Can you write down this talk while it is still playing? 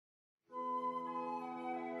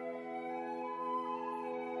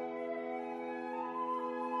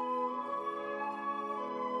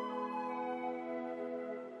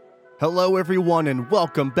Hello everyone and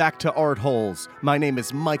welcome back to Art Holes. My name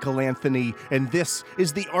is Michael Anthony and this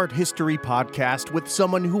is the Art History Podcast with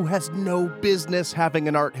someone who has no business having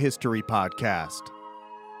an art history podcast.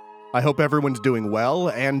 I hope everyone's doing well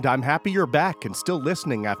and I'm happy you're back and still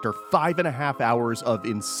listening after 5.5 hours of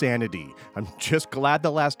insanity. I'm just glad the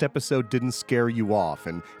last episode didn't scare you off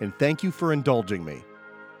and thank you for indulging me.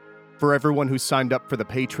 For everyone who signed up for the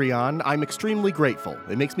Patreon, I'm extremely grateful.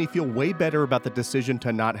 It makes me feel way better about the decision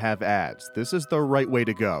to not have ads. This is the right way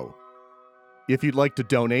to go. If you'd like to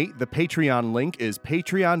donate, the Patreon link is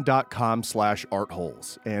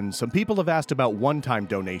patreon.com/artholes. And some people have asked about one-time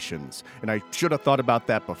donations, and I should have thought about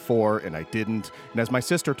that before, and I didn't. And as my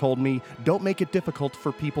sister told me, don't make it difficult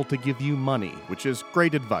for people to give you money, which is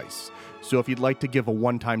great advice. So if you'd like to give a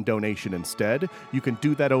one-time donation instead, you can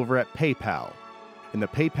do that over at PayPal. And the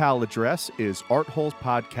PayPal address is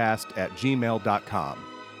artholespodcast@gmail.com.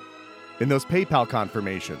 In those PayPal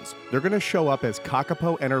confirmations, they're going to show up as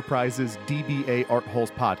Kakapo Enterprises DBA Art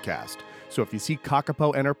Holes Podcast. So if you see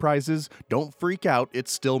Kakapo Enterprises, don't freak out,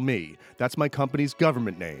 it's still me. That's my company's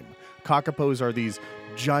government name. Kakapos are these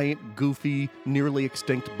giant, goofy, nearly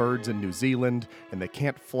extinct birds in New Zealand, and they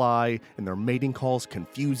can't fly, and their mating calls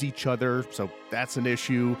confuse each other, so that's an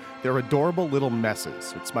issue. They're adorable little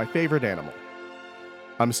messes. It's my favorite animal.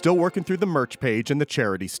 I'm still working through the merch page and the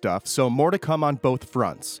charity stuff, so more to come on both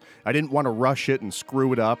fronts. I didn't want to rush it and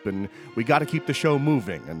screw it up, and we got to keep the show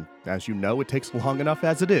moving, and as you know, it takes long enough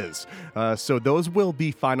as it is. So those will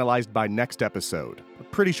be finalized by next episode. I'm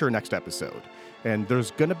pretty sure next episode. And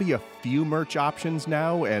there's going to be a few merch options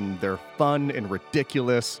now, and they're fun and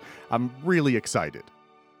ridiculous. I'm really excited.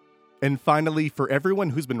 And finally, for everyone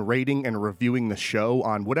who's been rating and reviewing the show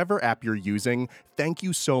on whatever app you're using, thank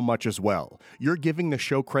you so much as well. You're giving the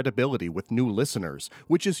show credibility with new listeners,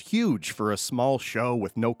 which is huge for a small show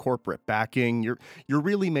with no corporate backing. You're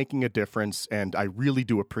really making a difference, and I really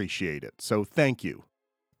do appreciate it. So thank you.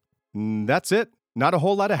 That's it. Not a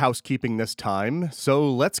whole lot of housekeeping this time, so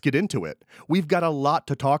let's get into it. We've got a lot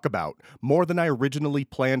to talk about, more than I originally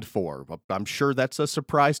planned for. I'm sure that's a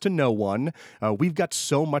surprise to no one. We've got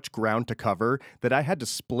so much ground to cover that I had to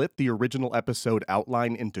split the original episode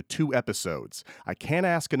outline into 2 episodes. I can't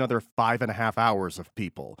ask another 5.5 hours of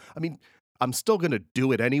people. I mean, I'm still going to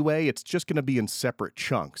do it anyway, it's just going to be in separate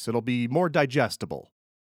chunks. It'll be more digestible.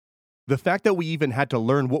 The fact that we even had to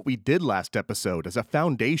learn what we did last episode as a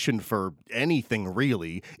foundation for anything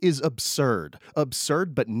really is absurd.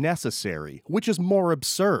 Absurd but necessary, which is more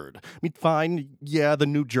absurd. I mean, fine, yeah, the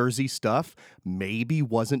New Jersey stuff maybe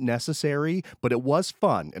wasn't necessary, but it was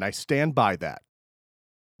fun, and I stand by that.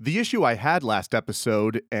 The issue I had last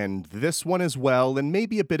episode, and this one as well, and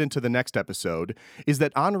maybe a bit into the next episode, is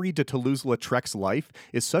that Henri de Toulouse-Lautrec's life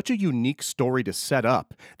is such a unique story to set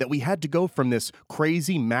up that we had to go from this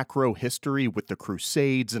crazy macro history with the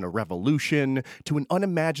Crusades and a revolution to an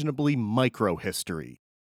unimaginably micro history.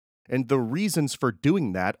 And the reasons for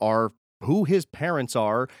doing that are who his parents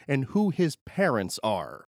are and who his parents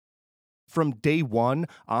are. From day one,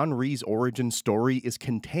 Henri's origin story is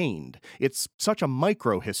contained. It's such a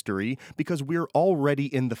micro-history because we're already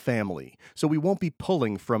in the family, so we won't be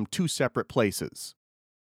pulling from 2 separate places.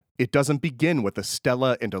 It doesn't begin with a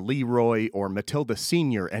Stella and a Leroy or Matilda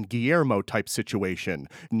Sr. and Guillermo type situation.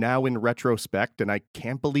 Now in retrospect, and I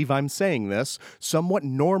can't believe I'm saying this, somewhat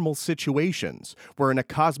normal situations, where in a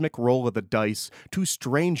cosmic roll of the dice, 2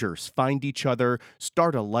 strangers find each other,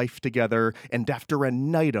 start a life together, and after a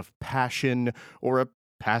night of passion, or a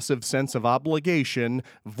passive sense of obligation,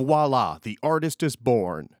 voila, the artist is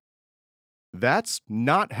born. That's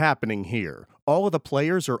not happening here. All of the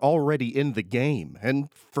players are already in the game,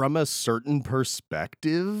 and from a certain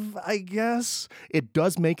perspective, I guess, it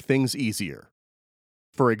does make things easier.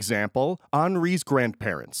 For example, Henri's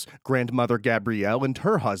grandparents, grandmother Gabrielle and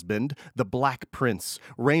her husband, the Black Prince,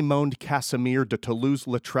 Raymond Casimir de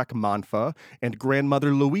Toulouse-Lautrec Monfa, and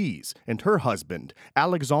grandmother Louise and her husband,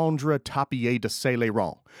 Alexandre Tapier de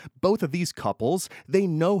Saint-Laurent. Both of these couples, they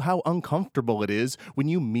know how uncomfortable it is when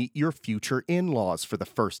you meet your future in-laws for the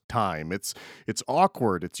first time. It's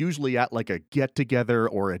awkward. It's usually at like a get-together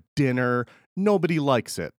or a dinner. Nobody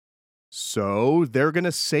likes it. So they're going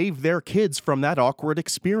to save their kids from that awkward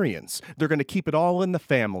experience. They're going to keep it all in the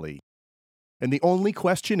family. And the only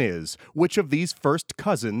question is, which of these first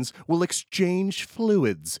cousins will exchange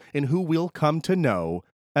fluids and who we'll come to know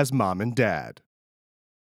as mom and dad?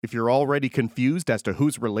 If you're already confused as to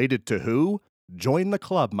who's related to who, join the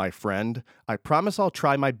club, my friend. I promise I'll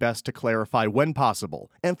try my best to clarify when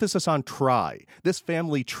possible. Emphasis on try. This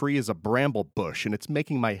family tree is a bramble bush and it's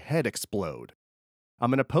making my head explode. I'm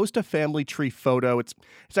going to post a family tree photo. It's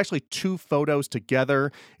actually 2 photos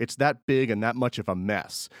together. It's that big and that much of a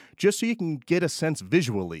mess, just so you can get a sense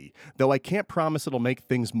visually, though I can't promise it'll make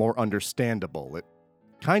things more understandable. It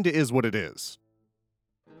kinda is what it is.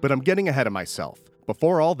 But I'm getting ahead of myself.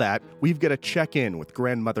 Before all that, we've got to check in with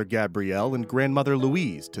Grandmother Gabrielle and Grandmother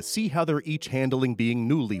Louise to see how they're each handling being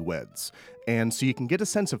newlyweds. And so you can get a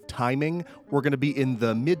sense of timing, we're going to be in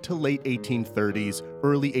the mid to late 1830s,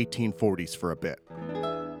 early 1840s for a bit.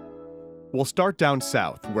 We'll start down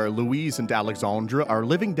south, where Louise and Alexandre are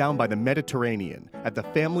living down by the Mediterranean at the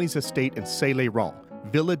family's estate in Saint-Léron,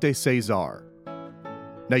 Villa des Césars.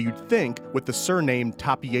 Now you'd think, with the surname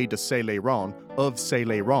Tapier de Saint-Léron, of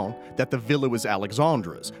Saint-Léron, that the villa was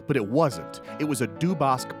Alexandre's, but it wasn't. It was a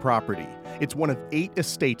Dubosc property. It's one of 8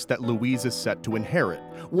 estates that Louise is set to inherit.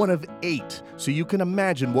 One of 8, so you can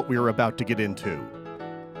imagine what we are about to get into.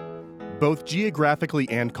 Both geographically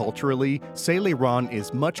and culturally, Saint-Léron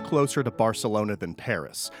is much closer to Barcelona than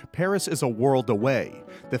Paris. Paris is a world away.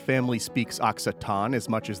 The family speaks Occitan as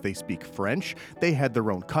much as they speak French. They had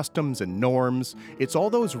their own customs and norms. It's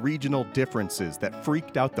all those regional differences that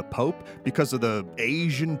freaked out the Pope because of the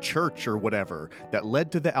Asian church or whatever that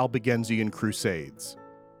led to the Albigensian Crusades.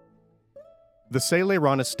 The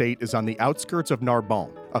Saint-Léron estate is on the outskirts of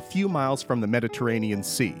Narbonne, a few miles from the Mediterranean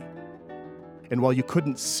Sea. And while you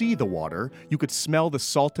couldn't see the water, you could smell the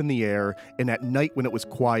salt in the air, and at night when it was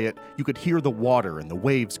quiet, you could hear the water and the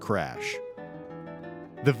waves crash.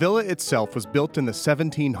 The villa itself was built in the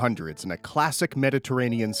 1700s in a classic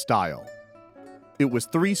Mediterranean style. It was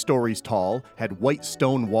 3 stories tall, had white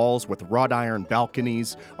stone walls with wrought iron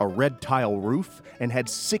balconies, a red tile roof, and had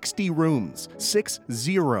 60 rooms. 60.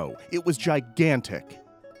 It was gigantic.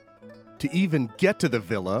 To even get to the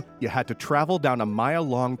villa, you had to travel down a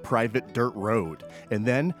mile-long private dirt road, and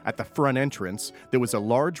then, at the front entrance, there was a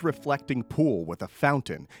large reflecting pool with a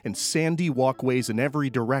fountain and sandy walkways in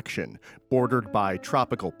every direction, bordered by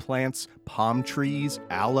tropical plants, palm trees,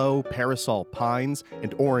 aloe, parasol pines,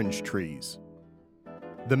 and orange trees.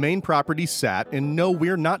 The main property sat, and no,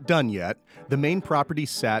 we're not done yet, the main property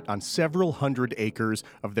sat on several hundred acres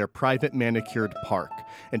of their private manicured park,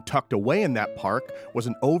 and tucked away in that park was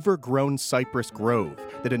an overgrown cypress grove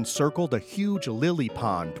that encircled a huge lily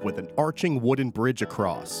pond with an arching wooden bridge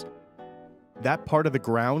across. That part of the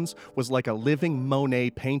grounds was like a living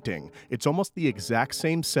Monet painting. It's almost the exact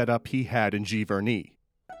same setup he had in Giverny.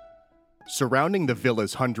 Surrounding the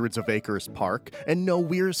villa's hundreds of acres park, and no,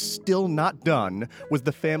 we're still not done, was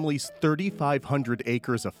the family's 3,500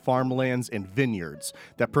 acres of farmlands and vineyards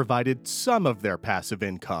that provided some of their passive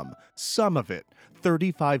income. Some of it.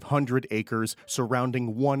 3,500 acres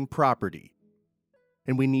surrounding one property.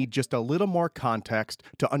 And we need just a little more context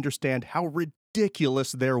to understand how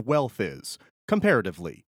ridiculous their wealth is,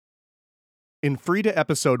 comparatively. In Frida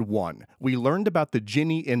Episode 1, we learned about the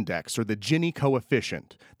Gini Index, or the Gini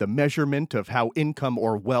Coefficient, the measurement of how income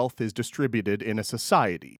or wealth is distributed in a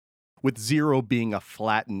society, with 0 being a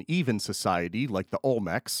flat and even society, like the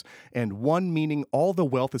Olmecs, and 1 meaning all the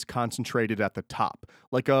wealth is concentrated at the top,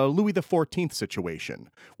 like a Louis XIV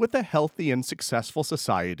situation, with a healthy and successful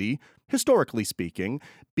society, historically speaking,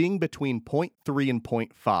 being between 0.3 and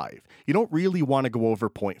 0.5. You don't really want to go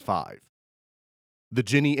over 0.5. The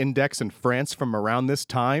Gini Index in France from around this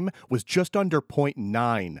time was just under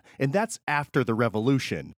 0.9, and that's after the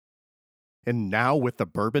Revolution. And now with the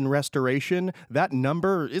Bourbon Restoration, that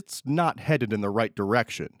number, it's not headed in the right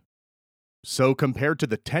direction. So compared to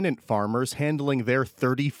the tenant farmers handling their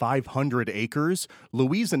 3,500 acres,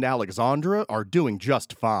 Louise and Alexandre are doing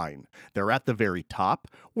just fine. They're at the very top,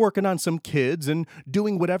 working on some kids and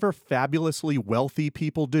doing whatever fabulously wealthy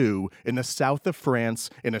people do in the south of France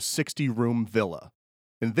in a 60-room villa.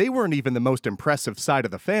 And they weren't even the most impressive side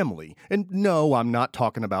of the family. And no, I'm not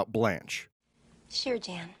talking about Blanche. Sure,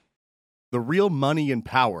 Jan. The real money and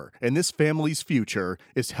power in this family's future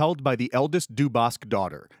is held by the eldest Dubosc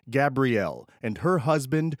daughter, Gabrielle, and her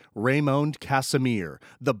husband, Raymond Casimir,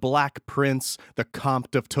 the Black Prince, the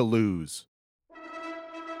Comte of Toulouse.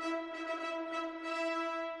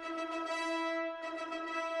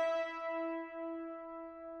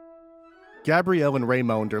 Gabrielle and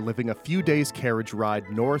Raymond are living a few days' carriage ride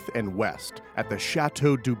north and west at the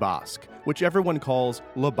Chateau Dubosc, which everyone calls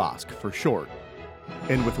Le Bosc for short.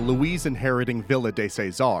 And with Louise inheriting Villa des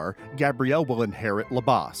Césars, Gabrielle will inherit Le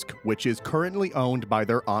Bosc, which is currently owned by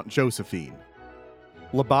their Aunt Josephine.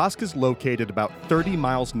 Le Bosc is located about 30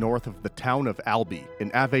 miles north of the town of Albi in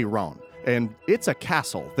Aveyron, and it's a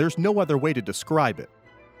castle. There's no other way to describe it.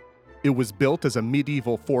 It was built as a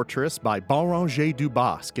medieval fortress by Béranger du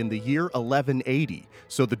Bosc in the year 1180,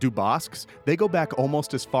 so the du Boscs, they go back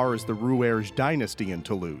almost as far as the Rouergue dynasty in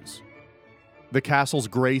Toulouse. The castle's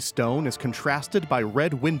gray stone is contrasted by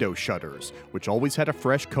red window shutters, which always had a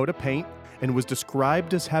fresh coat of paint and was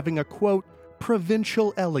described as having a, quote,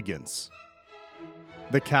 provincial elegance.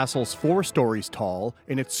 The castle's 4 stories tall,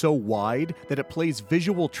 and it's so wide that it plays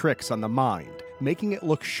visual tricks on the mind, making it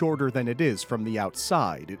look shorter than it is from the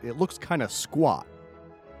outside. It looks kind of squat.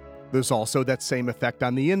 There's also that same effect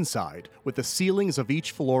on the inside, with the ceilings of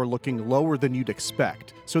each floor looking lower than you'd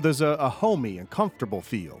expect, so there's a homey and comfortable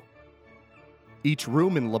feel. Each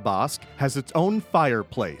room in Le Bosc has its own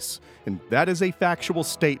fireplace, and that is a factual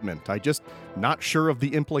statement. I just not sure of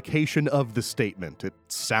the implication of the statement. It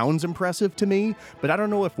sounds impressive to me, but I don't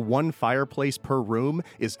know if one fireplace per room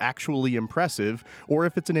is actually impressive, or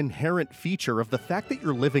if it's an inherent feature of the fact that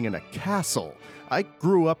you're living in a castle. I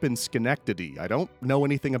grew up in Schenectady. I don't know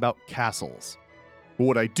anything about castles. But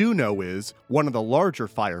what I do know is, one of the larger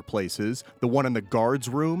fireplaces, the one in the guards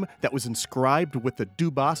room that was inscribed with the du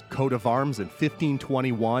Bosc coat of arms in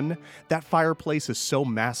 1521, that fireplace is so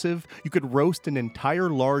massive you could roast an entire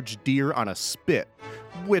large deer on a spit,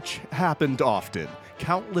 which happened often.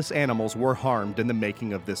 Countless animals were harmed in the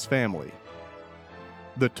making of this family.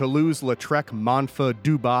 The Toulouse-Lautrec, Montfort,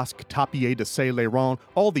 du Bosc, Tapier de Saint-Laurent,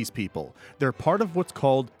 all these people, they're part of what's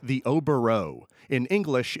called the Aubereau. In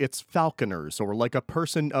English, it's falconers, or like a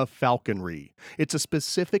person of falconry. It's a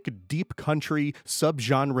specific deep country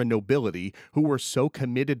subgenre nobility who were so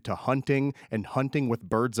committed to hunting and hunting with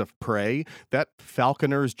birds of prey that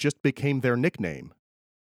falconers just became their nickname.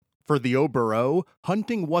 For the Aubereau,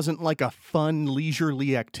 hunting wasn't like a fun,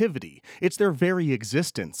 leisurely activity. It's their very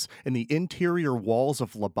existence, and the interior walls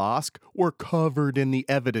of Le Bosc were covered in the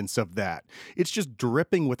evidence of that. It's just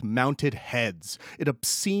dripping with mounted heads, an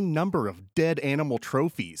obscene number of dead animal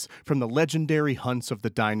trophies from the legendary hunts of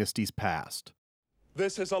the dynasty's past.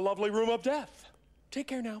 This is a lovely room of death. Take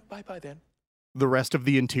care now. Bye-bye then. The rest of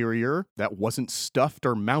the interior, that wasn't stuffed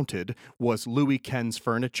or mounted, was Louis Quinze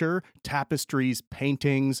furniture, tapestries,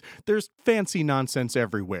 paintings. There's fancy nonsense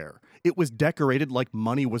everywhere. It was decorated like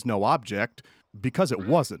money was no object, because it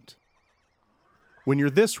wasn't. When you're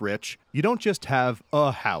this rich, you don't just have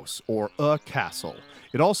a house or a castle.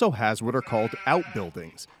 It also has what are called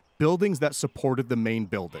outbuildings, buildings that supported the main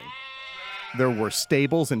building. There were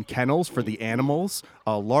stables and kennels for the animals,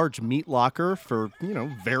 a large meat locker for,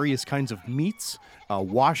 various kinds of meats, a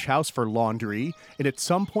wash house for laundry, and at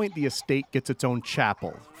some point the estate gets its own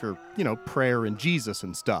chapel for, prayer and Jesus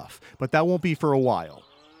and stuff, but that won't be for a while.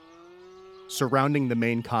 Surrounding the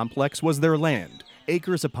main complex was their land,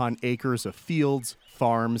 acres upon acres of fields,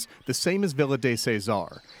 farms, the same as Villa des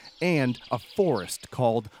Césars, and a forest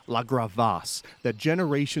called La Gravasse that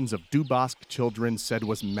generations of du Bosc children said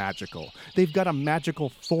was magical. They've got a magical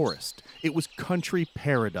forest. It was country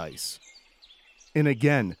paradise. And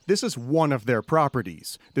again, this is one of their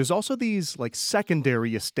properties. There's also these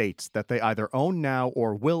secondary estates that they either own now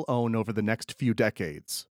or will own over the next few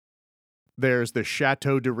decades. There's the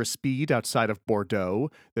Chateau de Respide outside of Bordeaux,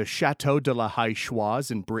 the Chateau de la Haye-Choise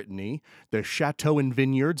in Brittany, the Chateau and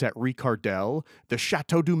Vineyards at Ricardel, the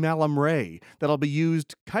Chateau du Malamray that'll be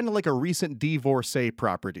used kind of like a recent divorcee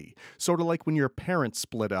property, sort of like when your parents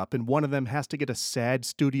split up and one of them has to get a sad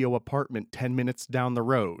studio apartment 10 minutes down the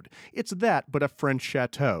road. It's that, but a French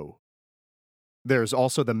chateau. There's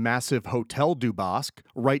also the massive Hotel du Bosc,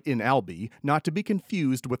 right in Albi, not to be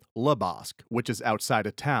confused with Le Bosc, which is outside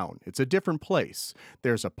of town. It's a different place.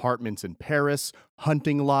 There's apartments in Paris,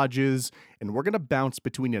 hunting lodges, and we're going to bounce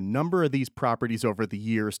between a number of these properties over the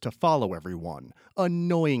years to follow everyone.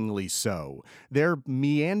 Annoyingly so. They're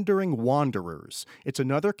meandering wanderers. It's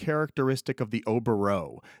another characteristic of the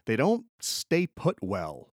Aubereau. They don't stay put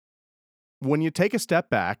well. When you take a step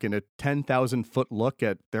back and a 10,000-foot look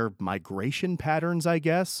at their migration patterns, I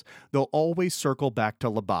guess, they'll always circle back to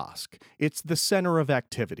Le Bosc. It's the center of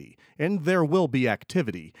activity, and there will be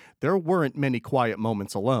activity. There weren't many quiet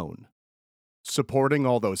moments alone. Supporting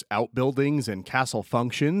all those outbuildings and castle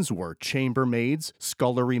functions were chambermaids,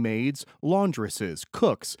 scullery maids, laundresses,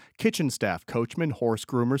 cooks, kitchen staff, coachmen, horse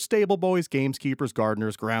groomers, stable boys, gameskeepers,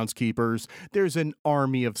 gardeners, groundskeepers. There's an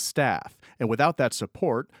army of staff, and without that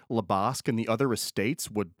support, Le Bosc and the other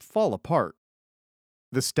estates would fall apart.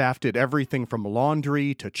 The staff did everything from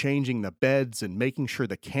laundry to changing the beds and making sure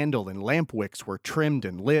the candle and lamp wicks were trimmed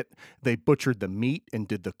and lit. They butchered the meat and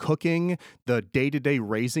did the cooking, the day-to-day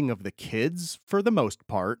raising of the kids, for the most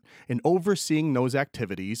part, and overseeing those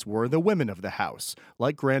activities were the women of the house,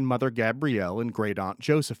 like Grandmother Gabrielle and Great-Aunt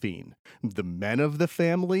Josephine. The men of the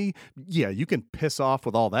family? Yeah, you can piss off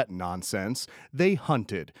with all that nonsense. They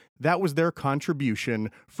hunted. That was their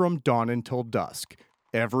contribution from dawn until dusk,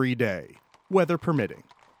 every day, weather permitting.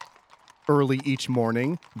 Early each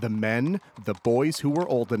morning, the men, the boys who were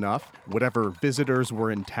old enough, whatever visitors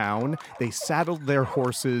were in town, they saddled their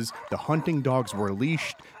horses, the hunting dogs were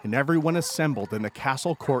leashed, and everyone assembled in the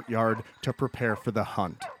castle courtyard to prepare for the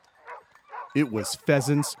hunt. It was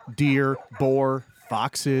pheasants, deer, boar,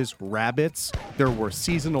 foxes, rabbits. There were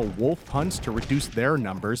seasonal wolf hunts to reduce their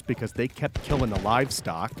numbers because they kept killing the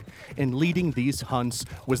livestock. And leading these hunts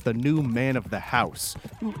was the new man of the house,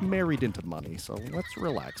 married into money, so let's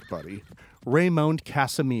relax, buddy. Raymond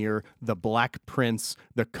Casimir, the Black Prince,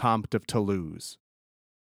 the Comte of Toulouse.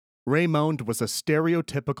 Raymond was a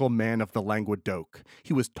stereotypical man of the Languedoc.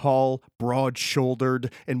 He was tall,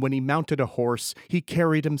 broad-shouldered, and when he mounted a horse, he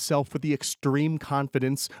carried himself with the extreme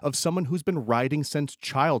confidence of someone who's been riding since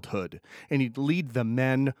childhood, and he'd lead the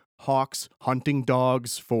men, hawks, hunting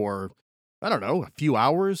dogs for, a few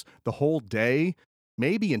hours, the whole day,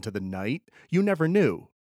 maybe into the night. You never knew.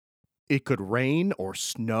 It could rain or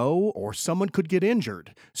snow or someone could get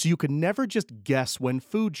injured, so you could never just guess when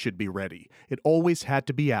food should be ready. It always had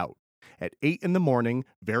to be out. At 8 in the morning,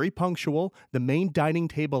 very punctual, the main dining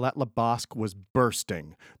table at Le Bosque was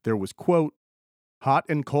bursting. There was, quote, hot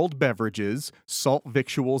and cold beverages, salt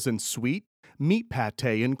victuals and sweet, meat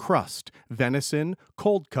pâté and crust, venison,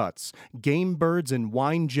 cold cuts, game birds and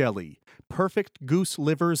wine jelly, perfect goose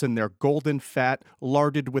livers and their golden fat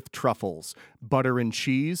larded with truffles, butter and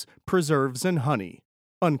cheese, preserves and honey,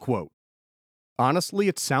 unquote. Honestly,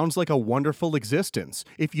 it sounds like a wonderful existence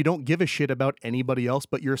if you don't give a shit about anybody else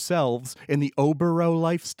but yourselves in the Oberot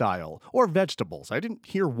lifestyle, or vegetables. I didn't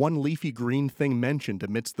hear one leafy green thing mentioned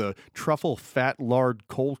amidst the truffle fat lard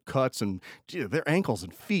cold cuts, and their ankles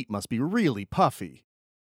and feet must be really puffy.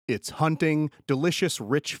 It's hunting, delicious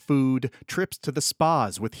rich food, trips to the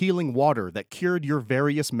spas with healing water that cured your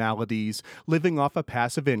various maladies, living off a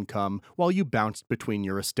passive income while you bounced between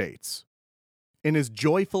your estates. And as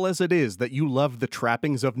joyful as it is that you love the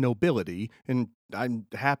trappings of nobility, and I'm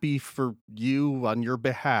happy for you on your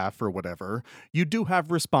behalf or whatever, you do have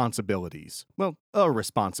responsibilities. Well, a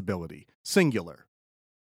responsibility. Singular.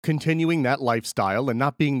 Continuing that lifestyle and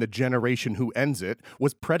not being the generation who ends it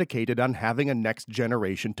was predicated on having a next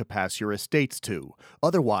generation to pass your estates to.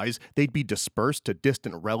 Otherwise, they'd be dispersed to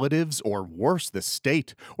distant relatives, or worse, the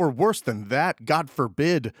state, or worse than that, God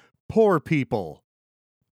forbid, poor people.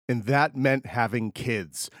 And that meant having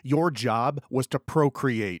kids. Your job was to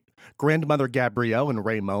procreate. Grandmother Gabrielle and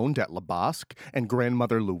Raymond at Le Bosque, and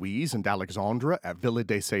Grandmother Louise and Alexandre at Villa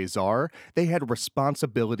des Césars, they had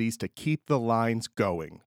responsibilities to keep the lines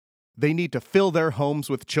going. They need to fill their homes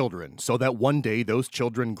with children so that one day those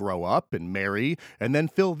children grow up and marry and then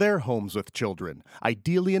fill their homes with children,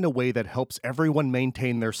 ideally in a way that helps everyone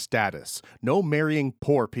maintain their status. No marrying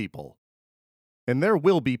poor people. And there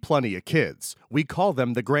will be plenty of kids. We call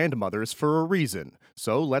them the grandmothers for a reason.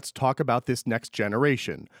 So let's talk about this next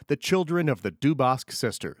generation, the children of the Dubosc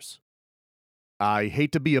sisters. I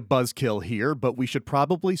hate to be a buzzkill here, but we should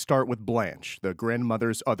probably start with Blanche, the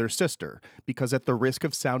grandmother's other sister, because at the risk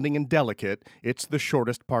of sounding indelicate, it's the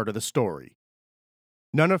shortest part of the story.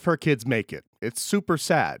 None of her kids make it. It's super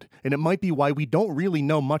sad, and it might be why we don't really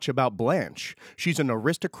know much about Blanche. She's an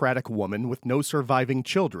aristocratic woman with no surviving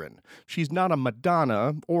children. She's not a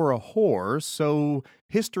Madonna or a whore, so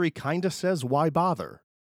history kinda says why bother.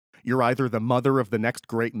 You're either the mother of the next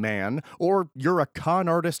great man, or you're a con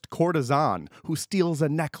artist courtesan who steals a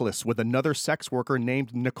necklace with another sex worker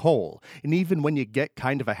named Nicole. And even when you get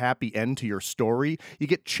kind of a happy end to your story, you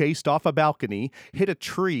get chased off a balcony, hit a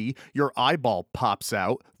tree, your eyeball pops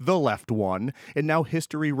out, the left one, and now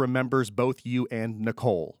history remembers both you and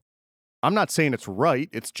Nicole. I'm not saying it's right,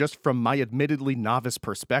 it's just from my admittedly novice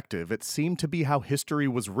perspective, it seemed to be how history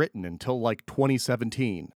was written until like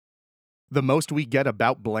 2017. The most we get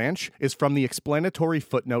about Blanche is from the explanatory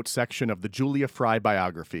footnote section of the Julia Fry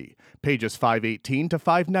biography, pages 518 to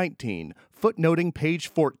 519, footnoting page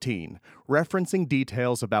 14, referencing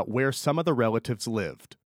details about where some of the relatives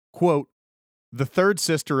lived. Quote, the third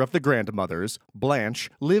sister of the grandmothers, Blanche,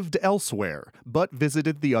 lived elsewhere, but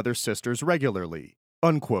visited the other sisters regularly.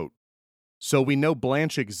 Unquote. So we know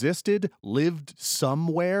Blanche existed, lived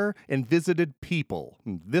somewhere, and visited people.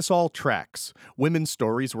 This all tracks. Women's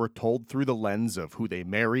stories were told through the lens of who they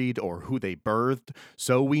married or who they birthed,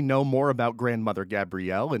 so we know more about Grandmother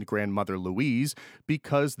Gabrielle and Grandmother Louise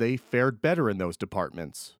because they fared better in those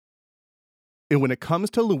departments. And when it comes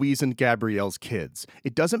to Louise and Gabrielle's kids,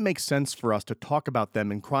 it doesn't make sense for us to talk about them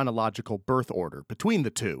in chronological birth order between the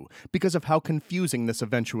two because of how confusing this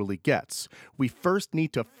eventually gets. We first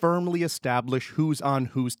need to firmly establish who's on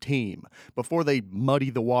whose team before they muddy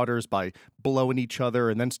the waters by blowing each other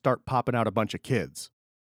and then start popping out a bunch of kids.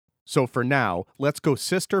 So for now, let's go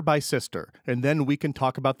sister by sister, and then we can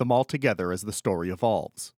talk about them all together as the story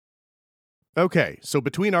evolves. Okay, so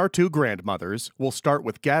between our two grandmothers, we'll start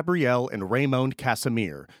with Gabrielle and Raymonde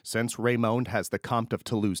Casimir, since Raymonde has the Comte of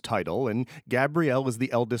Toulouse title and Gabrielle is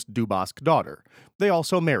the eldest Dubosc daughter. They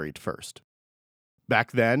also married first.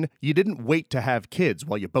 Back then, you didn't wait to have kids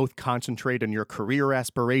while you both concentrate on your career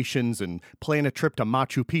aspirations and plan a trip to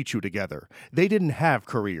Machu Picchu together. They didn't have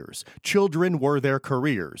careers. Children were their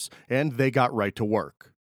careers, and they got right to work.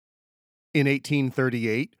 In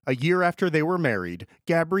 1838, a year after they were married,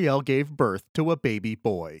 Gabrielle gave birth to a baby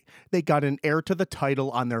boy. They got an heir to the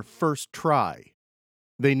title on their first try.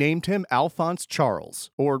 They named him Alphonse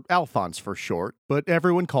Charles, or Alphonse for short, but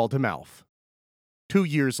everyone called him Alf. 2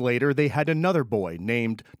 years later, they had another boy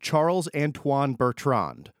named Charles Antoine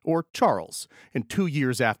Bertrand, or Charles, and 2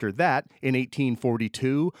 years after that, in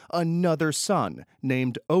 1842, another son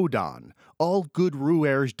named Odon, all good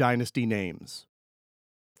Rouergue dynasty names.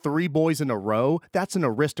 3 boys in a row, that's an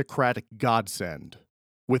aristocratic godsend.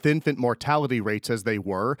 With infant mortality rates as they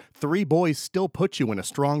were, 3 boys still put you in a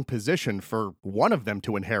strong position for one of them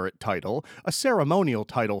to inherit title, a ceremonial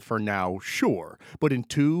title for now, sure, but in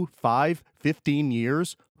 2, 5, 15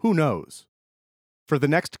 years, who knows? For the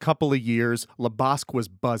next couple of years, Le Bosc was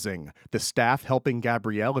buzzing, the staff helping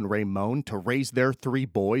Gabrielle and Raymonde to raise their 3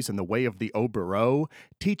 boys in the way of the Obereau,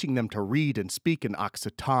 teaching them to read and speak in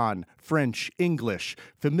Occitan, French, English,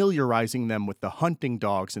 familiarizing them with the hunting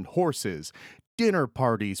dogs and horses, dinner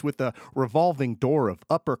parties with a revolving door of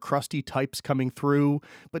upper crusty types coming through,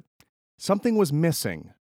 but something was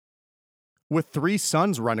missing. With 3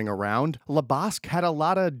 sons running around, Le Bosc had a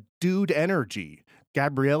lot of dude energy.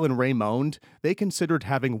 Gabrielle and Raymonde, they considered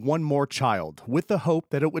having one more child, with the hope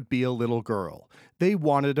that it would be a little girl. They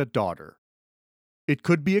wanted a daughter. It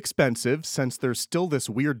could be expensive, since there's still this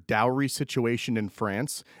weird dowry situation in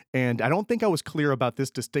France, and I don't think I was clear about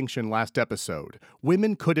this distinction last episode.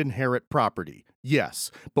 Women could inherit property,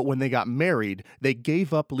 yes, but when they got married, they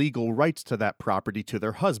gave up legal rights to that property to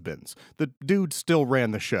their husbands. The dude still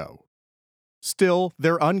ran the show. Still,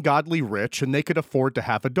 they're ungodly rich and they could afford to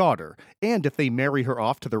have a daughter. And if they marry her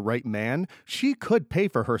off to the right man, she could pay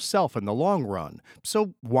for herself in the long run.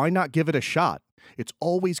 So why not give it a shot? It's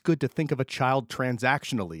always good to think of a child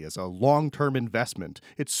transactionally as a long-term investment.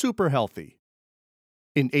 It's super healthy.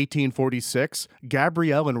 In 1846,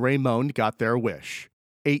 Gabrielle and Raymonde got their wish.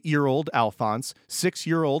 8-year-old Alphonse,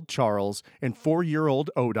 6-year-old Charles, and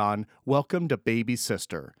 4-year-old Odon welcomed a baby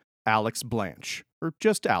sister, Alex Blanche, or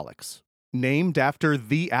just Alex. Named after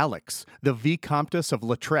the Alex, the Vicomtesse of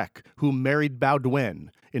Lautrec, who married Baudouin,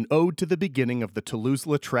 an ode to the beginning of the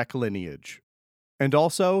Toulouse-Lautrec lineage. And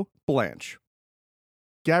also, Blanche.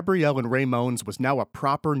 Gabrielle and Raymonde's was now a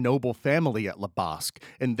proper noble family at Le Bosc,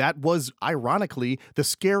 and that was, ironically, the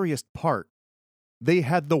scariest part. They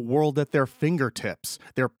had the world at their fingertips.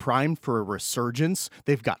 They're primed for a resurgence.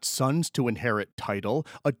 They've got sons to inherit title,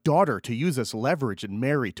 a daughter to use as leverage and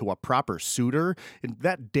marry to a proper suitor. And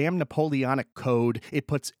that damn Napoleonic code, it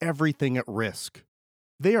puts everything at risk.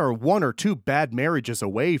 They are 1 or 2 bad marriages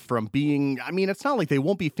away from being, it's not like they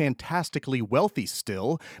won't be fantastically wealthy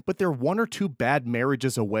still, but they're 1 or 2 bad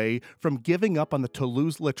marriages away from giving up on the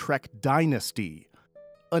Toulouse-Lautrec dynasty.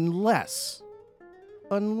 Unless...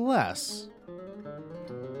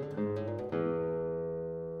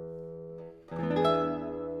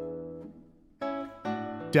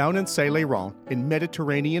 Down in Saint-Laurent, in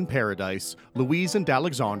Mediterranean paradise, Louise and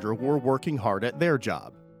Alexandre were working hard at their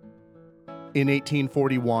job. In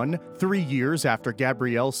 1841, 3 years after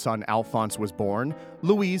Gabrielle's son Alphonse was born,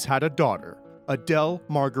 Louise had a daughter, Adele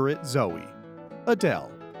Margaret Zoe.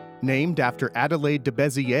 Adele, named after Adelaide de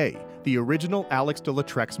Béziers, the original Alex de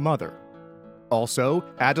Lautrec's mother. Also,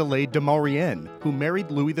 Adelaide de Maurienne, who married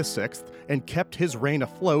Louis VI and kept his reign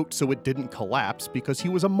afloat so it didn't collapse because he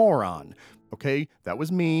was a moron. Okay, that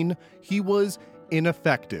was mean. He was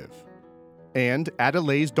ineffective. And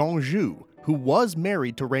Adelaide d'Anjou, who was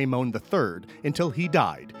married to Raymond III until he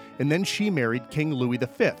died, and then she married King Louis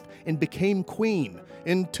V and became queen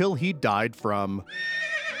until he died from...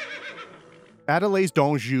 Adelais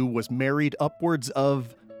d'Anjou was married upwards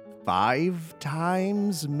of 5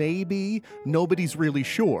 times, maybe? Nobody's really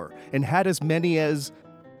sure, and had as many as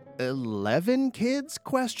 11 kids, ?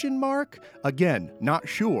 Again, not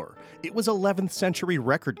sure. It was 11th century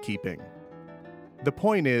record keeping. The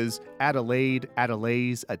point is, Adelaide,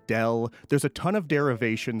 Adelais, Adele, there's a ton of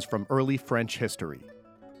derivations from early French history.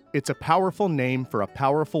 It's a powerful name for a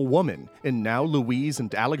powerful woman, and now Louise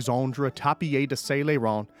and Alexandre Tapier de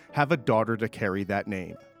Saint-Laurent have a daughter to carry that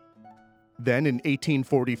name. Then in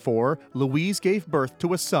 1844, Louise gave birth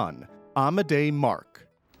to a son, Amédée Marc.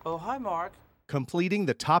 Oh, hi, Mark. Completing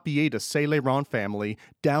the Tapier de Saint-Laurent family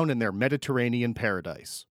down in their Mediterranean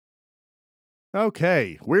paradise.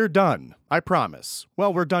 Okay, we're done, I promise.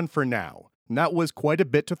 Well, we're done for now. And that was quite a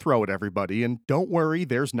bit to throw at everybody, and don't worry,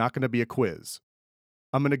 there's not going to be a quiz.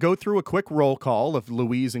 I'm going to go through a quick roll call of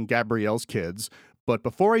Louise and Gabrielle's kids, but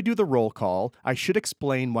before I do the roll call, I should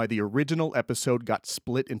explain why the original episode got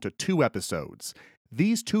split into 2 episodes.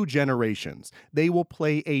 These 2 generations, they will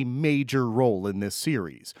play a major role in this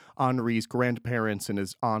series. Henri's grandparents and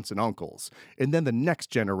his aunts and uncles. And then the next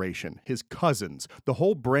generation, his cousins, the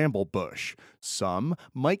whole bramble bush. Some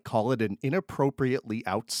might call it an inappropriately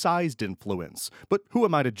outsized influence, but who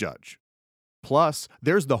am I to judge? Plus,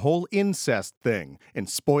 there's the whole incest thing, and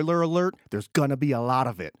spoiler alert, there's gonna be a lot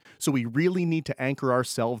of it. So we really need to anchor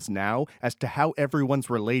ourselves now as to how everyone's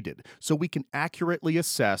related, so we can accurately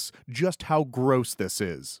assess just how gross this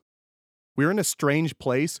is. We're in a strange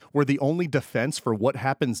place where the only defense for what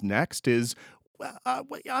happens next is, at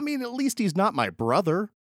least he's not my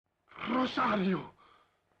brother. Rosario.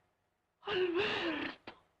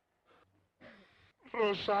 Alberto.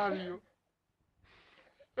 Rosario.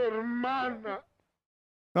 Hermana.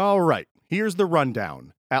 All right, here's the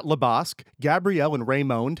rundown. At Le Bosque, Gabrielle and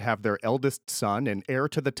Raymond have their eldest son and heir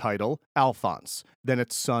to the title, Alphonse. Then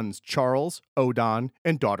it's sons Charles, Odon,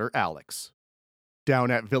 and daughter Alex. Down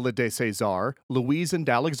at Villa des Césars, Louise and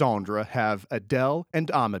Alexandre have Adele and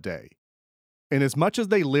Amédée. And as much as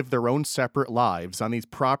they live their own separate lives on these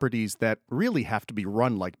properties that really have to be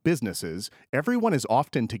run like businesses, everyone is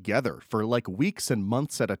often together for like weeks and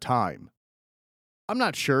months at a time. I'm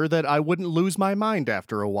not sure that I wouldn't lose my mind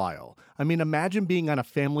after a while. I mean, imagine being on a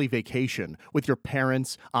family vacation with your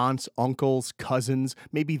parents, aunts, uncles, cousins,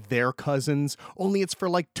 maybe their cousins, only it's for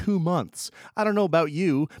like 2 months. I don't know about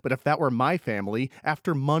you, but if that were my family,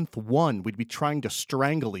 after month 1, we'd be trying to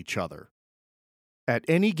strangle each other. At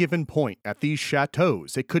any given point at these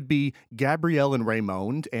chateaus, it could be Gabrielle and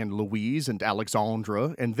Raymond and Louise and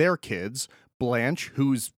Alexandre and their kids, Blanche,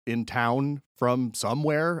 who's in town from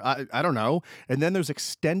somewhere, I don't know. And then there's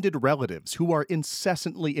extended relatives who are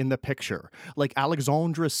incessantly in the picture, like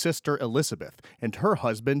Alexandre's sister Elizabeth and her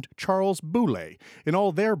husband Charles Boulet, and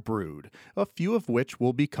all their brood, a few of which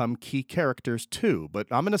will become key characters too, but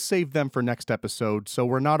I'm going to save them for next episode so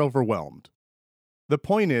we're not overwhelmed. The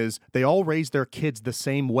point is, they all raise their kids the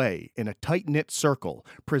same way, in a tight-knit circle,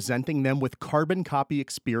 presenting them with carbon copy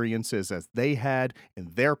experiences as they had,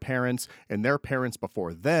 and their parents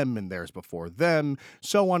before them, and theirs before them,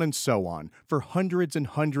 so on, for hundreds and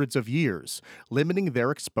hundreds of years, limiting their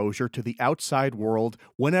exposure to the outside world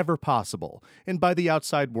whenever possible. And by the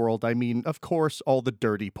outside world, I mean, of course, all the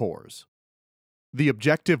dirty pores. The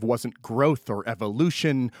objective wasn't growth or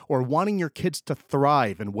evolution or wanting your kids to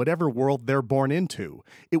thrive in whatever world they're born into.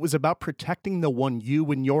 It was about protecting the one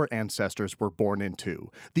you and your ancestors were born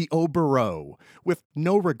into, the Oberon, with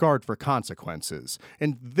no regard for consequences.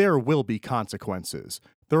 And there will be consequences.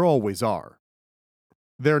 There always are.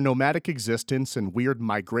 Their nomadic existence and weird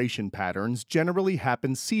migration patterns generally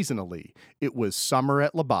happen seasonally. It was summer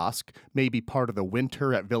at Le Bosque, maybe part of the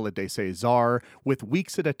winter at Villa des Césars, with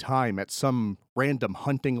weeks at a time at some random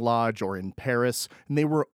hunting lodge or in Paris, and they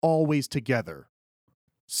were always together.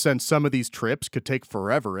 Since some of these trips could take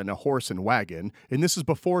forever in a horse and wagon, and this is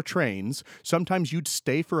before trains, sometimes you'd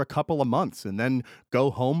stay for a couple of months and then go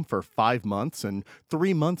home for 5 months, and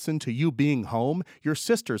 3 months into you being home, your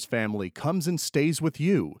sister's family comes and stays with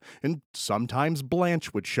you, and sometimes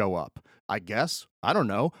Blanche would show up. I guess, I don't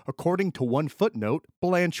know, according to one footnote,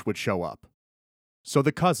 Blanche would show up. So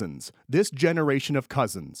the cousins, this generation of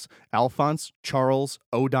cousins, Alphonse, Charles,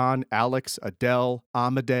 Odon, Alex, Adele,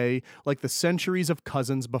 Amédée, like the centuries of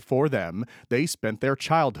cousins before them, they spent their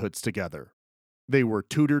childhoods together. They were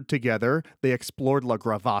tutored together, they explored La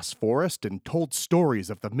Gravasse forest and told stories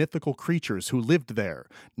of the mythical creatures who lived there.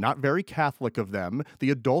 Not very Catholic of them, the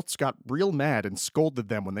adults got real mad and scolded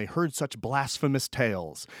them when they heard such blasphemous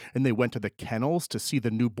tales, and they went to the kennels to see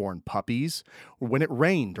the newborn puppies. When it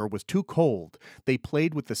rained or was too cold, they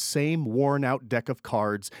played with the same worn-out deck of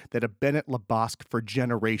cards that have been at La Bosque for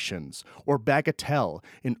generations, or Bagatelle,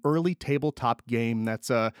 an early tabletop game that's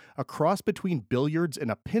a cross between billiards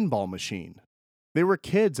and a pinball machine. They were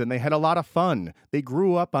kids and they had a lot of fun. They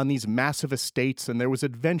grew up on these massive estates and there was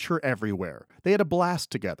adventure everywhere. They had a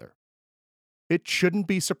blast together. It shouldn't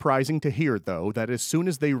be surprising to hear, though, that as soon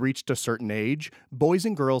as they reached a certain age, boys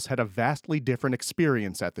and girls had a vastly different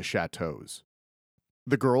experience at the chateaus.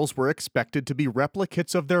 The girls were expected to be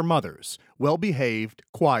replicates of their mothers, well-behaved,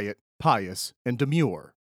 quiet, pious, and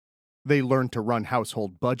demure. They learned to run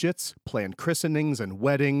household budgets, plan christenings and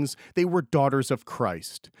weddings. They were daughters of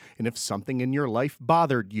Christ. And if something in your life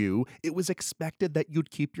bothered you, it was expected that you'd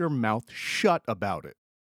keep your mouth shut about it.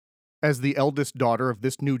 As the eldest daughter of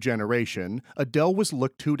this new generation, Adele was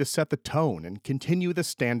looked to set the tone and continue the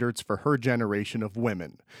standards for her generation of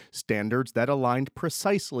women, standards that aligned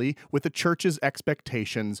precisely with the Church's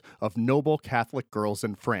expectations of noble Catholic girls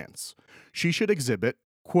in France. She should exhibit,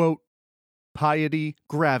 quote, piety,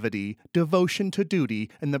 gravity, devotion to duty,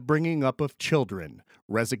 and the bringing up of children,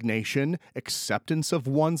 resignation, acceptance of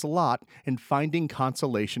one's lot, and finding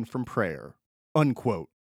consolation from prayer. Unquote.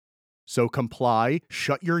 So comply,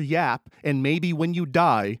 shut your yap, and maybe when you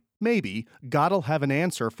die, maybe, God'll have an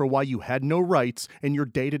answer for why you had no rights and your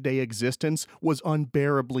day-to-day existence was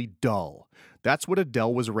unbearably dull. That's what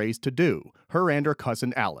Adele was raised to do, her and her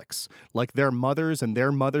cousin Alex. Like their mothers and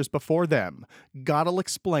their mothers before them, God'll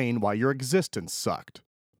explain why your existence sucked.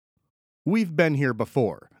 We've been here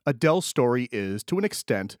before. Adele's story is, to an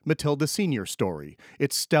extent, Matilda Senior's story.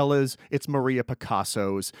 It's Stella's, it's Maria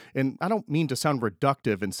Picasso's, and I don't mean to sound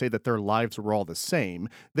reductive and say that their lives were all the same.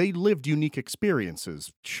 They lived unique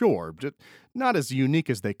experiences, sure, but not as unique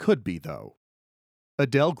as they could be, though.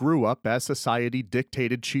 Adele grew up as society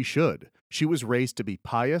dictated she should. She was raised to be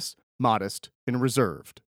pious, modest, and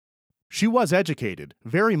reserved. She was educated,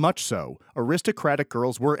 very much so. Aristocratic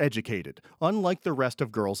girls were educated, unlike the rest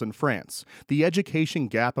of girls in France. The education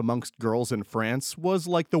gap amongst girls in France was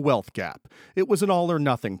like the wealth gap. It was an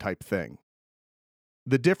all-or-nothing type thing.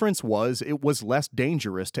 The difference was it was less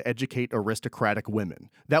dangerous to educate aristocratic women.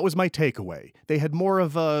 That was my takeaway. They had more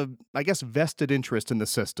of a, vested interest in the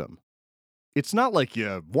system. It's not like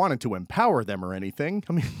you wanted to empower them or anything.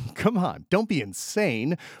 I mean, come on, don't be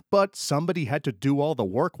insane. But somebody had to do all the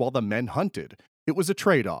work while the men hunted. It was a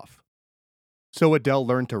trade-off. So Adele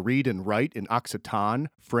learned to read and write in Occitan,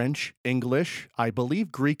 French, English, I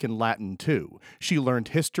believe Greek and Latin too. She learned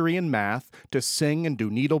history and math, to sing and do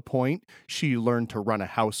needlepoint. She learned to run a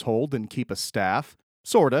household and keep a staff.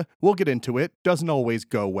 Sorta, we'll get into it, doesn't always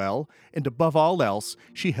go well, and above all else,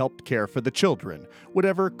 she helped care for the children,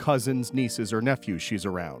 whatever cousins, nieces, or nephews she's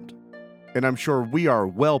around. And I'm sure we are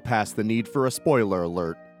well past the need for a spoiler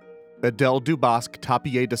alert. Adele Dubosc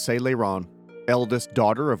Tapier de Saint-Laurent, eldest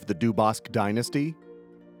daughter of the Dubosc dynasty.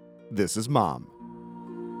 This is Mom.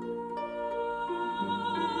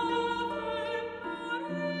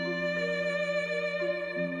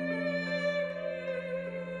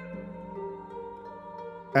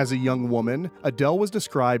 As a young woman, Adele was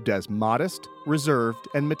described as modest, reserved,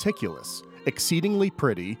 and meticulous. Exceedingly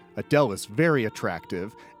pretty, Adele is very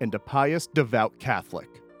attractive, and a pious, devout Catholic.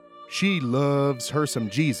 She loves her some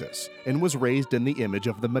Jesus, and was raised in the image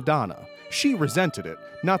of the Madonna. She resented it,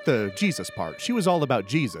 not the Jesus part. She was all about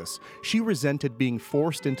Jesus. She resented being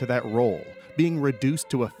forced into that role, being reduced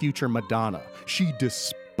to a future Madonna. She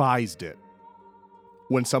despised it.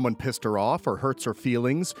 When someone pissed her off or hurts her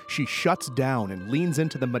feelings, she shuts down and leans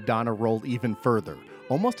into the Madonna role even further,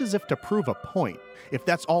 almost as if to prove a point. If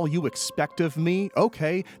that's all you expect of me,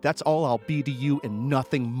 okay, that's all I'll be to you and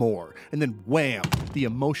nothing more. And then wham, the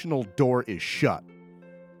emotional door is shut.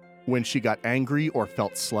 When she got angry or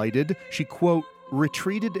felt slighted, she, quote,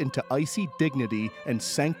 retreated into icy dignity and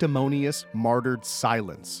sanctimonious, martyred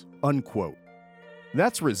silence, unquote.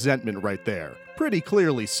 That's resentment right there. Pretty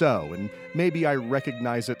clearly so, and maybe I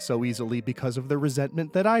recognize it so easily because of the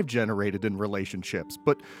resentment that I've generated in relationships.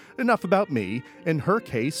 But enough about me. In her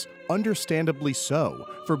case, understandably so,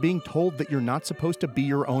 for being told that you're not supposed to be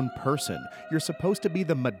your own person. You're supposed to be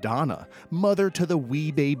the Madonna, mother to the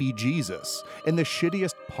wee baby Jesus. And the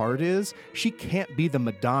shittiest part is, she can't be the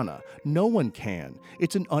Madonna. No one can.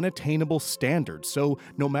 It's an unattainable standard, so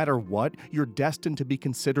no matter what, you're destined to be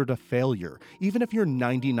considered a failure, even if you're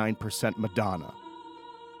 99% Madonna.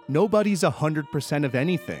 Nobody's 100% of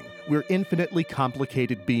anything. We're infinitely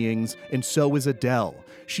complicated beings, and so is Adele.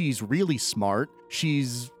 She's really smart.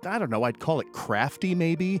 She's, I'd call it crafty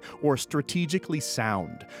maybe, or strategically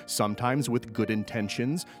sound. Sometimes with good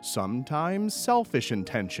intentions, sometimes selfish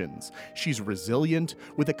intentions. She's resilient,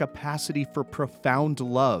 with a capacity for profound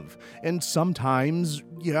love. And sometimes,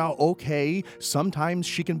 sometimes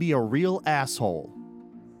she can be a real asshole.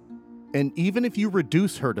 And even if you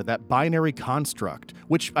reduce her to that binary construct,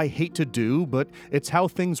 which I hate to do, but it's how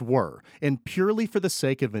things were, and purely for the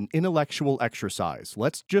sake of an intellectual exercise,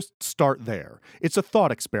 let's just start there. It's a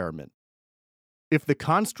thought experiment. If the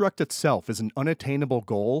construct itself is an unattainable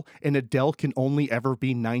goal, and Adele can only ever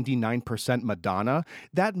be 99% Madonna,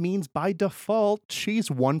 that means by default, she's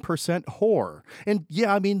 1% whore.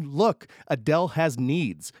 And look, Adele has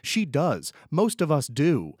needs. She does. Most of us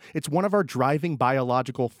do. It's one of our driving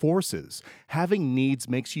biological forces. Having needs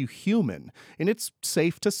makes you human, and it's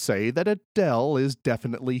safe to say that Adele is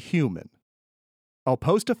definitely human. I'll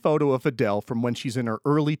post a photo of Adele from when she's in her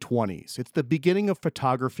early 20s. It's the beginning of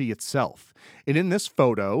photography itself. And in this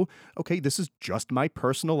photo, this is just my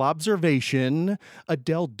personal observation,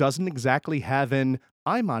 Adele doesn't exactly have an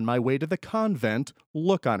 "I'm on my way to the convent"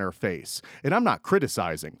 look on her face. And I'm not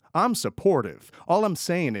criticizing. I'm supportive. All I'm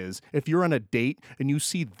saying is, if you're on a date and you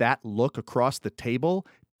see that look across the table,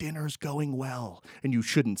 dinner's going well, and you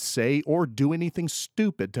shouldn't say or do anything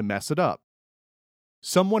stupid to mess it up.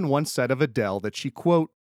 Someone once said of Adele that she, quote,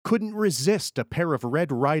 couldn't resist a pair of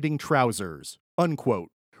Red Riding trousers, unquote.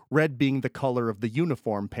 Red being the color of the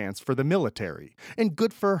uniform pants for the military. And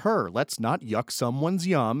good for her, let's not yuck someone's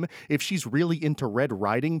yum. If she's really into Red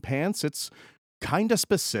Riding pants, it's kinda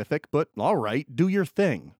specific, but alright, do your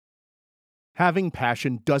thing. Having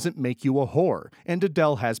passion doesn't make you a whore, and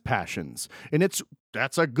Adele has passions. And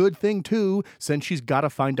that's a good thing too, since she's gotta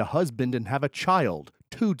find a husband and have a child.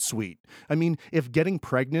 Toot sweet. If getting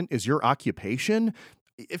pregnant is your occupation,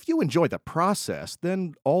 if you enjoy the process,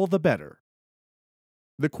 then all the better.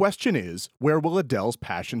 The question is, where will Adele's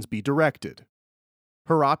passions be directed?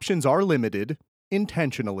 Her options are limited,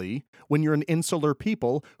 intentionally. When you're an insular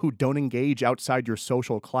people who don't engage outside your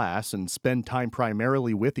social class and spend time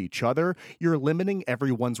primarily with each other, you're limiting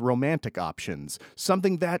everyone's romantic options,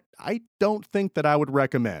 something that I don't think that I would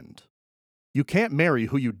recommend. You can't marry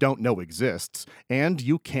who you don't know exists, and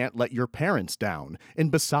you can't let your parents down.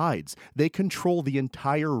 And besides, they control the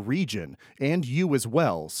entire region, and you as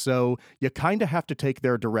well, so you kinda have to take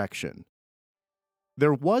their direction.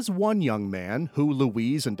 There was one young man who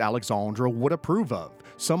Louise and Alexandra would approve of,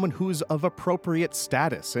 someone who's of appropriate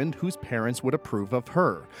status and whose parents would approve of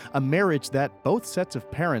her, a marriage that both sets of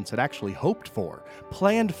parents had actually hoped for,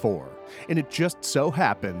 planned for, and it just so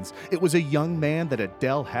happens it was a young man that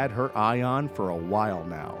Adele had her eye on for a while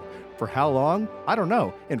now. For how long? I don't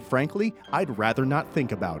know, and frankly, I'd rather not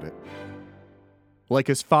think about it. Like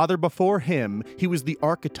his father before him, he was the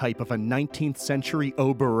archetype of a 19th century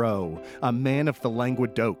Aubereau, a man of the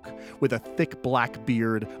Languedoc, with a thick black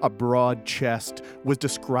beard, a broad chest, was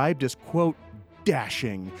described as, quote,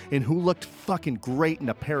 dashing, and who looked fucking great in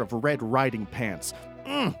a pair of Red Riding pants.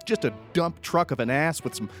 Just a dump truck of an ass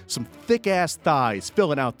with some thick-ass thighs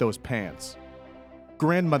filling out those pants.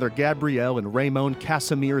 Grandmother Gabrielle and Raymond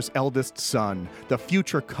Casimir's eldest son, the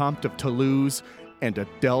future Comte of Toulouse, and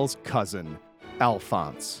Adele's cousin,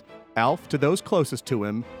 Alphonse. Alf to those closest to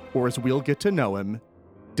him, or as we'll get to know him,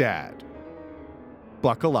 Dad.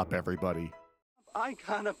 Buckle up, everybody. I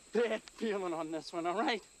got a bad feeling on this one, all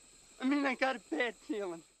right? I got a bad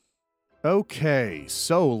feeling. Okay,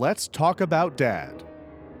 so let's talk about Dad.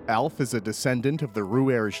 Alf is a descendant of the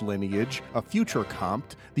Rouergue lineage, a future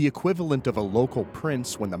Comte, the equivalent of a local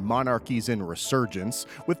prince when the monarchy's in resurgence,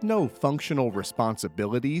 with no functional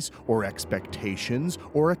responsibilities or expectations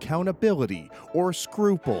or accountability or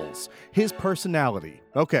scruples. His personality.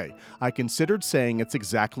 Okay, I considered saying it's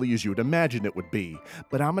exactly as you'd imagine it would be,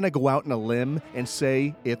 but I'm gonna go out on a limb and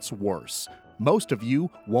say it's worse. Most of you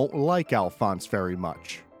won't like Alphonse very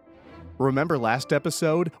much. Remember last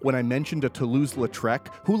episode when I mentioned a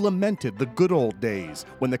Toulouse-Lautrec who lamented the good old days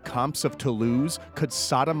when the Comtes of Toulouse could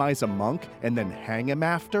sodomize a monk and then hang him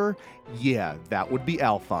after? Yeah, that would be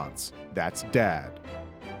Alphonse. That's Dad.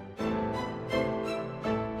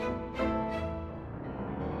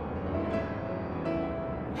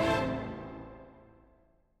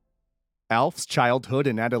 Alf's childhood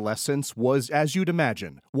and adolescence was, as you'd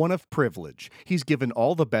imagine, one of privilege. He's given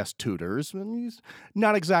all the best tutors, and he's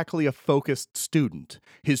not exactly a focused student.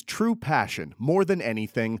 His true passion, more than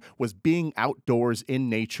anything, was being outdoors in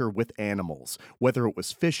nature with animals, whether it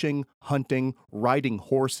was fishing, hunting, riding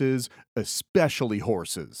horses, especially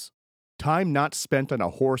horses. Time not spent on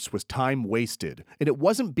a horse was time wasted, and it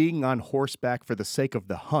wasn't being on horseback for the sake of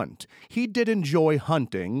the hunt. He did enjoy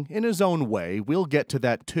hunting, in his own way, we'll get to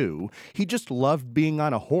that too. He just loved being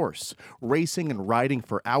on a horse, racing and riding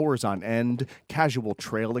for hours on end, casual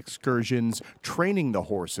trail excursions, training the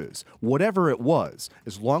horses, whatever it was,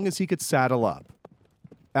 as long as he could saddle up.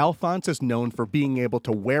 Alphonse is known for being able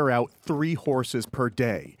to wear out 3 horses per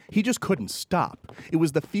day. He just couldn't stop. It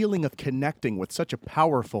was the feeling of connecting with such a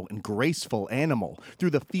powerful and graceful animal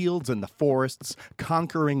through the fields and the forests,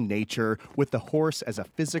 conquering nature with the horse as a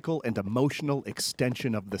physical and emotional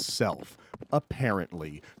extension of the self.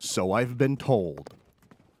 Apparently, so I've been told.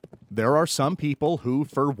 There are some people who,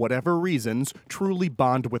 for whatever reasons, truly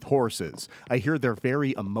bond with horses. I hear they're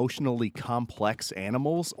very emotionally complex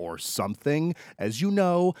animals or something. As you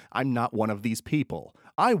know, I'm not one of these people.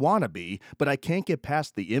 I want to be, but I can't get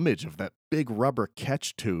past the image of that big rubber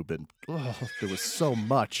catch tube, and there was so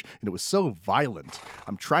much, and it was so violent.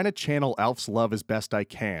 I'm trying to channel Alf's love as best I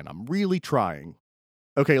can. I'm really trying.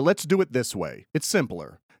 Okay, let's do it this way. It's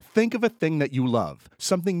simpler. Think of a thing that you love,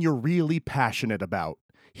 something you're really passionate about.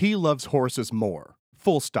 He loves horses more.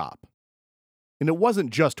 Full stop. And it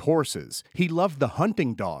wasn't just horses. He loved the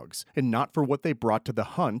hunting dogs, and not for what they brought to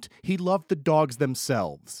the hunt. He loved the dogs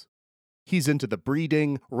themselves. He's into the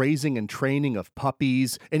breeding, raising, and training of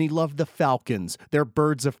puppies, and he loved the falcons, their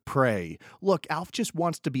birds of prey. Look, Alf just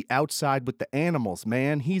wants to be outside with the animals,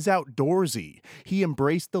 man. He's outdoorsy. He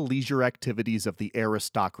embraced the leisure activities of the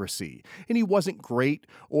aristocracy, and he wasn't great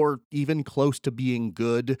or even close to being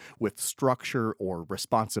good with structure or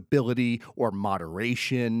responsibility or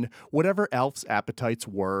moderation. Whatever Alf's appetites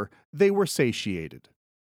were, they were satiated.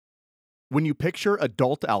 When you picture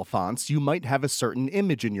adult Alphonse, you might have a certain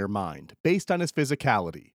image in your mind, based on his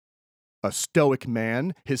physicality. A stoic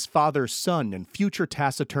man, his father's son and future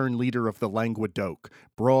taciturn leader of the Languedoc,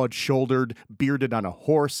 broad-shouldered, bearded on a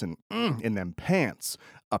horse, and in them pants.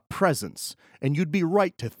 A presence. And you'd be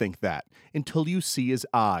right to think that, until you see his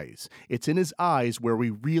eyes. It's in his eyes where we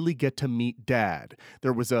really get to meet Dad.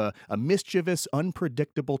 There was a mischievous,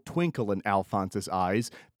 unpredictable twinkle in Alphonse's eyes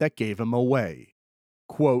that gave him away.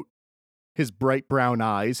 Quote, his bright brown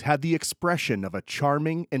eyes had the expression of a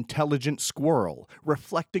charming, intelligent squirrel,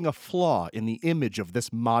 reflecting a flaw in the image of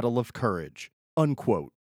this model of courage.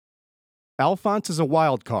 Unquote. Alphonse is a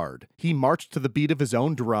wild card. He marched to the beat of his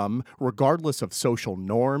own drum, regardless of social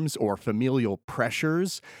norms or familial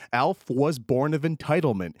pressures. Alf was born of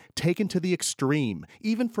entitlement, taken to the extreme,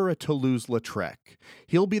 even for a Toulouse-Lautrec.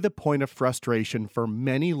 He'll be the point of frustration for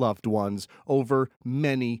many loved ones over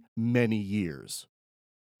many, many years.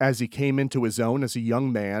 As he came into his own as a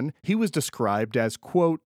young man, he was described as,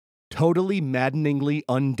 quote, totally maddeningly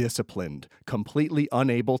undisciplined, completely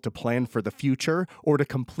unable to plan for the future or to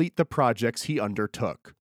complete the projects he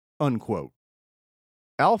undertook, unquote.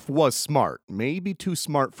 Alf was smart, maybe too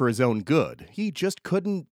smart for his own good. He just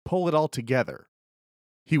couldn't pull it all together.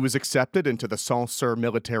 He was accepted into the Saint-Cyr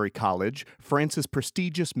Military College, France's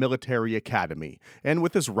prestigious military academy, and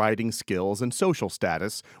with his riding skills and social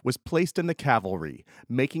status, was placed in the cavalry,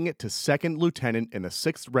 making it to second lieutenant in the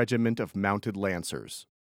 6th Regiment of Mounted Lancers.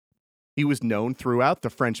 He was known throughout the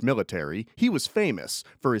French military. He was famous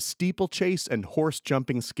for his steeplechase and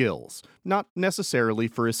horse-jumping skills, not necessarily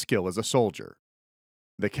for his skill as a soldier.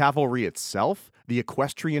 The cavalry itself, the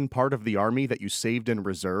equestrian part of the army that you saved in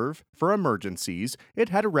reserve, for emergencies, it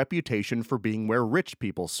had a reputation for being where rich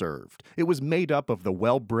people served. It was made up of the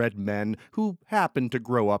well-bred men who happened to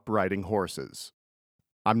grow up riding horses.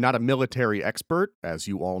 I'm not a military expert, as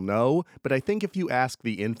you all know, but I think if you ask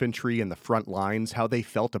the infantry in the front lines how they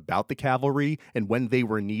felt about the cavalry and when they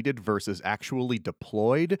were needed versus actually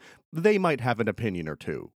deployed, they might have an opinion or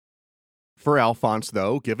two. For Alphonse,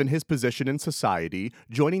 though, given his position in society,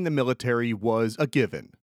 joining the military was a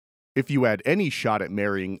given. If you had any shot at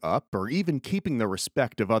marrying up or even keeping the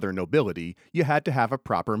respect of other nobility, you had to have a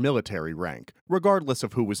proper military rank, regardless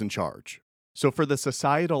of who was in charge. So for the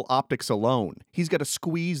societal optics alone, he's got to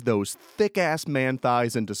squeeze those thick-ass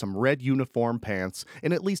man-thighs into some red uniform pants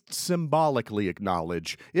and at least symbolically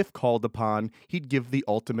acknowledge, if called upon, he'd give the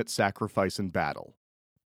ultimate sacrifice in battle.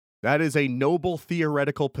 That is a noble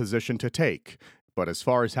theoretical position to take, but as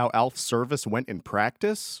far as how Alf's service went in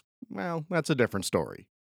practice, well, that's a different story.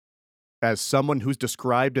 As someone who's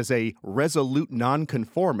described as a resolute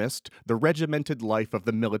nonconformist, the regimented life of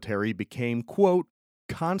the military became, quote,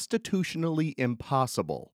 constitutionally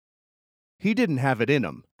impossible. He didn't have it in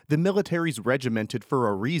him. The military's regimented for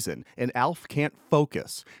a reason, and Alf can't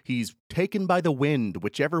focus. He's taken by the wind,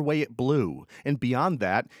 whichever way it blew, and beyond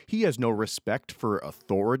that, he has no respect for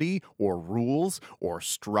authority or rules or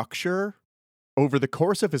structure. Over the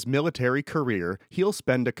course of his military career, he'll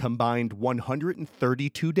spend a combined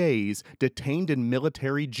 132 days detained in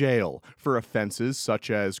military jail for offenses such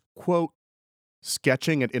as, quote,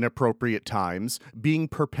 sketching at inappropriate times, being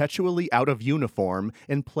perpetually out of uniform,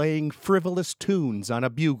 and playing frivolous tunes on a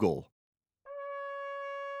bugle.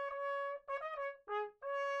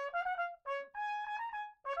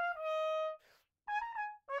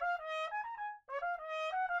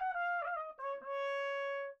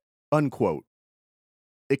 Unquote.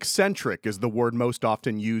 Eccentric is the word most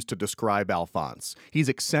often used to describe Alphonse. He's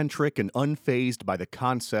eccentric and unfazed by the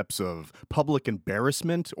concepts of public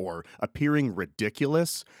embarrassment or appearing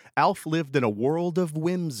ridiculous. Alf lived in a world of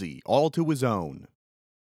whimsy, all to his own.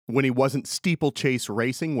 When he wasn't steeplechase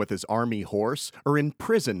racing with his army horse or in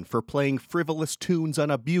prison for playing frivolous tunes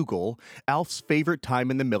on a bugle, Alf's favorite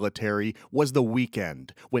time in the military was the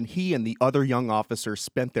weekend, when he and the other young officers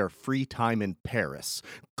spent their free time in Paris,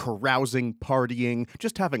 carousing, partying,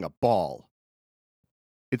 just having a ball.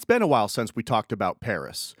 It's been a while since we talked about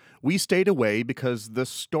Paris. We stayed away because the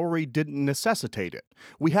story didn't necessitate it.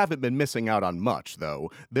 We haven't been missing out on much, though.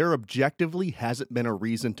 There objectively hasn't been a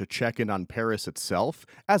reason to check in on Paris itself,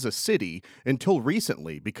 as a city, until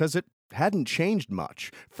recently because it hadn't changed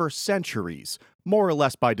much, for centuries, more or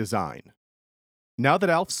less by design. Now that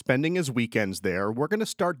Alf's spending his weekends there, we're going to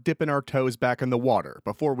start dipping our toes back in the water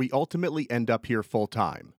before we ultimately end up here full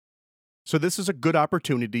time. So this is a good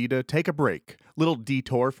opportunity to take a break, little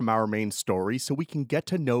detour from our main story so we can get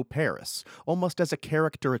to know Paris, almost as a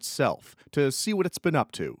character itself, to see what it's been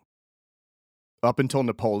up to. Up until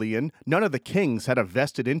Napoleon, none of the kings had a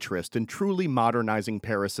vested interest in truly modernizing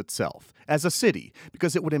Paris itself, as a city,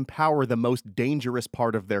 because it would empower the most dangerous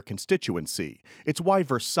part of their constituency. It's why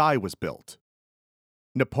Versailles was built.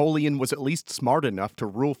 Napoleon was at least smart enough to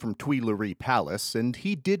rule from Tuileries Palace, and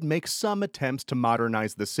he did make some attempts to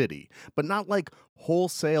modernize the city, but not like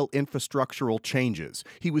wholesale infrastructural changes.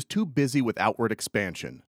 He was too busy with outward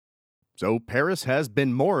expansion. So Paris has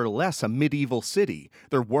been more or less a medieval city.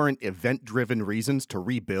 There weren't event-driven reasons to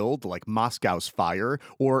rebuild, like Moscow's fire,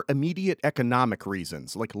 or immediate economic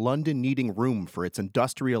reasons, like London needing room for its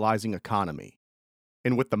industrializing economy.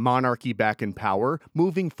 And with the monarchy back in power,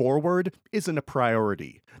 moving forward isn't a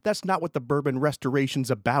priority. That's not what the Bourbon Restoration's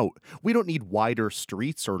about. We don't need wider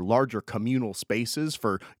streets or larger communal spaces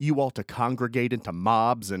for you all to congregate into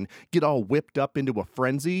mobs and get all whipped up into a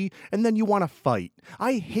frenzy, and then you want to fight.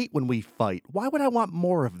 I hate when we fight. Why would I want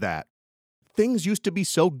more of that? Things used to be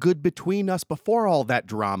so good between us before all that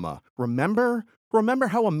drama. Remember? Remember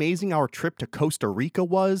how amazing our trip to Costa Rica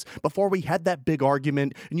was before we had that big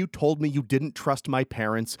argument and you told me you didn't trust my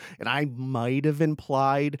parents and I might have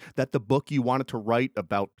implied that the book you wanted to write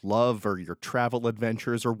about love or your travel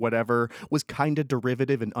adventures or whatever was kinda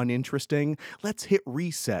derivative and uninteresting? Let's hit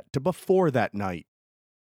reset to before that night.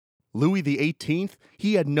 Louis XVIII,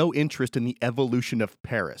 he had no interest in the evolution of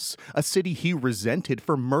Paris, a city he resented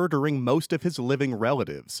for murdering most of his living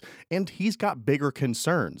relatives. And he's got bigger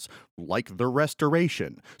concerns, like the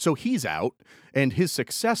Restoration, so he's out, and his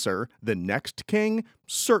successor, the next king,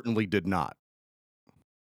 certainly did not.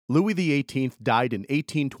 Louis XVIII died in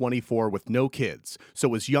 1824 with no kids,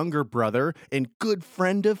 so his younger brother and good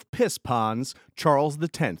friend of Piss-Pon's, Charles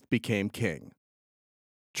X, became king.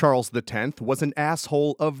 Charles X was an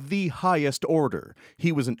asshole of the highest order.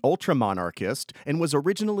 He was an ultra-monarchist and was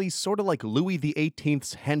originally sort of like Louis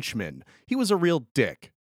XVIII's henchman. He was a real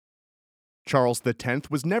dick. Charles X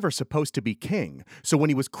was never supposed to be king, so when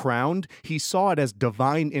he was crowned, he saw it as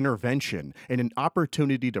divine intervention and an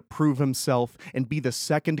opportunity to prove himself and be the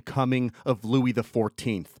second coming of Louis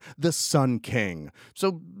XIV, the Sun King.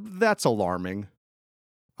 So that's alarming.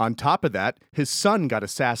 On top of that, his son got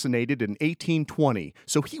assassinated in 1820,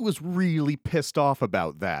 so he was really pissed off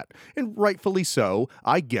about that. And rightfully so,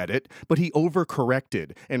 I get it, but he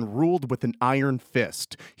overcorrected and ruled with an iron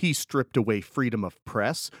fist. He stripped away freedom of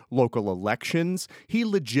press, local elections. He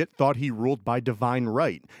legit thought he ruled by divine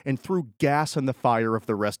right and threw gas on the fire of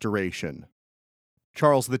the Restoration.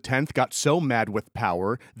 Charles X got so mad with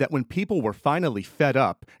power that when people were finally fed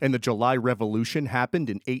up and the July Revolution happened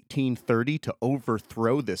in 1830 to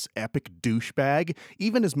overthrow this epic douchebag,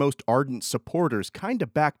 even his most ardent supporters kinda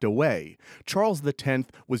backed away. Charles X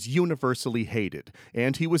was universally hated,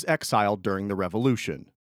 and he was exiled during the Revolution.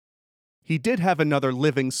 He did have another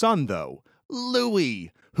living son, though,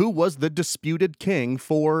 Louis, who was the disputed king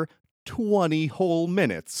for 20 whole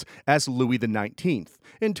minutes as Louis XIX,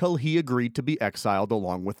 until he agreed to be exiled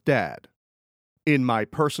along with Dad. In my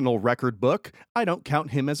personal record book, I don't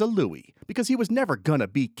count him as a Louis, because he was never gonna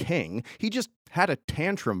be king. He just had a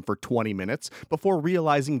tantrum for 20 minutes before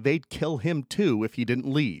realizing they'd kill him too if he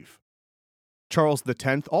didn't leave. Charles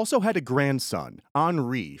X also had a grandson,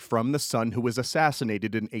 Henri, from the son who was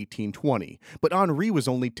assassinated in 1820, but Henri was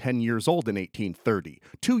only 10 years old in 1830,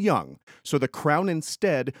 too young, so the crown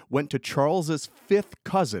instead went to Charles's fifth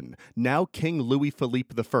cousin, now King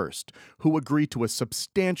Louis-Philippe I, who agreed to a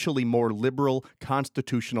substantially more liberal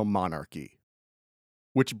constitutional monarchy.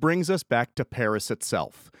 Which brings us back to Paris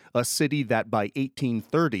itself, a city that by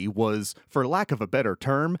 1830 was, for lack of a better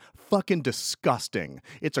term, fucking disgusting.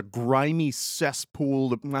 It's a grimy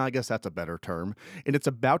cesspool, I guess that's a better term, and it's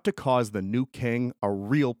about to cause the new king a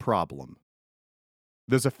real problem.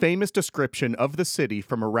 There's a famous description of the city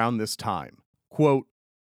from around this time. Quote,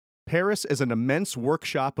 Paris is an immense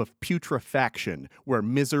workshop of putrefaction, where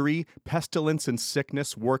misery, pestilence, and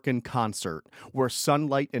sickness work in concert, where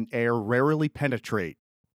sunlight and air rarely penetrate.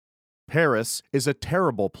 Paris is a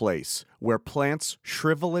terrible place, where plants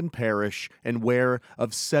shrivel and perish, and where,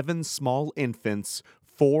 of 7 small infants,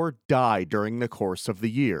 4 die during the course of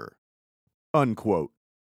the year. Unquote.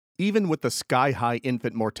 Even with the sky-high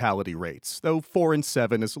infant mortality rates, though 4 and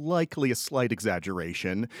 7 is likely a slight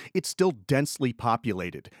exaggeration, it's still densely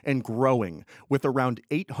populated and growing, with around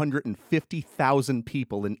 850,000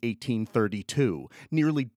 people in 1832,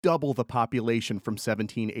 nearly double the population from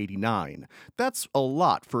 1789. That's a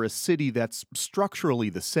lot for a city that's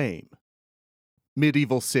structurally the same.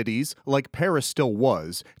 Medieval cities, like Paris still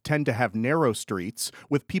was, tend to have narrow streets,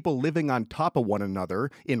 with people living on top of one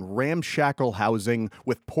another, in ramshackle housing,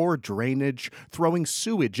 with poor drainage, throwing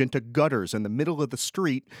sewage into gutters in the middle of the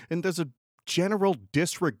street, and there's a general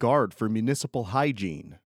disregard for municipal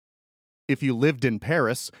hygiene. If you lived in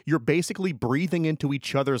Paris, you're basically breathing into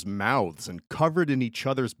each other's mouths and covered in each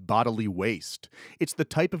other's bodily waste. It's the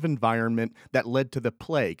type of environment that led to the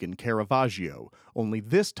plague in Caravaggio, only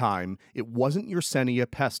this time it wasn't Yersinia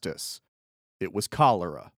pestis. It was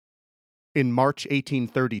cholera. In March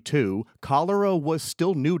 1832, cholera was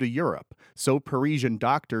still new to Europe, so Parisian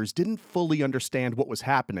doctors didn't fully understand what was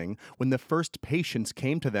happening when the first patients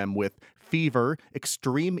came to them with fever,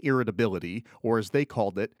 extreme irritability, or as they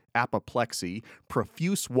called it, apoplexy,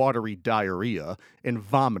 profuse watery diarrhea, and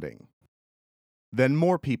vomiting. Then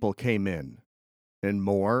more people came in, and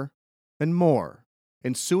more,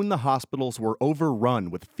 and soon the hospitals were overrun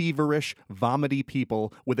with feverish, vomity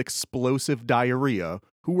people with explosive diarrhea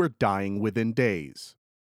who were dying within days.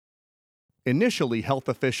 Initially, health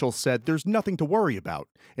officials said there's nothing to worry about,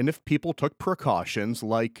 and if people took precautions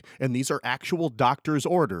like, and these are actual doctor's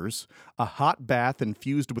orders, a hot bath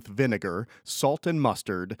infused with vinegar, salt and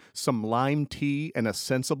mustard, some lime tea, and a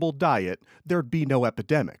sensible diet, there'd be no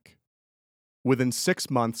epidemic. Within 6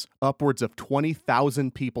 months, upwards of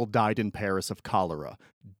 20,000 people died in Paris of cholera,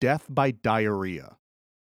 death by diarrhea.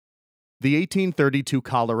 The 1832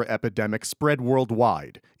 cholera epidemic spread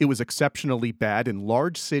worldwide. It was exceptionally bad in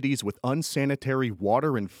large cities with unsanitary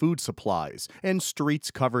water and food supplies, and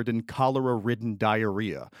streets covered in cholera-ridden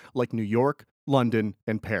diarrhea, like New York, London,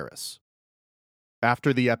 and Paris.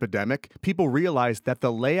 After the epidemic, people realized that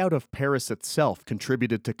the layout of Paris itself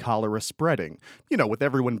contributed to cholera spreading, with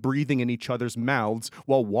everyone breathing in each other's mouths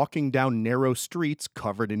while walking down narrow streets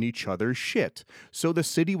covered in each other's shit, so the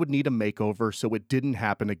city would need a makeover so it didn't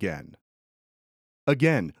happen again.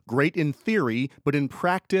 Again, great in theory, but in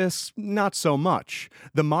practice, not so much.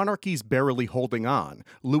 The monarchy's barely holding on.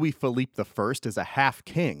 Louis-Philippe I is a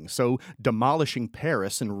half-king, so demolishing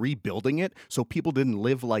Paris and rebuilding it so people didn't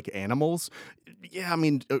live like animals,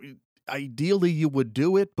 ideally you would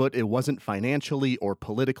do it, but it wasn't financially or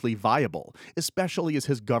politically viable, especially as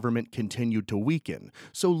his government continued to weaken.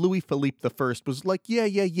 So Louis-Philippe I was like,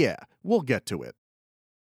 yeah, we'll get to it.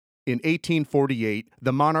 In 1848,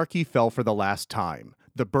 the monarchy fell for the last time.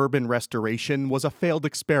 The Bourbon Restoration was a failed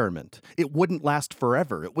experiment. It wouldn't last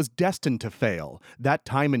forever. It was destined to fail. That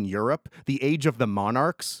time in Europe, the age of the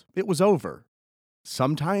monarchs, it was over.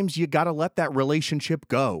 Sometimes you gotta let that relationship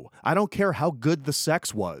go. I don't care how good the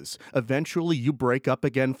sex was. Eventually you break up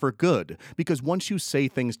again for good, because once you say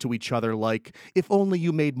things to each other like, if only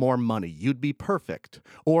you made more money, you'd be perfect.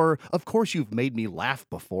 Or, of course you've made me laugh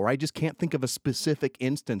before, I just can't think of a specific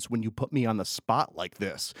instance when you put me on the spot like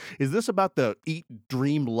this. Is this about the Eat,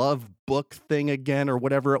 Dream, Love book thing again, or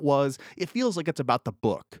whatever it was? It feels like it's about the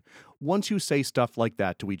book. Once you say stuff like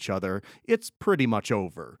that to each other, it's pretty much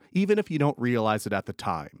over, even if you don't realize it at the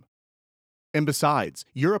time. And besides,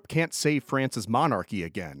 Europe can't save France's monarchy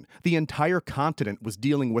again. The entire continent was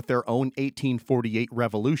dealing with their own 1848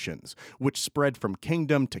 revolutions, which spread from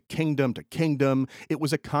kingdom to kingdom to kingdom. It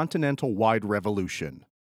was a continental-wide revolution.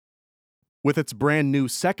 With its brand new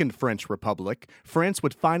Second French Republic, France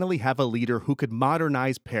would finally have a leader who could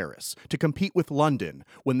modernize Paris to compete with London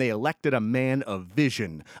when they elected a man of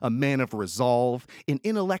vision, a man of resolve, an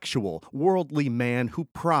intellectual, worldly man who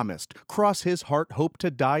promised, cross his heart, hope to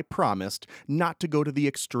die, promised not to go to the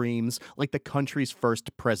extremes like the country's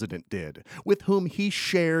first president did, with whom he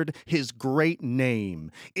shared his great name.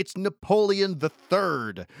 It's Napoleon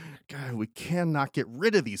III. God, we cannot get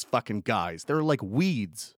rid of these fucking guys. They're like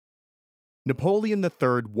weeds. Napoleon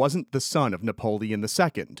III wasn't the son of Napoleon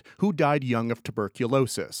II, who died young of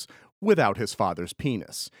tuberculosis, without his father's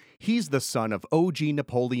penis. He's the son of OG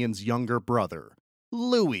Napoleon's younger brother,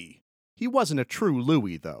 Louis. He wasn't a true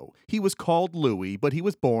Louis, though. He was called Louis, but he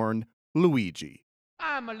was born Luigi.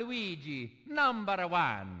 I'm Luigi, number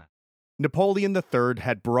one. Napoleon III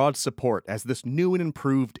had broad support as this new and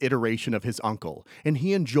improved iteration of his uncle, and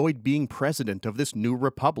he enjoyed being president of this new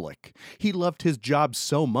republic. He loved his job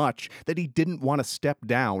so much that he didn't want to step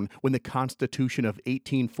down when the Constitution of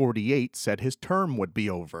 1848 said his term would be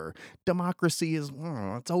over. Democracy is,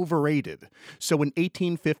 it's overrated. So in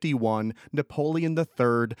 1851, Napoleon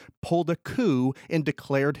III pulled a coup and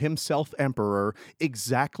declared himself emperor,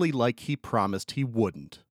 exactly like he promised he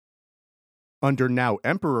wouldn't. Under now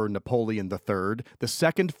Emperor Napoleon III, the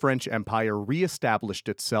Second French Empire re-established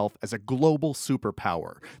itself as a global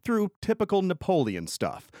superpower through typical Napoleon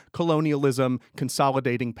stuff: colonialism,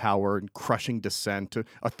 consolidating power, and crushing dissent,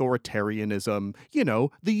 authoritarianism,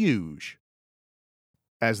 the huge.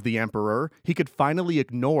 As the emperor, he could finally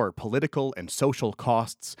ignore political and social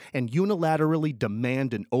costs and unilaterally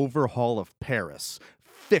demand an overhaul of Paris.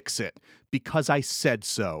 Fix it, because I said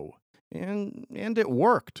so. And it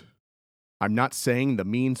worked. I'm not saying the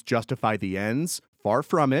means justify the ends, far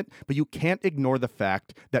from it, but you can't ignore the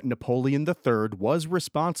fact that Napoleon III was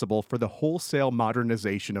responsible for the wholesale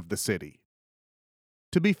modernization of the city.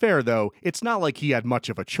 To be fair, though, it's not like he had much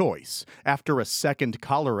of a choice. After a second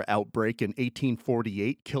cholera outbreak in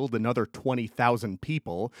 1848 killed another 20,000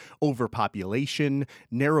 people, overpopulation,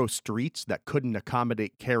 narrow streets that couldn't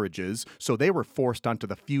accommodate carriages, so they were forced onto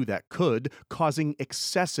the few that could, causing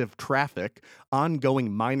excessive traffic,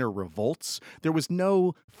 ongoing minor revolts, there was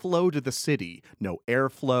no flow to the city, no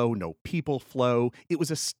airflow, no people flow. It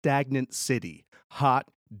was a stagnant city, hot,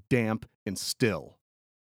 damp, and still.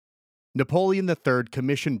 Napoleon III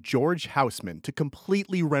commissioned George Haussmann to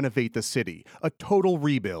completely renovate the city, a total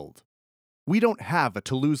rebuild. We don't have a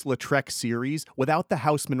Toulouse-Lautrec series without the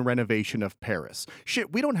Haussmann renovation of Paris.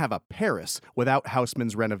 Shit, we don't have a Paris without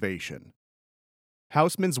Haussmann's renovation.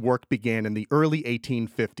 Haussmann's work began in the early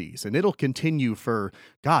 1850s, and it'll continue for,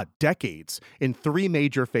 decades, in 3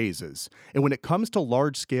 major phases. And when it comes to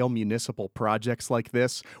large-scale municipal projects like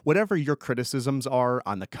this, whatever your criticisms are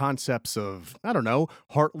on the concepts of,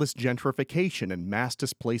 heartless gentrification and mass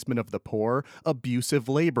displacement of the poor, abusive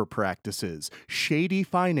labor practices, shady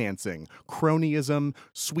financing, cronyism,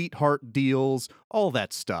 sweetheart deals, all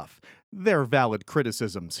that stuff, they're valid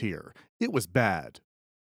criticisms here. It was bad.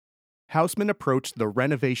 Haussmann approached the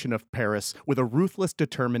renovation of Paris with a ruthless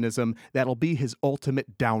determinism that'll be his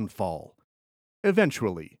ultimate downfall.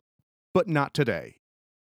 Eventually, but not today.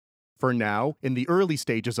 For now, in the early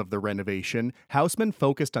stages of the renovation, Haussmann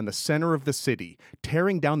focused on the center of the city,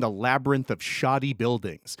 tearing down the labyrinth of shoddy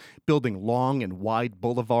buildings, building long and wide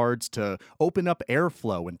boulevards to open up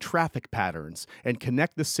airflow and traffic patterns, and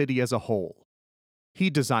connect the city as a whole. He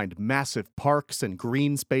designed massive parks and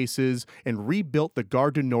green spaces and rebuilt the Gare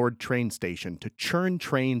du Nord train station to churn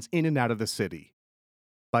trains in and out of the city.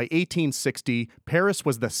 By 1860, Paris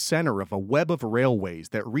was the center of a web of railways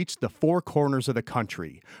that reached the 4 corners of the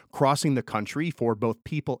country. Crossing the country for both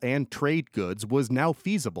people and trade goods was now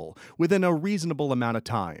feasible within a reasonable amount of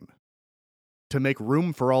time. To make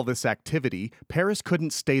room for all this activity, Paris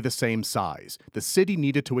couldn't stay the same size. The city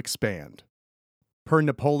needed to expand. Per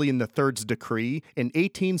Napoleon III's decree, in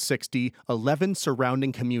 1860, 11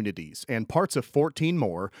 surrounding communities and parts of 14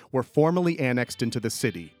 more were formally annexed into the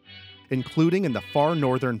city, including in the far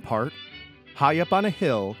northern part, high up on a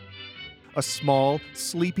hill, a small,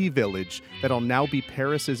 sleepy village that'll now be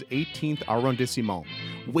Paris's 18th arrondissement,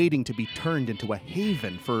 waiting to be turned into a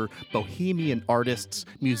haven for bohemian artists,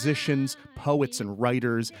 musicians, poets and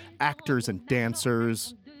writers, actors and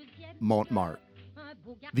dancers, Montmartre.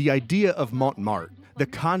 The idea of Montmartre, the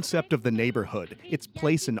concept of the neighborhood, its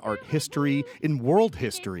place in art history, in world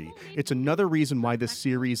history, it's another reason why this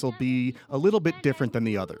series will be a little bit different than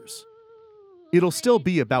the others. It'll still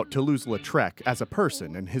be about Toulouse-Lautrec as a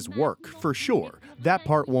person and his work, for sure. That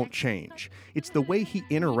part won't change. It's the way he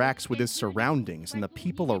interacts with his surroundings and the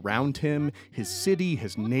people around him, his city,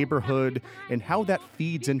 his neighborhood, and how that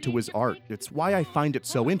feeds into his art. It's why I find it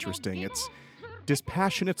so interesting.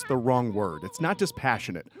 Dispassionate's the wrong word. It's not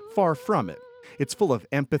dispassionate. Far from it. It's full of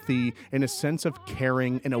empathy and a sense of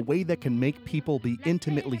caring in a way that can make people be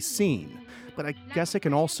intimately seen. But I guess it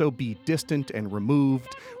can also be distant and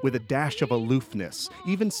removed, with a dash of aloofness,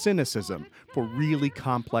 even cynicism, for really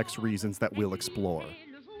complex reasons that we'll explore.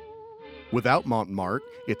 Without Montmartre,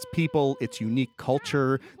 its people, its unique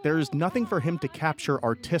culture, there's nothing for him to capture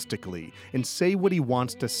artistically and say what he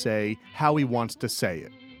wants to say, how he wants to say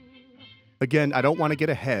it. Again, I don't want to get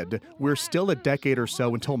ahead. We're still a decade or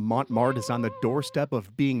so until Montmartre is on the doorstep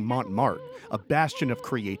of being Montmartre, a bastion of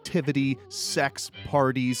creativity, sex,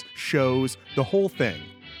 parties, shows, the whole thing.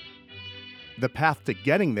 The path to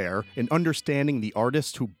getting there and understanding the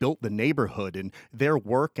artists who built the neighborhood and their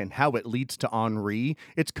work and how it leads to Henri,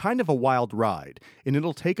 it's kind of a wild ride, and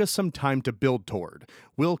it'll take us some time to build toward.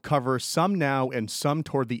 We'll cover some now and some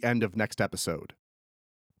toward the end of next episode.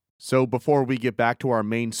 So before we get back to our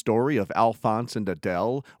main story of Alphonse and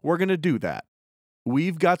Adele, we're going to do that.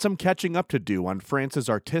 We've got some catching up to do on France's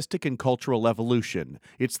artistic and cultural evolution.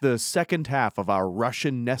 It's the second half of our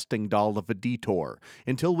Russian nesting doll of a detour,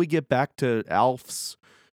 until we get back to Alf's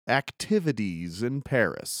activities in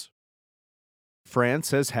Paris.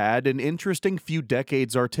 France has had an interesting few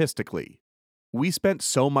decades artistically. We spent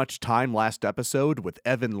so much time last episode with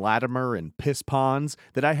Evan Latimer and Piss Ponds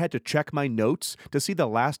that I had to check my notes to see the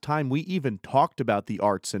last time we even talked about the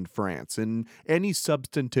arts in France in any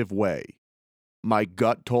substantive way. My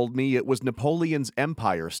gut told me it was Napoleon's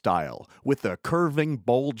Empire style, with a curving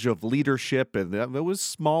bulge of leadership, and it was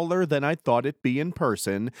smaller than I thought it'd be in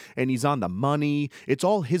person, and he's on the money. It's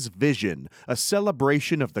all his vision, a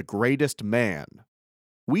celebration of the greatest man.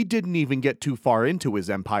 We didn't even get too far into his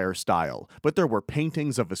empire style, but there were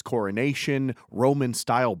paintings of his coronation,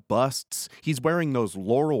 Roman-style busts, he's wearing those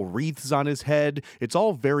laurel wreaths on his head. It's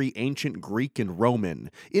all very ancient Greek and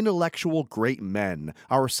Roman, intellectual great men,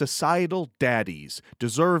 our societal daddies,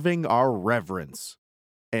 deserving our reverence.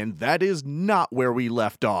 And that is not where we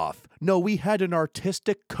left off. No, we had an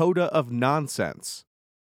artistic coda of nonsense.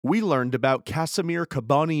 We learned about Casimir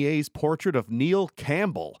Cabonnier's portrait of Neil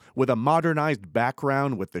Campbell, with a modernized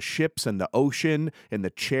background with the ships and the ocean and the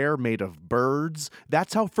chair made of birds.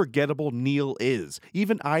 That's how forgettable Neil is.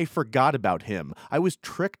 Even I forgot about him. I was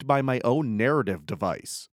tricked by my own narrative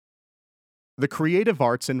device. The creative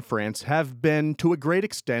arts in France have been, to a great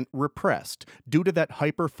extent, repressed due to that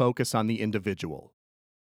hyper-focus on the individual.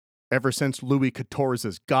 Ever since Louis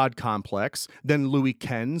XIV's God complex, then Louis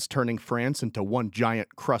Quinze turning France into one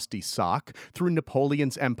giant crusty sock, through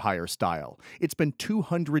Napoleon's Empire style. It's been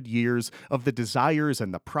 200 years of the desires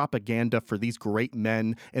and the propaganda for these great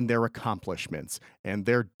men and their accomplishments, and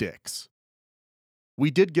their dicks. We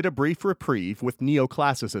did get a brief reprieve with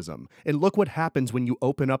neoclassicism, and look what happens when you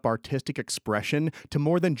open up artistic expression to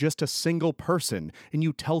more than just a single person, and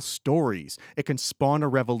you tell stories. It can spawn a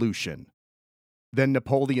revolution. Then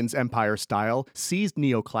Napoleon's Empire style seized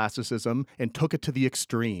neoclassicism and took it to the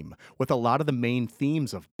extreme, with a lot of the main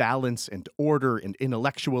themes of balance and order and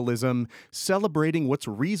intellectualism, celebrating what's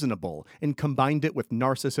reasonable, and combined it with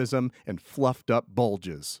narcissism and fluffed up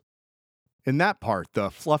bulges. In that part, the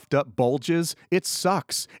fluffed up bulges, it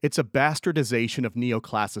sucks. It's a bastardization of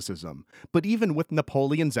neoclassicism. But even with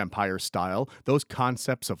Napoleon's Empire style, those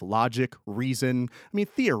concepts of logic, reason,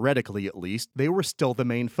 theoretically at least, they were still the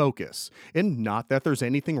main focus. And not that there's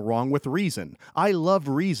anything wrong with reason. I love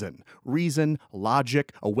reason. Reason,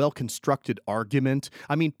 logic, a well-constructed argument.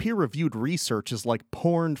 Peer-reviewed research is like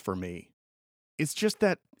porn for me. It's just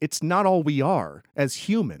that it's not all we are as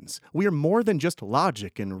humans. We are more than just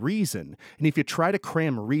logic and reason. And if you try to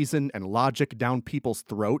cram reason and logic down people's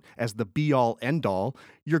throat as the be-all, end-all,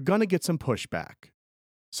 you're gonna get some pushback.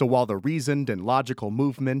 So while the reasoned and logical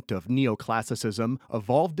movement of neoclassicism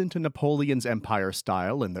evolved into Napoleon's Empire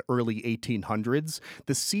style in the early 1800s,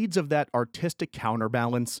 the seeds of that artistic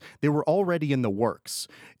counterbalance, they were already in the works.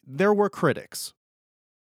 There were critics.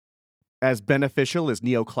 As beneficial as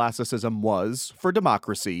neoclassicism was for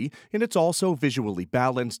democracy, and it's also visually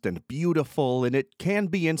balanced and beautiful, and it can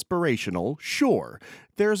be inspirational, sure,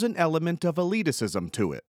 there's an element of elitism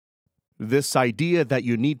to it. This idea that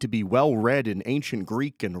you need to be well-read in ancient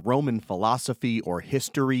Greek and Roman philosophy or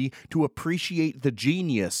history to appreciate the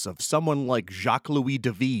genius of someone like Jacques-Louis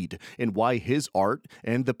David and why his art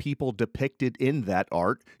and the people depicted in that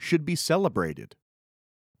art should be celebrated.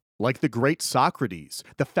 Like the great Socrates,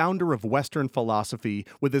 the founder of Western philosophy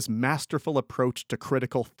with his masterful approach to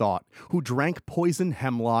critical thought, who drank poison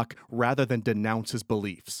hemlock rather than denounce his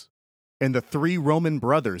beliefs. And the three Roman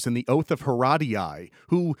brothers in the Oath of Horatii,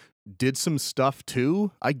 who did some stuff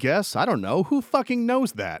too, I guess. I don't know. Who fucking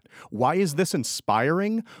knows that? Why is this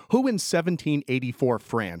inspiring? Who in 1784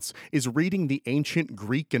 France is reading the ancient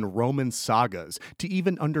Greek and Roman sagas to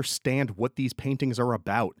even understand what these paintings are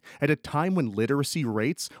about at a time when literacy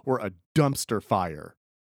rates were a dumpster fire?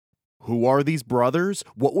 Who are these brothers?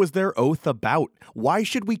 What was their oath about? Why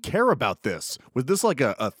should we care about this? Was this like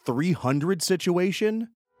a 300 situation?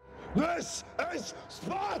 This is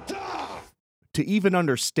Sparta! To even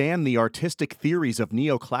understand the artistic theories of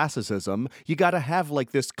neoclassicism, you gotta have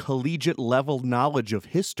like this collegiate level knowledge of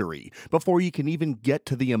history before you can even get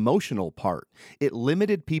to the emotional part. It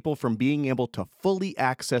limited people from being able to fully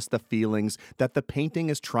access the feelings that the painting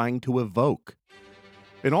is trying to evoke.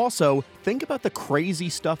 And also, think about the crazy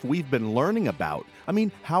stuff we've been learning about. I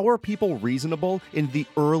mean, how are people reasonable in the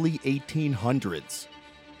early 1800s?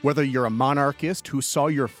 Whether you're a monarchist who saw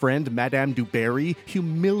your friend Madame du Barry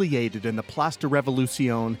humiliated in the Place de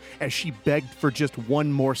Révolution as she begged for just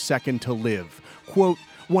one more second to live. Quote,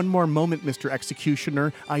 "One more moment, Mr.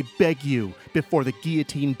 Executioner, I beg you," before the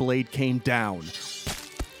guillotine blade came down.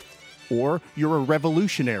 Or you're a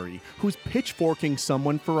revolutionary who's pitchforking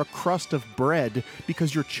someone for a crust of bread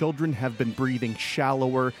because your children have been breathing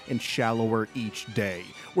shallower and shallower each day.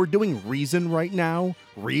 We're doing reason right now?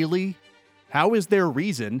 Really? How is there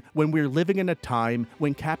reason when we're living in a time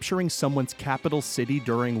when capturing someone's capital city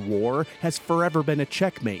during war has forever been a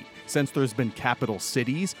checkmate, since there's been capital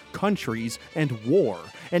cities, countries, and war?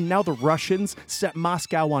 And now the Russians set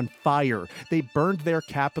Moscow on fire. They burned their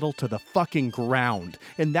capital to the fucking ground,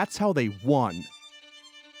 and that's how they won.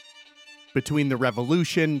 Between the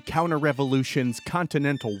revolution, counter-revolutions,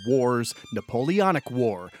 continental wars, Napoleonic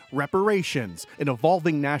War, reparations, an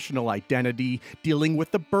evolving national identity, dealing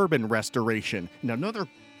with the Bourbon Restoration, and another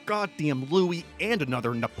goddamn Louis and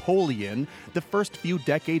another Napoleon, the first few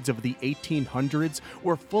decades of the 1800s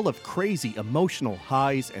were full of crazy emotional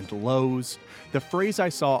highs and lows. The phrase I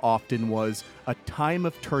saw often was, "a time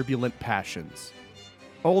of turbulent passions."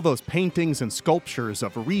 All those paintings and sculptures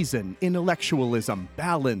of reason, intellectualism,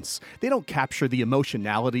 balance, they don't capture the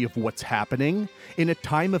emotionality of what's happening. In a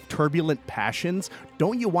time of turbulent passions,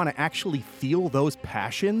 don't you want to actually feel those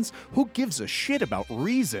passions? Who gives a shit about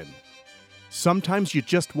reason? Sometimes you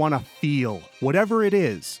just want to feel, whatever it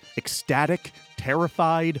is, ecstatic,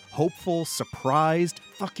 terrified, hopeful, surprised,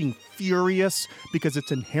 fucking furious, because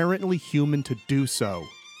it's inherently human to do so.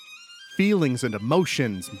 Feelings and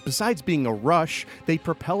emotions, besides being a rush, they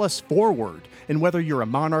propel us forward. And whether you're a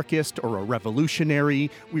monarchist or a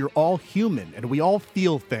revolutionary, we're all human and we all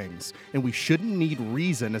feel things, and we shouldn't need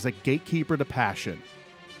reason as a gatekeeper to passion.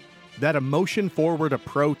 That emotion-forward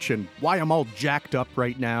approach and why I'm all jacked up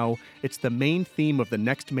right now, it's the main theme of the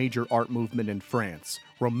next major art movement in France,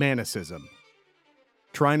 Romanticism.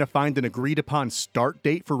 Trying to find an agreed-upon start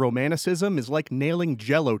date for Romanticism is like nailing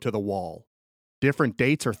Jell-O to the wall. Different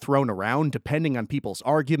dates are thrown around depending on people's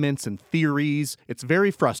arguments and theories. It's very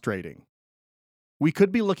frustrating. We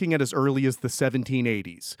could be looking at as early as the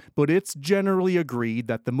 1780s, but it's generally agreed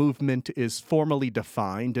that the movement is formally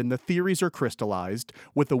defined and the theories are crystallized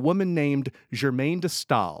with a woman named Germaine de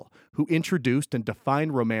Stael, who introduced and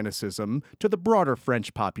defined Romanticism to the broader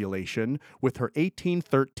French population with her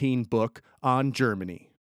 1813 book On Germany.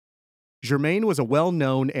 Germaine was a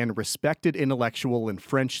well-known and respected intellectual and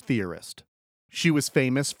French theorist. She was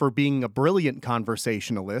famous for being a brilliant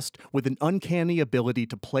conversationalist with an uncanny ability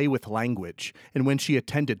to play with language, and when she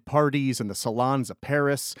attended parties in the salons of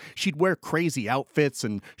Paris, she'd wear crazy outfits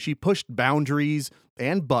and she pushed boundaries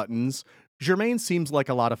and buttons. Germaine seems like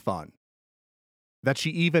a lot of fun. That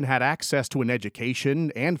she even had access to an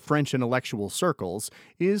education and French intellectual circles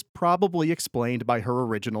is probably explained by her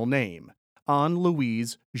original name,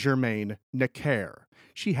 Anne-Louise Germaine Necker.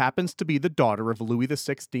 She happens to be the daughter of Louis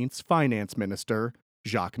XVI's finance minister,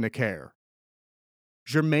 Jacques Necker.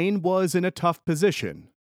 Germaine was in a tough position.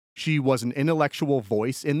 She was an intellectual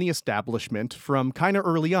voice in the establishment from kinda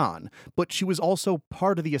early on, but she was also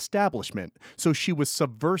part of the establishment, so she was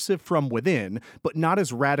subversive from within, but not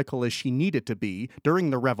as radical as she needed to be during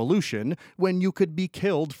the Revolution when you could be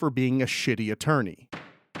killed for being a shitty attorney.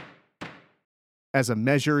 As a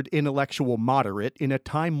measured intellectual moderate in a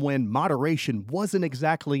time when moderation wasn't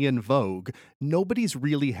exactly in vogue, nobody's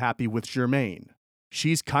really happy with Germaine.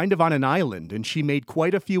 She's kind of on an island and she made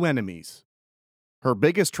quite a few enemies. Her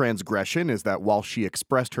biggest transgression is that while she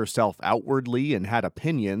expressed herself outwardly and had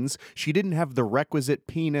opinions, she didn't have the requisite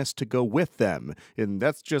penis to go with them, and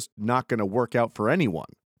that's just not going to work out for anyone.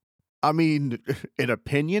 I mean, an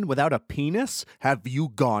opinion without a penis? Have you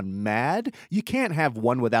gone mad? You can't have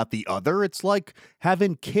one without the other. It's like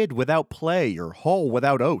having kid without play or Hull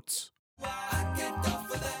without oats.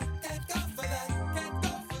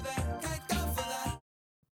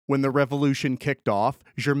 When the revolution kicked off,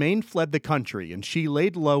 Germaine fled the country and she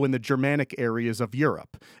laid low in the Germanic areas of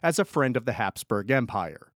Europe as a friend of the Habsburg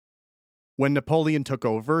Empire. When Napoleon took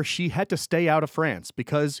over, she had to stay out of France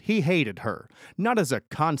because he hated her. Not as a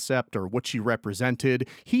concept or what she represented,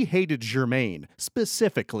 he hated Germaine,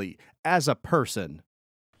 specifically, as a person.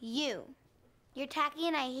 You're tacky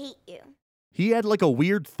and I hate you. He had like a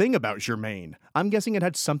weird thing about Germaine. I'm guessing it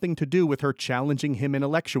had something to do with her challenging him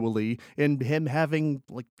intellectually and him having,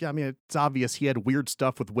 it's obvious he had weird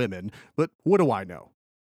stuff with women, but what do I know?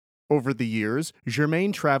 Over the years,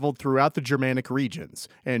 Germaine traveled throughout the Germanic regions,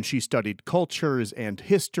 and she studied cultures and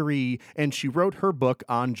history, and she wrote her book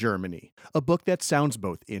on Germany, a book that sounds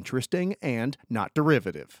both interesting and not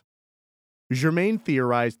derivative. Germaine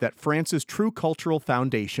theorized that France's true cultural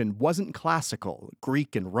foundation wasn't classical,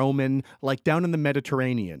 Greek and Roman, like down in the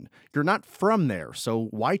Mediterranean. You're not from there, so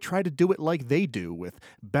why try to do it like they do, with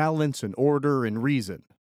balance and order and reason?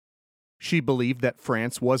 She believed that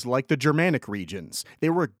France was like the Germanic regions. They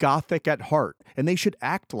were Gothic at heart, and they should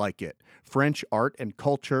act like it. French art and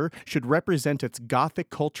culture should represent its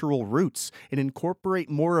Gothic cultural roots and incorporate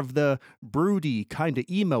more of the broody, kind of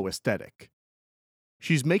emo aesthetic.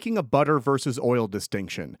 She's making a butter versus oil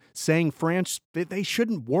distinction, saying France, they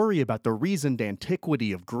shouldn't worry about the reasoned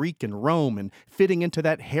antiquity of Greek and Rome and fitting into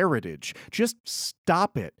that heritage. Just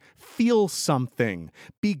stop it. Feel something.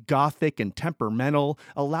 Be Gothic and temperamental.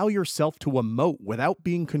 Allow yourself to emote without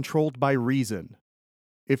being controlled by reason.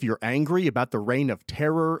 If you're angry about the Reign of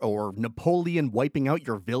Terror or Napoleon wiping out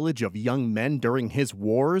your village of young men during his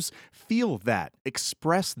wars, feel that.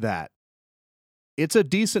 Express that. It's a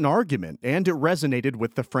decent argument, and it resonated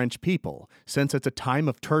with the French people. Since it's a time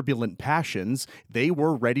of turbulent passions, they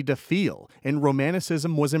were ready to feel, and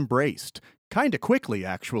Romanticism was embraced. Kinda quickly,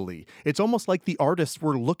 actually. It's almost like the artists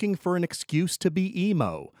were looking for an excuse to be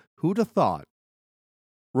emo. Who'd have thought?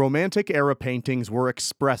 Romantic-era paintings were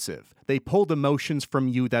expressive. They pulled emotions from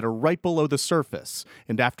you that are right below the surface,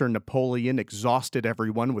 and after Napoleon exhausted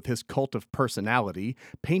everyone with his cult of personality,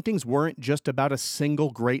 paintings weren't just about a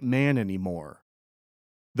single great man anymore.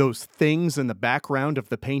 Those things in the background of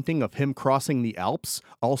the painting of him crossing the Alps,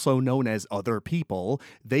 also known as other people,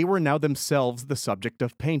 they were now themselves the subject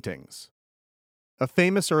of paintings. A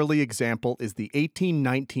famous early example is the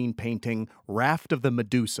 1819 painting Raft of the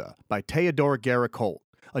Medusa by Théodore Géricault,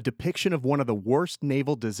 a depiction of one of the worst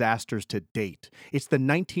naval disasters to date. It's the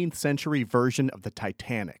 19th century version of the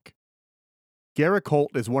Titanic.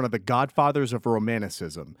 Géricault is one of the godfathers of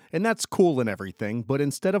Romanticism, and that's cool and everything, but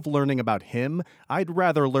instead of learning about him, I'd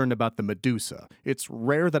rather learn about the Medusa. It's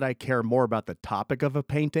rare that I care more about the topic of a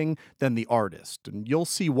painting than the artist, and you'll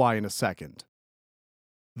see why in a second.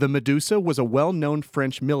 The Medusa was a well-known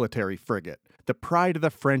French military frigate, the pride of the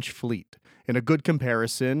French fleet, and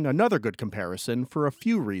another good comparison for a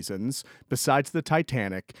few reasons, besides the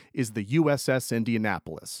Titanic, is the USS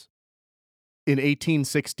Indianapolis. In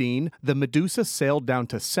 1816, the Medusa sailed down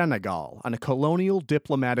to Senegal on a colonial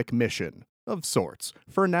diplomatic mission, of sorts.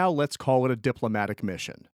 For now, let's call it a diplomatic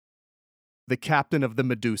mission. The captain of the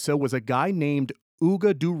Medusa was a guy named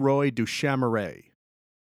Hugues du Roy du Chamaret.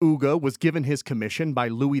 Hugues was given his commission by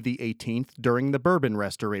Louis XVIII during the Bourbon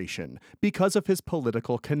Restoration because of his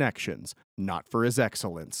political connections, not for his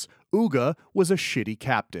excellence. Hugues was a shitty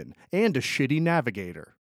captain and a shitty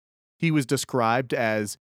navigator. He was described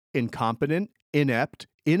as incompetent, inept,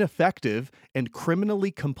 ineffective, and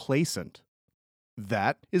criminally complacent.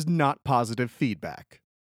 That is not positive feedback.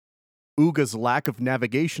 Hugues' lack of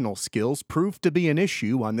navigational skills proved to be an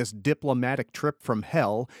issue on this diplomatic trip from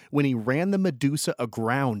hell when he ran the Medusa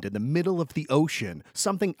aground in the middle of the ocean,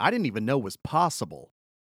 something I didn't even know was possible.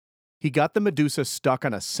 He got the Medusa stuck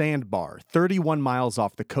on a sandbar 31 miles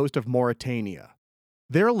off the coast of Mauritania.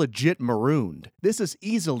 They're legit marooned. This is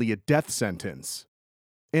easily a death sentence.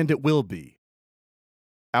 And it will be.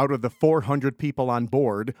 Out of the 400 people on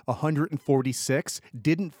board, 146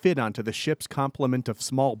 didn't fit onto the ship's complement of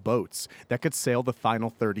small boats that could sail the final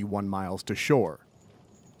 31 miles to shore.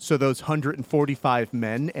 So those 145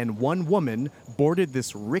 men and one woman boarded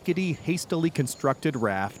this rickety, hastily constructed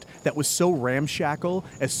raft that was so ramshackle,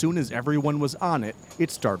 as soon as everyone was on it, it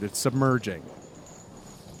started submerging.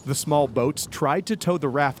 The small boats tried to tow the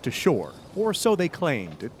raft to shore, Or so they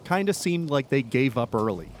claimed. It kinda seemed like they gave up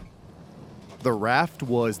early. The raft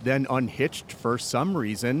was then unhitched for some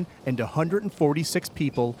reason, and 146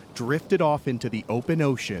 people drifted off into the open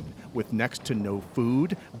ocean with next to no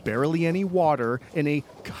food, barely any water, and a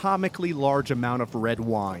comically large amount of red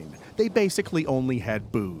wine. They basically only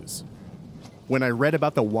had booze. When I read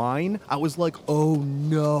about the wine, I was like, oh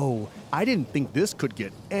no, I didn't think this could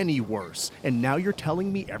get any worse, and now you're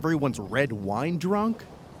telling me everyone's red wine drunk?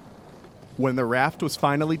 When the raft was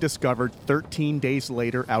finally discovered 13 days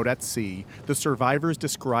later out at sea, the survivors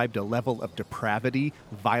described a level of depravity,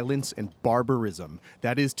 violence, and barbarism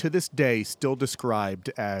that is to this day still described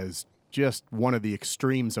as just one of the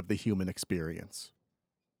extremes of the human experience.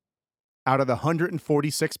 Out of the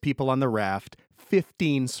 146 people on the raft,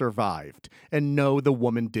 15 survived, and no, the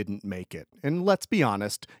woman didn't make it. And let's be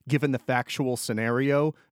honest, given the factual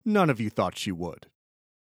scenario, none of you thought she would.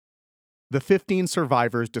 The 15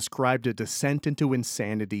 survivors described a descent into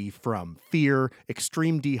insanity from fear,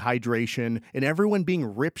 extreme dehydration, and everyone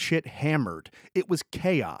being rip-shit hammered. It was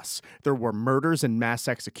chaos. There were murders and mass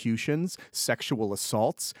executions, sexual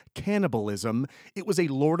assaults, cannibalism. It was a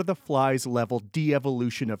Lord of the Flies level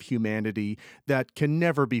de-evolution of humanity that can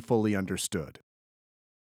never be fully understood.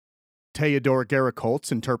 Theodore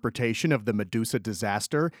Géricault's interpretation of the Medusa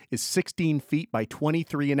disaster is 16 feet by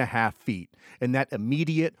 23.5 feet, and that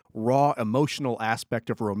immediate, raw emotional aspect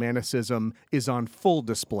of Romanticism is on full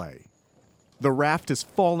display. The raft is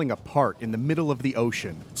falling apart in the middle of the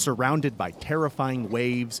ocean, surrounded by terrifying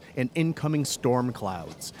waves and incoming storm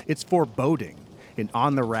clouds. It's foreboding. And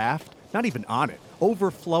on the raft, not even on it,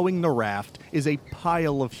 overflowing the raft is a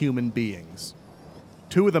pile of human beings.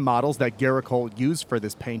 Two of the models that Géricault used for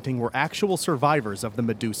this painting were actual survivors of the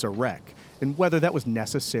Medusa wreck, and whether that was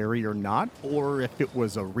necessary or not, or if it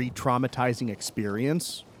was a re-traumatizing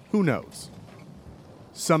experience, who knows?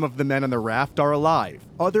 Some of the men on the raft are alive,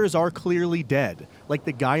 others are clearly dead, like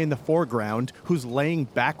the guy in the foreground who's laying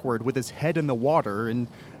backward with his head in the water, and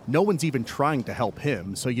no one's even trying to help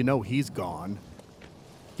him, so you know he's gone.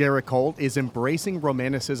 Géricault is embracing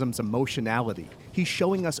Romanticism's emotionality. He's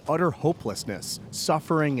showing us utter hopelessness,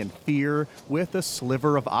 suffering, and fear with a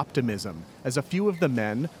sliver of optimism, as a few of the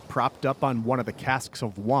men, propped up on one of the casks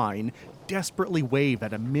of wine, desperately wave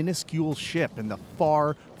at a minuscule ship in the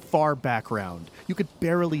far background. You could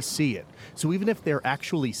barely see it, so even if they're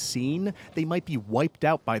actually seen, they might be wiped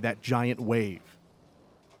out by that giant wave.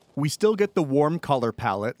 We still get the warm color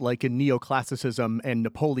palette like in Neoclassicism and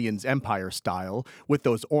Napoleon's Empire style, with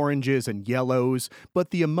those oranges and yellows,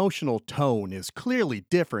 but the emotional tone is clearly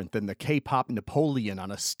different than the K-pop Napoleon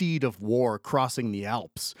on a steed of war crossing the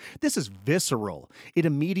Alps. This is visceral. It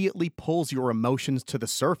immediately pulls your emotions to the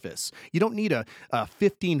surface. You don't need a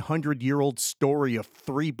 1,500-year-old story of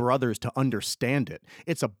three brothers to understand it.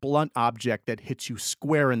 It's a blunt object that hits you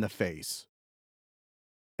square in the face.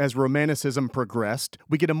 As Romanticism progressed,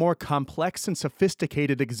 we get a more complex and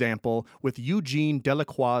sophisticated example with Eugene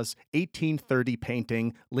Delacroix's 1830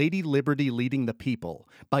 painting, Lady Liberty Leading the People.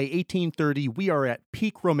 By 1830, we are at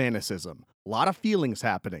peak Romanticism. A lot of feelings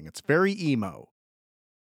happening. It's very emo.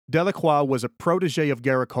 Delacroix was a protege of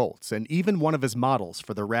Géricault's and even one of his models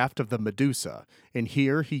for the raft of the Medusa. And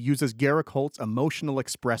here, he uses Géricault's emotional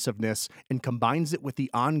expressiveness and combines it with the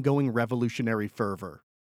ongoing revolutionary fervor.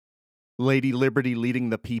 Lady Liberty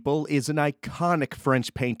Leading the People is an iconic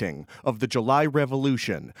French painting of the July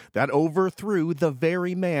Revolution that overthrew the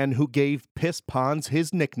very man who gave Piss-Pons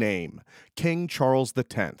his nickname, King Charles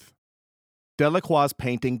X. Delacroix's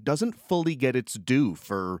painting doesn't fully get its due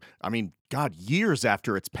for, years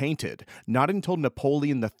after it's painted, not until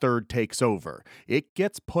Napoleon III takes over. It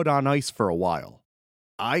gets put on ice for a while.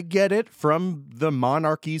 I get it from the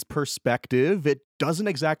monarchy's perspective. It doesn't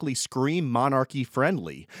exactly scream monarchy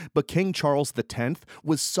friendly, but King Charles X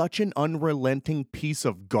was such an unrelenting piece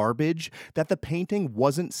of garbage that the painting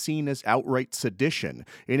wasn't seen as outright sedition,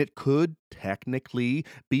 and it could technically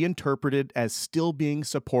be interpreted as still being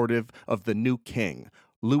supportive of the new king,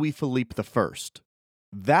 Louis Philippe I.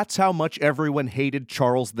 That's how much everyone hated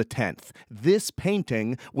Charles X. This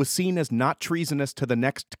painting was seen as not treasonous to the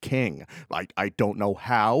next king. I don't know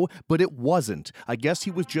how, but it wasn't. I guess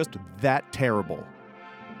he was just that terrible.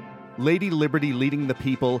 Lady Liberty Leading the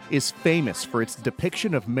People is famous for its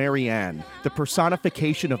depiction of Marianne, the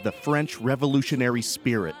personification of the French revolutionary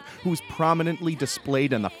spirit, who's prominently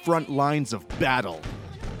displayed on the front lines of battle.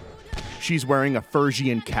 She's wearing a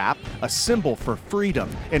Phrygian cap, a symbol for freedom,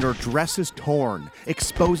 and her dress is torn,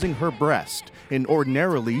 exposing her breast. And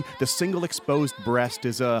ordinarily, the single exposed breast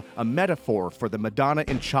is a metaphor for the Madonna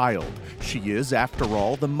and Child. She is, after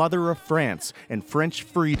all, the mother of France and French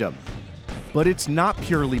freedom. But it's not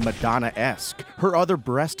purely Madonna-esque. Her other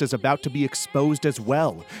breast is about to be exposed as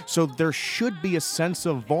well, so there should be a sense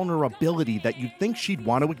of vulnerability that you'd think she'd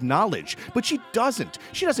want to acknowledge, but she doesn't.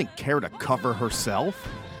 She doesn't care to cover herself.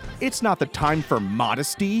 It's not the time for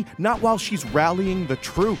modesty, not while she's rallying the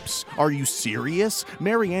troops. Are you serious?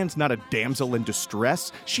 Marianne's not a damsel in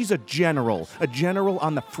distress. She's a general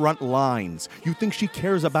on the front lines. You think she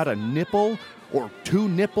cares about a nipple? Or 2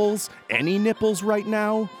 nipples? Any nipples right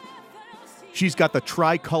now? She's got the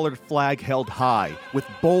tricolored flag held high, with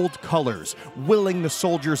bold colors, willing the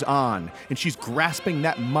soldiers on, and she's grasping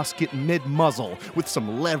that musket mid-muzzle with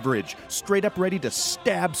some leverage, straight up ready to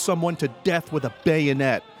stab someone to death with a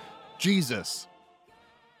bayonet. Jesus.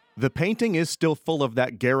 The painting is still full of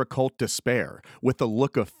that Gericault despair, with the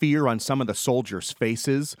look of fear on some of the soldiers'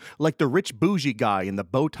 faces, like the rich bougie guy in the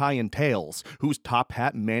bow tie and tails, whose top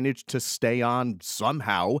hat managed to stay on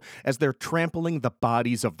somehow as they're trampling the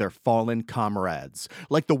bodies of their fallen comrades,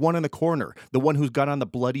 like the one in the corner, the one who's got on the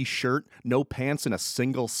bloody shirt, no pants, and a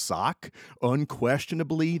single sock.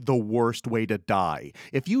 Unquestionably the worst way to die.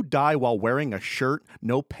 If you die while wearing a shirt,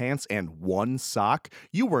 no pants, and 1 sock,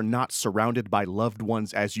 you were not surrounded by loved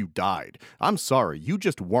ones as you died. I'm sorry, you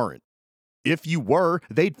just weren't. If you were,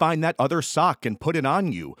 they'd find that other sock and put it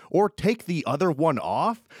on you, or take the other one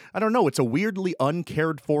off. I don't know, it's a weirdly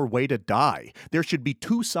uncared for way to die. There should be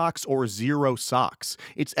 2 socks or 0 socks.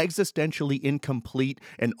 It's existentially incomplete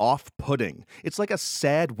and off-putting. It's like a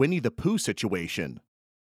sad Winnie the Pooh situation.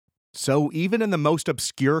 So even in the most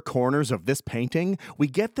obscure corners of this painting, we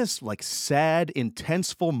get this sad,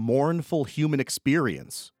 intenseful, mournful human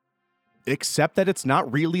experience. Except that it's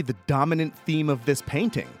not really the dominant theme of this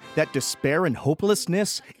painting. That despair and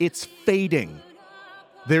hopelessness, it's fading.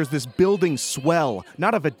 There's this building swell,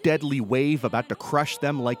 not of a deadly wave about to crush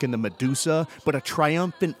them like in the Medusa, but a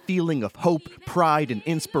triumphant feeling of hope, pride, and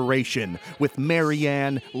inspiration, with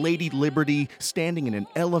Marianne, Lady Liberty, standing in an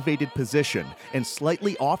elevated position and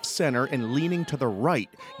slightly off-center and leaning to the right,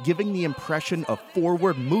 giving the impression of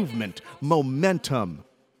forward movement, momentum.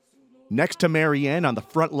 Next to Marianne on the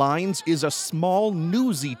front lines is a small,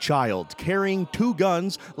 newsy child carrying 2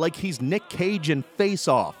 guns like he's Nick Cage in Face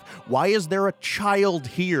Off. Why is there a child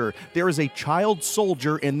here? There is a child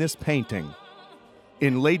soldier in this painting.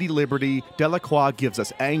 In Lady Liberty, Delacroix gives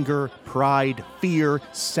us anger, pride, fear,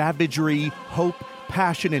 savagery, hope,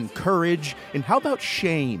 passion, and courage. And how about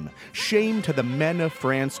shame? Shame to the men of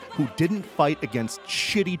France who didn't fight against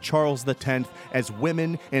shitty Charles X as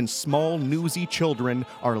women and small newsy children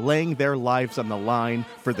are laying their lives on the line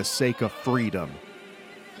for the sake of freedom.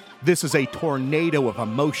 This is a tornado of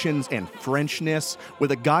emotions and Frenchness,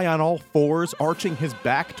 with a guy on all 4s arching his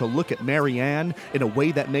back to look at Marianne in a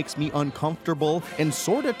way that makes me uncomfortable and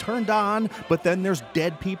sorta turned on, but then there's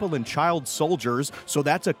dead people and child soldiers, so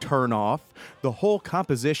that's a turn off. The whole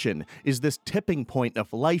composition is this tipping point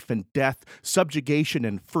of life and death, subjugation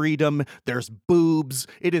and freedom. There's boobs.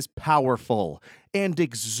 It is powerful and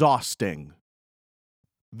exhausting.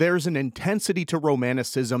 There's an intensity to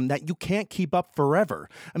romanticism that you can't keep up forever.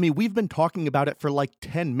 I mean, we've been talking about it for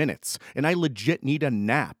 10 minutes, and I legit need a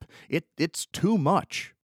nap. It's too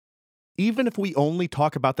much. Even if we only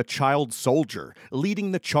talk about the child soldier,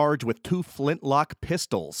 leading the charge with 2 flintlock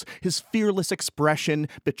pistols, his fearless expression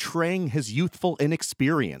betraying his youthful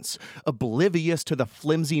inexperience, oblivious to the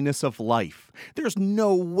flimsiness of life. There's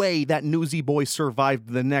no way that newsy boy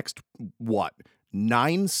survived the next,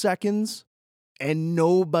 9 seconds? And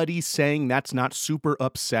nobody's saying that's not super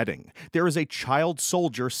upsetting. There is a child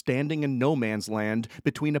soldier standing in no man's land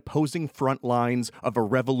between opposing front lines of a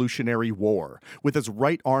revolutionary war, with his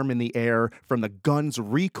right arm in the air from the gun's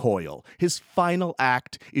recoil. His final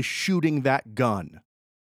act is shooting that gun.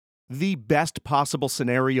 The best possible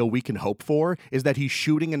scenario we can hope for is that he's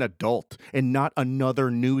shooting an adult and not another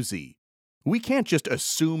newsie. We can't just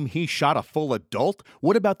assume he shot a full adult.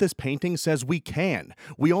 What about this painting says we can?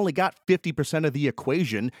 We only got 50% of the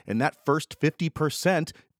equation, and that first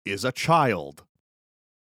 50% is a child.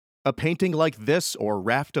 A painting like this, or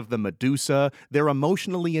Raft of the Medusa, they're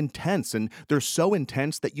emotionally intense, and they're so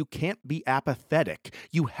intense that you can't be apathetic.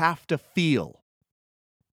 You have to feel.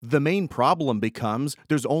 The main problem becomes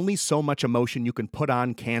there's only so much emotion you can put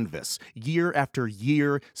on canvas, year after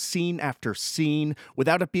year, scene after scene,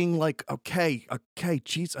 without it being okay,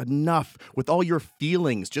 geez, enough with all your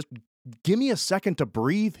feelings. Just give me a second to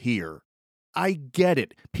breathe here. I get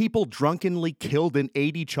it. People drunkenly killed and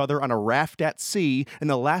ate each other on a raft at sea, and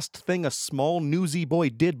the last thing a small newsy boy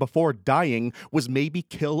did before dying was maybe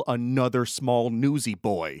kill another small newsy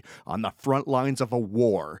boy on the front lines of a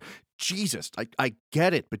war. Jesus, I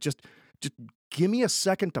get it, but just give me a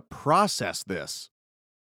second to process this.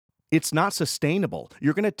 It's not sustainable.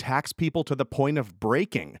 You're going to tax people to the point of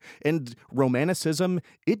breaking. And Romanticism,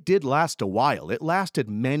 it did last a while. It lasted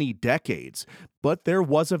many decades, but there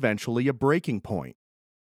was eventually a breaking point.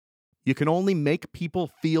 You can only make people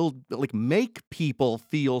feel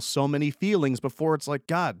so many feelings before it's like,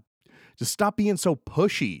 God, just stop being so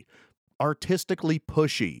pushy, artistically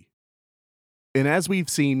pushy. And as we've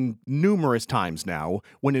seen numerous times now,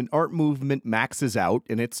 when an art movement maxes out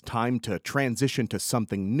and it's time to transition to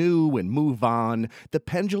something new and move on, the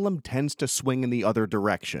pendulum tends to swing in the other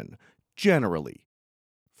direction, generally.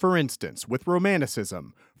 For instance, with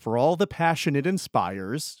Romanticism, for all the passion it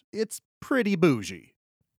inspires, it's pretty bougie.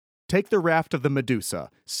 Take the Raft of the Medusa,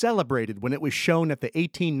 celebrated when it was shown at the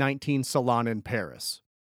 1819 Salon in Paris.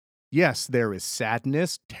 Yes, there is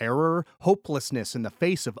sadness, terror, hopelessness in the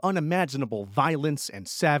face of unimaginable violence and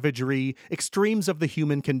savagery, extremes of the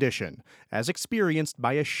human condition, as experienced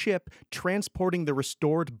by a ship transporting the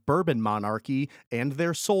restored Bourbon monarchy and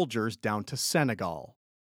their soldiers down to Senegal.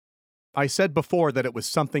 I said before that it was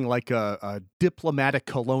something like a diplomatic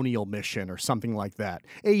colonial mission or something like that.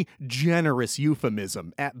 A generous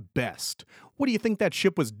euphemism at best. What do you think that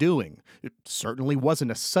ship was doing? It certainly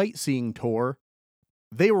wasn't a sightseeing tour.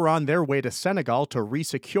 They were on their way to Senegal to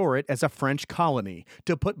resecure it as a French colony,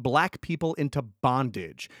 to put black people into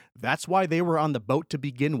bondage. That's why they were on the boat to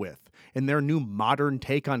begin with. And their new modern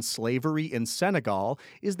take on slavery in Senegal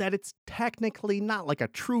is that it's technically not like a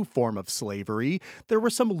true form of slavery. There were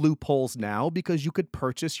some loopholes now because you could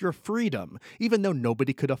purchase your freedom, even though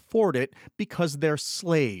nobody could afford it because they're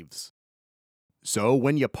slaves. So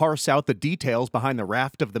when you parse out the details behind the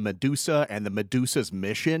Raft of the Medusa and the Medusa's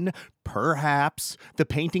mission, perhaps the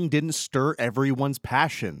painting didn't stir everyone's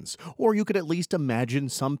passions, or you could at least imagine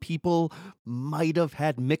some people might have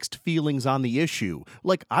had mixed feelings on the issue,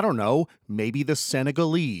 like, I don't know, maybe the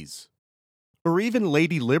Senegalese. Or even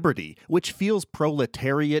Lady Liberty, which feels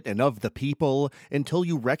proletariat and of the people, until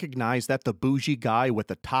you recognize that the bougie guy with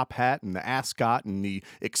the top hat and the ascot and the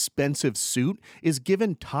expensive suit is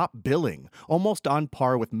given top billing, almost on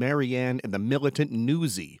par with Marianne and the militant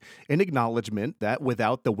Newsy, an acknowledgement that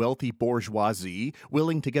without the wealthy bourgeoisie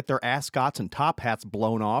willing to get their ascots and top hats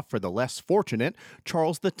blown off for the less fortunate,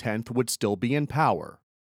 Charles X would still be in power.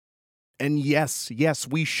 And yes,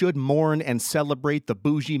 we should mourn and celebrate the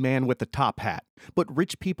bougie man with the top hat, but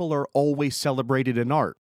rich people are always celebrated in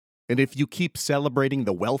art. And if you keep celebrating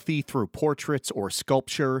the wealthy through portraits or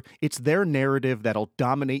sculpture, it's their narrative that'll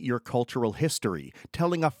dominate your cultural history,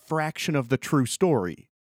 telling a fraction of the true story.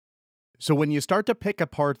 So when you start to pick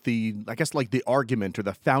apart the argument or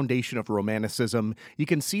the foundation of Romanticism, you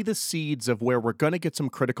can see the seeds of where we're going to get some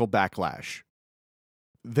critical backlash.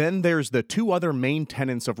 Then there's the two other main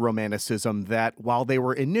tenets of Romanticism that, while they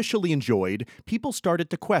were initially enjoyed, people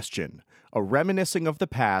started to question: a reminiscing of the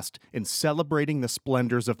past and celebrating the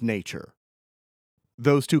splendors of nature.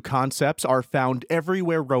 Those two concepts are found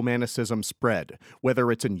everywhere Romanticism spread,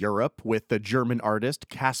 whether it's in Europe with the German artist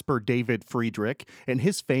Caspar David Friedrich and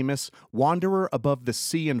his famous Wanderer Above the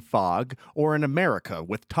Sea and Fog, or in America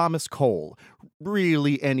with Thomas Cole,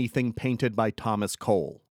 really anything painted by Thomas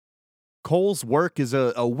Cole. Cole's work is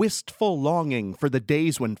a wistful longing for the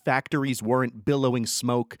days when factories weren't billowing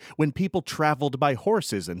smoke, when people traveled by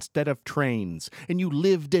horses instead of trains, and you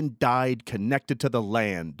lived and died connected to the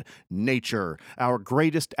land, nature, our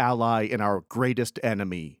greatest ally and our greatest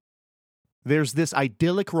enemy. There's this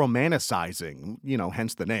idyllic romanticizing,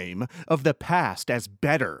 hence the name, of the past as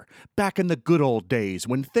better, back in the good old days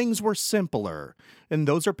when things were simpler. And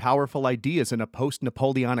those are powerful ideas in a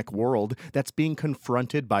post-Napoleonic world that's being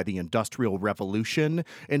confronted by the Industrial Revolution,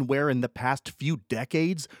 and where in the past few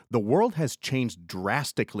decades, the world has changed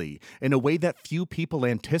drastically in a way that few people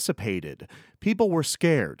anticipated. People were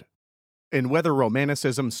scared. And whether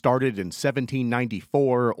Romanticism started in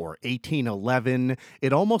 1794 or 1811,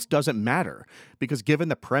 it almost doesn't matter, because given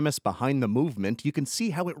the premise behind the movement, you can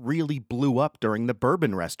see how it really blew up during the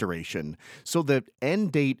Bourbon Restoration. So the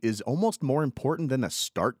end date is almost more important than the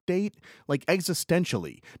start date, like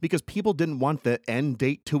existentially, because people didn't want the end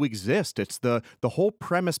date to exist. It's the whole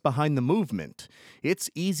premise behind the movement. It's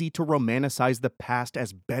easy to romanticize the past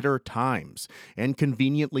as better times, and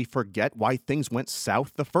conveniently forget why things went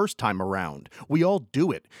south the first time around. We all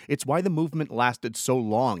do it. It's why the movement lasted so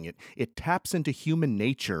long. It taps into human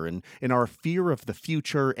nature and our fear of the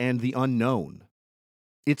future and the unknown.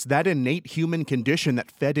 It's that innate human condition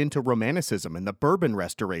that fed into Romanticism and the Bourbon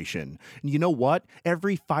Restoration. And you know what?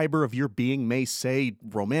 Every fiber of your being may say,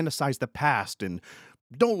 romanticize the past and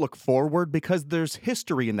Don't look forward because there's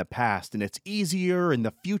history in the past and it's easier and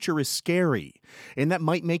the future is scary. And that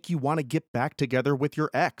might make you want to get back together with your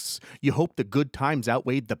ex. You hope the good times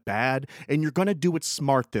outweighed the bad, and you're going to do it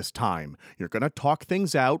smart this time. You're going to talk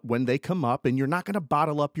things out when they come up, and you're not going to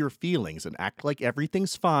bottle up your feelings and act like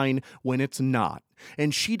everything's fine when it's not.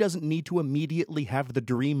 And she doesn't need to immediately have the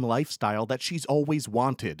dream lifestyle that she's always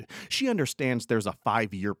wanted. She understands there's a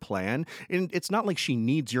 5-year plan, and it's not like she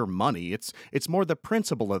needs your money. It's more the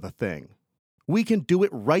principle of the thing. We can do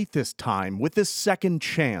it right this time with this second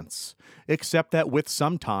chance. Except that with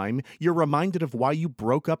some time, you're reminded of why you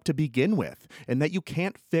broke up to begin with, and that you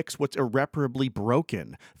can't fix what's irreparably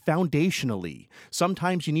broken, foundationally.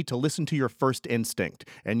 Sometimes you need to listen to your first instinct,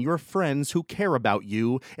 and your friends who care about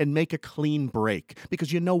you, and make a clean break.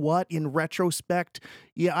 Because you know what? In retrospect,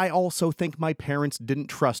 yeah, I also think my parents didn't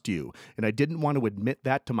trust you, and I didn't want to admit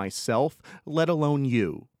that to myself, let alone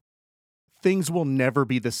you. Things will never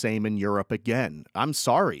be the same in Europe again. I'm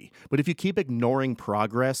sorry, but if you keep ignoring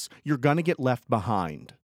progress, you're gonna get left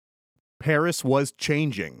behind. Paris was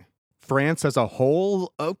changing. France as a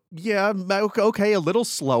whole, okay, a little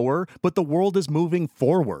slower, but the world is moving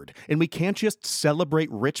forward, and we can't just celebrate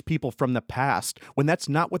rich people from the past when that's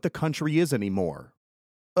not what the country is anymore.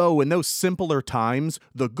 Oh, in those simpler times,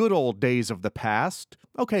 the good old days of the past.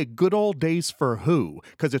 Okay, good old days for who?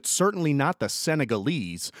 Because it's certainly not the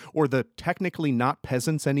Senegalese, or the technically not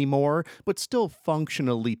peasants anymore, but still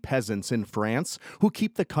functionally peasants in France, who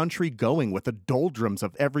keep the country going with the doldrums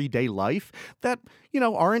of everyday life that,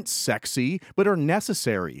 aren't sexy, but are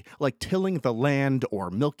necessary, like tilling the land, or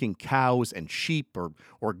milking cows and sheep,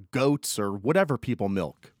 or goats, or whatever people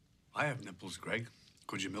milk. I have nipples, Greg.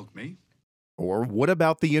 Could you milk me? Or what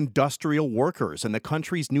about the industrial workers and the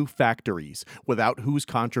country's new factories, without whose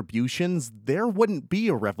contributions there wouldn't be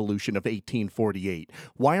a revolution of 1848?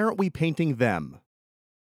 Why aren't we painting them?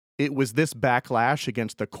 It was this backlash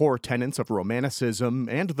against the core tenets of Romanticism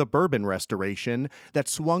and the Bourbon Restoration that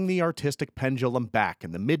swung the artistic pendulum back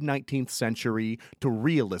in the mid-19th century to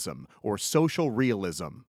realism, or social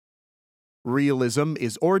realism. Realism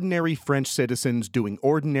is ordinary French citizens doing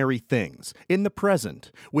ordinary things, in the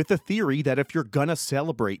present, with the theory that if you're gonna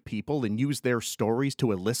celebrate people and use their stories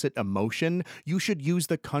to elicit emotion, you should use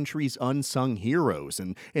the country's unsung heroes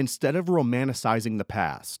instead of romanticizing the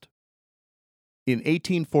past. In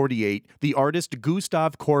 1848, the artist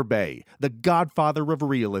Gustave Courbet, the godfather of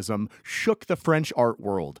realism, shook the French art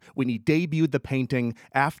world when he debuted the painting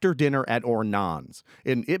After Dinner at Ornans,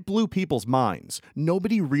 and it blew people's minds.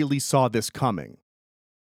 Nobody really saw this coming.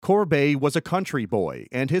 Courbet was a country boy,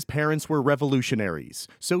 and his parents were revolutionaries,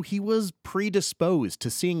 so he was predisposed to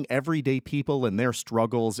seeing everyday people and their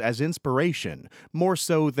struggles as inspiration, more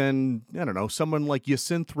so than, someone like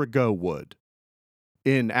Hyacinthe Rigaud would.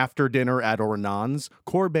 In After Dinner at Ornans,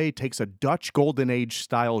 Courbet takes a Dutch Golden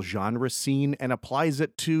Age-style genre scene and applies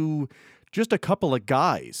it to just a couple of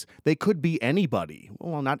guys. They could be anybody.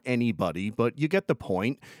 Well, not anybody, but you get the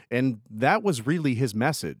point, and that was really his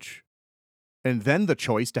message. And then the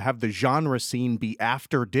choice to have the genre scene be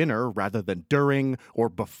after dinner rather than during or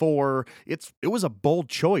before, it was a bold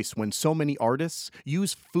choice when so many artists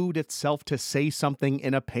use food itself to say something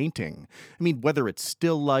in a painting. I mean, whether it's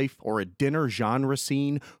still life or a dinner genre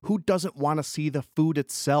scene, who doesn't want to see the food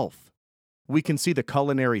itself? We can see the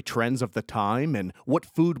culinary trends of the time and what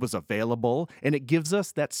food was available, and it gives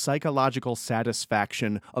us that psychological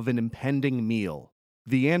satisfaction of an impending meal.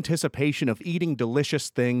 The anticipation of eating delicious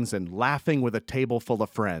things and laughing with a table full of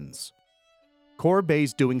friends.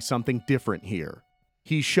 Courbet's doing something different here.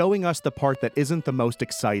 He's showing us the part that isn't the most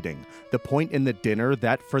exciting, the point in the dinner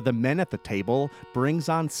that, for the men at the table, brings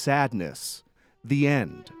on sadness. The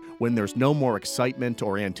end, when there's no more excitement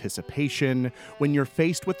or anticipation, when you're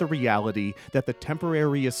faced with the reality that the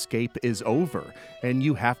temporary escape is over, and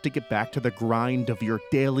you have to get back to the grind of your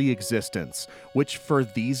daily existence, which for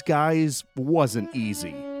these guys wasn't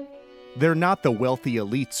easy. They're not the wealthy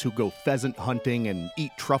elites who go pheasant hunting and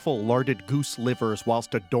eat truffle-larded goose livers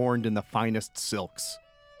whilst adorned in the finest silks.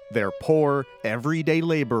 They're poor, everyday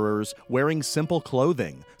laborers wearing simple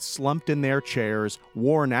clothing, slumped in their chairs,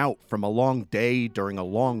 worn out from a long day during a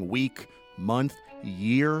long week, month,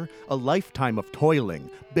 year, a lifetime of toiling,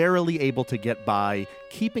 barely able to get by,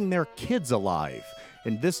 keeping their kids alive.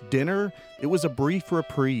 And this dinner, it was a brief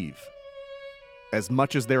reprieve. As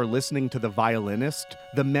much as they're listening to the violinist,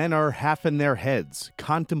 the men are half in their heads,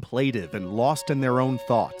 contemplative and lost in their own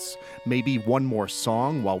thoughts. Maybe one more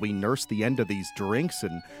song while we nurse the end of these drinks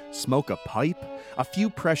and smoke a pipe. A few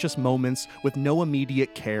precious moments with no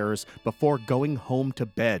immediate cares before going home to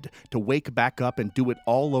bed to wake back up and do it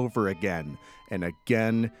all over again, and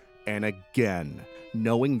again, and again,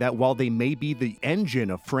 knowing that while they may be the engine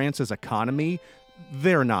of France's economy,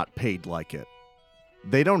 they're not paid like it.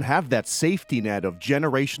 They don't have that safety net of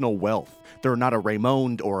generational wealth. They're not a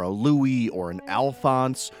Raymond or a Louis or an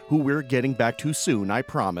Alphonse, who we're getting back to soon, I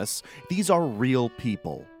promise. These are real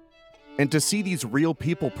people. And to see these real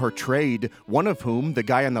people portrayed, one of whom, the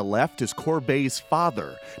guy on the left, is Courbet's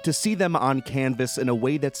father, to see them on canvas in a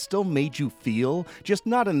way that still made you feel, just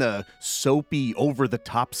not in the soapy,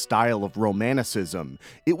 over-the-top style of romanticism.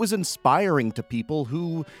 It was inspiring to people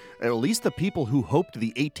who, at least the people who hoped the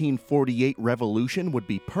 1848 revolution would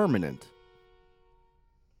be permanent.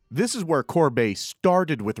 This is where Courbet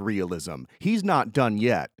started with realism. He's not done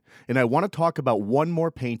yet. And I want to talk about one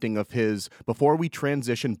more painting of his before we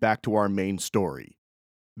transition back to our main story.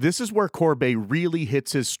 This is where Courbet really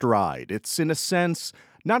hits his stride. It's, in a sense,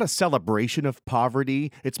 not a celebration of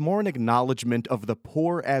poverty. It's more an acknowledgement of the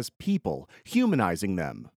poor as people, humanizing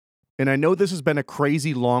them. And I know this has been a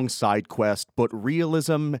crazy long side quest, but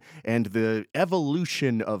realism and the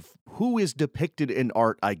evolution of who is depicted in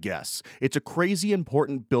art, I guess, it's a crazy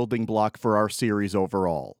important building block for our series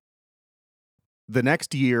overall. The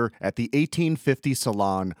next year, at the 1850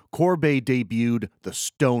 Salon, Courbet debuted The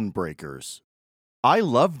Stonebreakers. I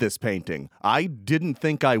love this painting. I didn't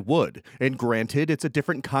think I would, and granted, it's a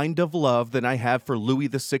different kind of love than I have for Louis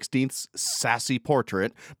XVI's sassy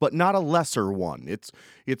portrait, but not a lesser one.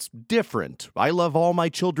 It's different. I love all my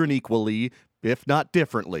children equally, if not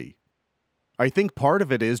differently. I think part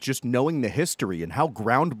of it is just knowing the history and how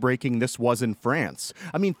groundbreaking this was in France.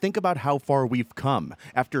 I mean, think about how far we've come.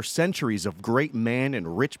 After centuries of great man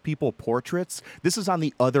and rich people portraits, this is on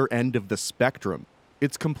the other end of the spectrum.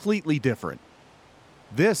 It's completely different.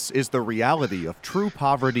 This is the reality of true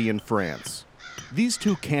poverty in France. These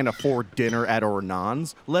two can't afford dinner at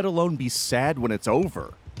Ornans, let alone be sad when it's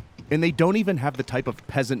over. And they don't even have the type of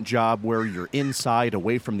peasant job where you're inside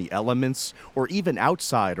away from the elements, or even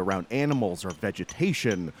outside around animals or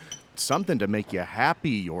vegetation. Something to make you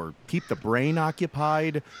happy or keep the brain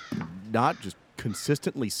occupied, not just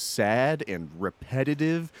consistently sad and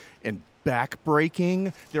repetitive and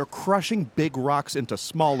back-breaking. They're crushing big rocks into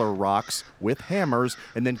smaller rocks with hammers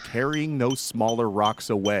and then carrying those smaller rocks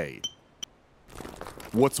away.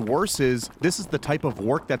 What's worse is, this is the type of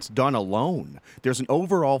work that's done alone. There's an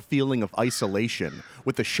overall feeling of isolation,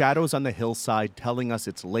 with the shadows on the hillside telling us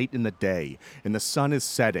it's late in the day, and the sun is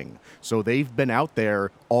setting. So they've been out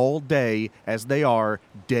there all day, as they are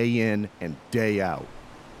day in and day out.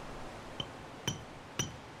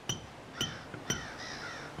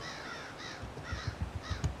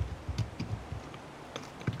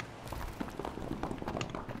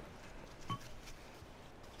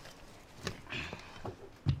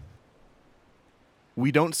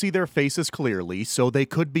 We don't see their faces clearly, so they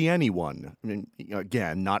could be anyone. I mean,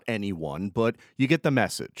 again, not anyone, but you get the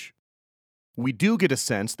message. We do get a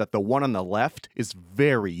sense that the one on the left is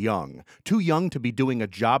very young, too young to be doing a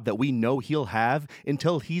job that we know he'll have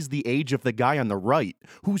until he's the age of the guy on the right,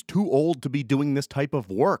 who's too old to be doing this type of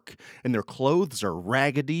work, and their clothes are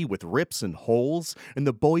raggedy with rips and holes, and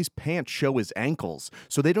the boy's pants show his ankles,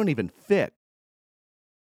 so they don't even fit.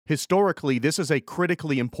 Historically, this is a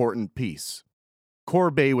critically important piece.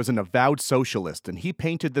 Courbet was an avowed socialist, and he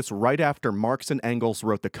painted this right after Marx and Engels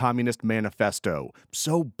wrote the Communist Manifesto.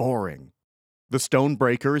 So boring. The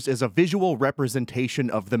Stonebreakers is a visual representation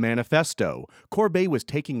of the manifesto. Courbet was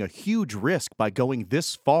taking a huge risk by going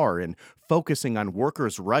this far and focusing on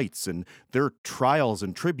workers' rights and their trials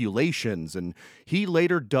and tribulations, and he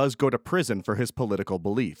later does go to prison for his political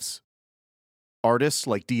beliefs. Artists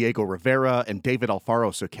like Diego Rivera and David Alfaro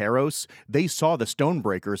Siqueiros, they saw the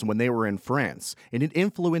Stonebreakers when they were in France, and it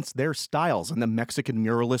influenced their styles in the Mexican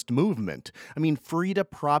muralist movement. I mean, Frida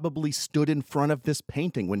probably stood in front of this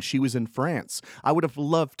painting when she was in France. I would have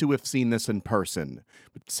loved to have seen this in person,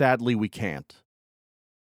 but sadly we can't.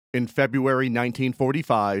 In February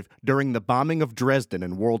 1945, during the bombing of Dresden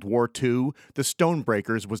in World War II, the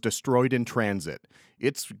Stonebreakers was destroyed in transit.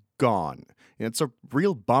 It's gone. And it's a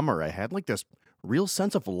real bummer. I had like this real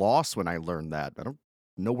sense of loss when I learned that. I don't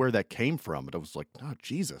know where that came from, but I was like, oh,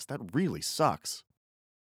 Jesus, that really sucks.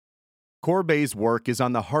 Courbet's work is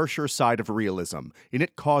on the harsher side of realism, and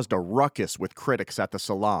it caused a ruckus with critics at the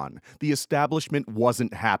Salon. The establishment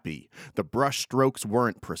wasn't happy. The brush strokes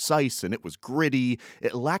weren't precise, and it was gritty.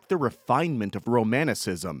 It lacked the refinement of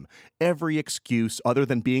romanticism. Every excuse other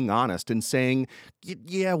than being honest and saying,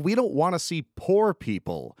 yeah, we don't want to see poor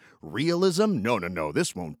people. Realism? No,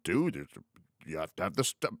 this won't do. You have to have the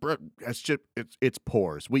stuff. It's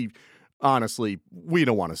pores. We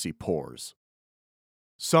don't want to see pores.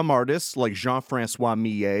 Some artists, like Jean-Francois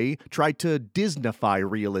Millet, tried to Disneyfy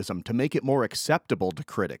realism to make it more acceptable to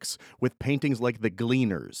critics, with paintings like The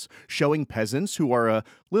Gleaners, showing peasants who are a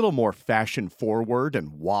little more fashion-forward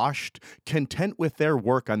and washed, content with their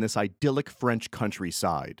work on this idyllic French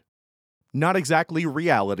countryside. Not exactly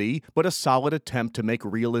reality, but a solid attempt to make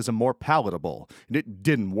realism more palatable, and it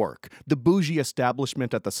didn't work. The bougie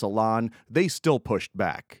establishment at the Salon, they still pushed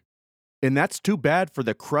back. And that's too bad for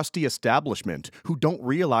the crusty establishment, who don't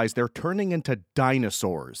realize they're turning into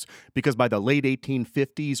dinosaurs, because by the late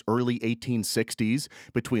 1850s, early 1860s,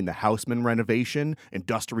 between the Haussmann renovation,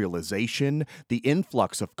 industrialization, the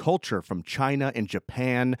influx of culture from China and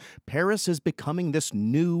Japan, Paris is becoming this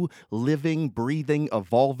new, living, breathing,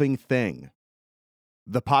 evolving thing.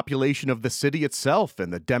 The population of the city itself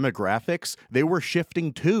and the demographics, they were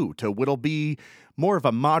shifting too to what'll be more of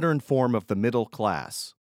a modern form of the middle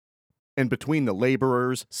class. And between the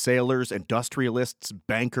laborers, sailors, industrialists,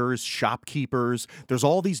 bankers, shopkeepers, there's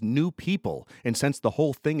all these new people, and since the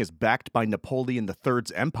whole thing is backed by Napoleon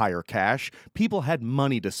III's empire cash, people had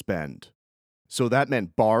money to spend. So that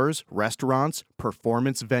meant bars, restaurants,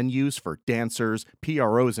 performance venues for dancers,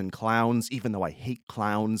 PROs and clowns, even though I hate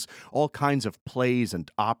clowns, all kinds of plays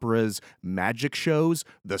and operas, magic shows,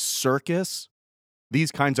 the circus.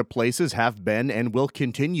 These kinds of places have been and will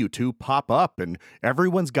continue to pop up, and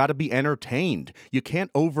everyone's got to be entertained. You can't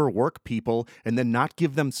overwork people and then not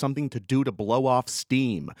give them something to do to blow off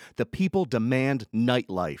steam. The people demand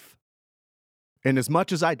nightlife. And as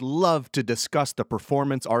much as I'd love to discuss the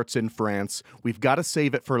performance arts in France, we've got to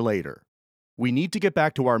save it for later. We need to get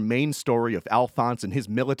back to our main story of Alphonse and his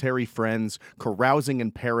military friends carousing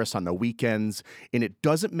in Paris on the weekends, and it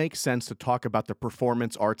doesn't make sense to talk about the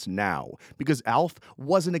performance arts now, because Alf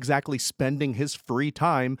wasn't exactly spending his free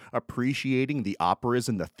time appreciating the operas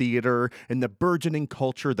and the theater and the burgeoning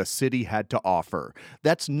culture the city had to offer.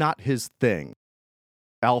 That's not his thing.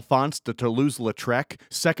 Alphonse de Toulouse-Lautrec,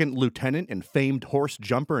 second lieutenant and famed horse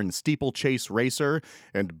jumper and steeplechase racer,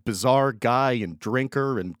 and bizarre guy and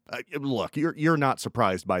drinker, and look, you're not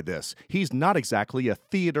surprised by this. He's not exactly a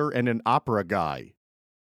theater and an opera guy.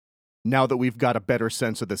 Now that we've got a better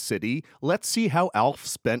sense of the city, let's see how Alf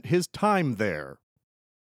spent his time there.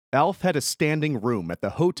 Alf had a standing room at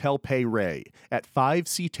the Hotel Peyret at 5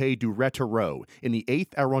 Cité du Retiro in the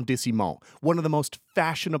 8th arrondissement, one of the most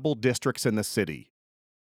fashionable districts in the city.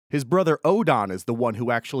 His brother Odon is the one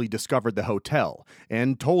who actually discovered the hotel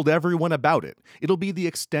and told everyone about it. It'll be the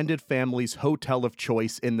extended family's hotel of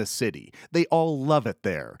choice in the city. They all love it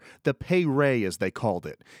there. The Peyret, as they called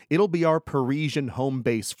it. It'll be our Parisian home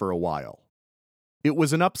base for a while. It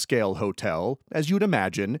was an upscale hotel, as you'd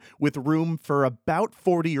imagine, with room for about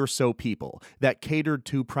 40 or so people that catered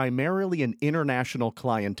to primarily an international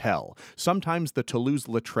clientele. Sometimes the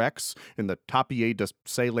Toulouse-Lautrecs and the Tapier de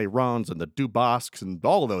Saint-Laurents and the Duboscs and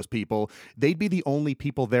all of those people, they'd be the only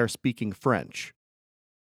people there speaking French.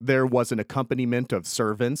 There was an accompaniment of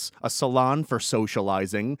servants, a salon for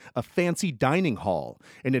socializing, a fancy dining hall,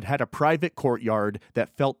 and it had a private courtyard that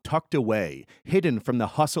felt tucked away, hidden from the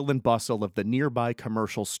hustle and bustle of the nearby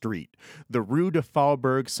commercial street, the Rue de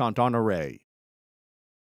Faubourg Saint-Honoré.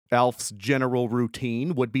 Alf's general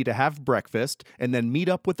routine would be to have breakfast and then meet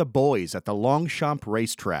up with the boys at the Longchamp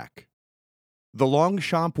racetrack. The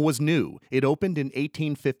Longchamp was new. It opened in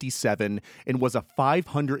 1857 and was a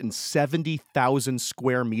 570,000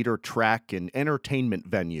 square meter track and entertainment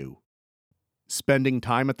venue. Spending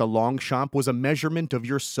time at the Longchamp was a measurement of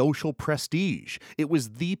your social prestige. It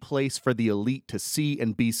was the place for the elite to see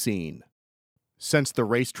and be seen. Since the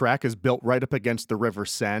racetrack is built right up against the River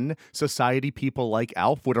Seine, society people like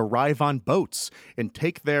Alf would arrive on boats and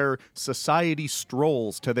take their society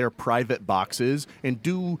strolls to their private boxes and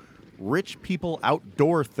do rich people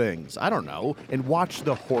outdoor things, I don't know, and watch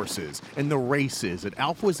the horses and the races, and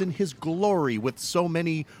Alf was in his glory with so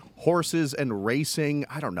many horses and racing.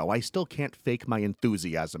 I don't know, I still can't fake my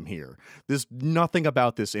enthusiasm here. Nothing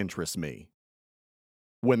about this interests me.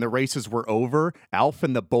 When the races were over, Alf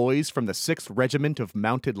and the boys from the 6th Regiment of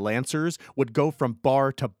Mounted Lancers would go from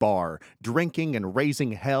bar to bar, drinking and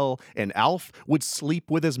raising hell, and Alf would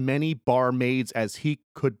sleep with as many barmaids as he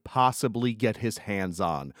could possibly get his hands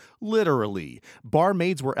on. Literally.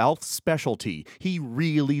 Barmaids were Alf's specialty. He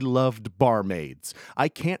really loved barmaids. I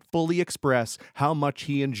can't fully express how much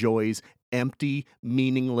he enjoys empty,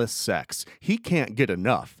 meaningless sex. He can't get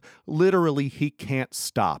enough. Literally, he can't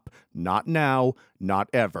stop. Not now, not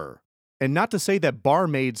ever. And not to say that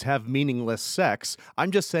barmaids have meaningless sex,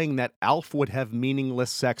 I'm just saying that Alf would have meaningless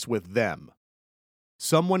sex with them.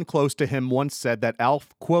 Someone close to him once said that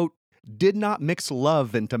Alf, quote, did not mix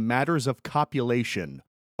love into matters of copulation,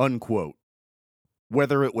 unquote.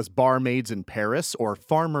 Whether it was barmaids in Paris or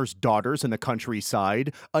farmers' daughters in the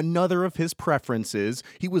countryside, another of his preferences,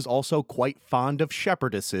 he was also quite fond of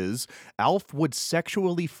shepherdesses. Alf would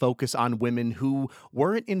sexually focus on women who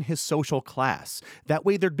weren't in his social class. That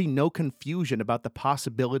way there'd be no confusion about the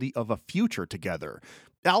possibility of a future together.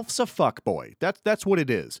 Alf's a fuckboy. That's what it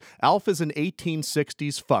is. Alf is an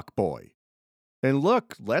 1860s fuckboy. And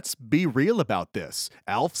look, let's be real about this.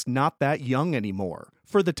 Alf's not that young anymore.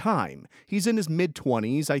 For the time. He's in his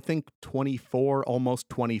mid-20s, I think 24, almost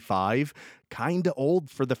 25. Kinda old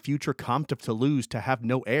for the future Comte of Toulouse to have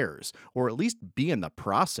no heirs, or at least be in the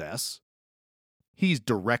process. He's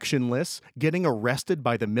directionless, getting arrested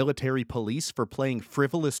by the military police for playing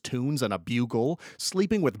frivolous tunes on a bugle,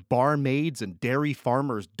 sleeping with barmaids and dairy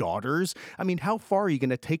farmers' daughters. I mean, how far are you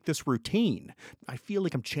going to take this routine? I feel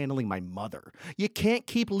like I'm channeling my mother. You can't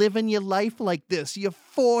keep living your life like this. You're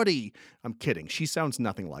 40. I'm kidding. She sounds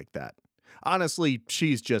nothing like that. Honestly,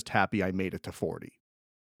 she's just happy I made it to 40.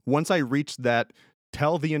 Once I reached that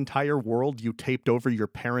tell the entire world you taped over your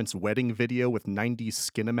parents' wedding video with 90s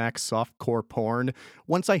Skinamax softcore porn.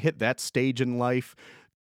 Once I hit that stage in life,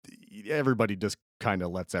 everybody just kind of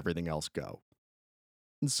lets everything else go.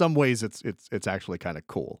 In some ways, it's actually kind of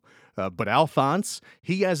cool. But Alphonse,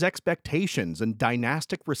 he has expectations and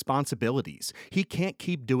dynastic responsibilities. He can't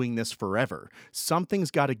keep doing this forever.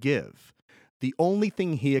 Something's got to give. The only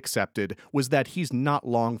thing he accepted was that he's not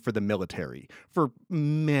long for the military, for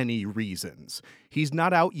many reasons. He's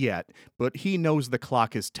not out yet, but he knows the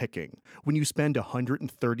clock is ticking. When you spend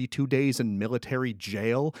 132 days in military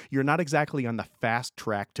jail, you're not exactly on the fast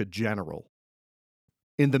track to general.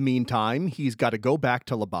 In the meantime, he's got to go back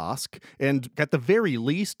to Lebasque, and at the very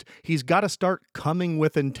least, he's got to start coming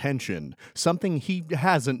with intention, something he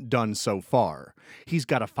hasn't done so far. He's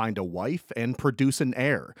got to find a wife and produce an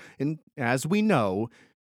heir, and as we know,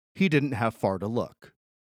 he didn't have far to look.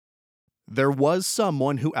 There was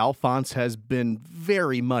someone who Alphonse has been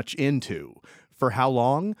very much into. For how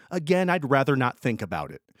long? Again, I'd rather not think about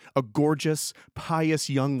it. A gorgeous, pious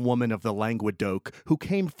young woman of the Languedoc who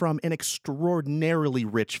came from an extraordinarily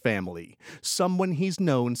rich family. Someone he's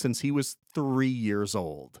known since he was 3 years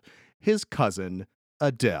old. His cousin,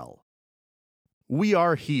 Adele. We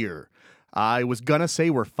are here. I was gonna say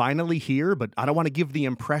we're finally here, but I don't want to give the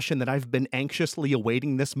impression that I've been anxiously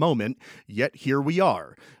awaiting this moment, yet here we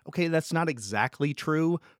are. Okay, that's not exactly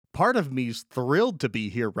true. Part of me's thrilled to be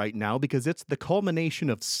here right now because it's the culmination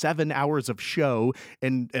of 7 hours of show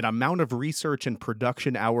and an amount of research and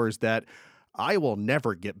production hours that I will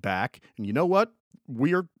never get back. And you know what?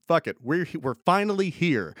 Fuck it. We're finally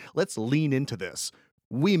here. Let's lean into this.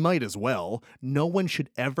 We might as well. No one should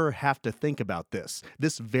ever have to think about this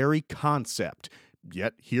very concept.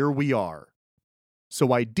 Yet here we are.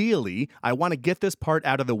 So ideally, I want to get this part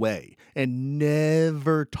out of the way and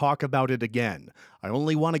never talk about it again. I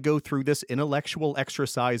only want to go through this intellectual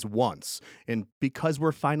exercise once, and because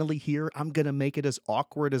we're finally here, I'm going to make it as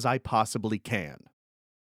awkward as I possibly can.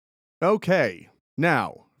 Okay,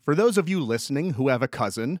 now, for those of you listening who have a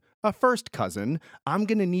cousin, a first cousin, I'm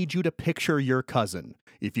going to need you to picture your cousin.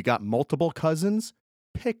 If you got multiple cousins,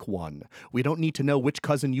 pick one. We don't need to know which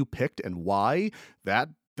cousin you picked and why.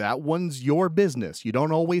 That one's your business. You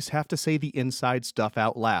don't always have to say the inside stuff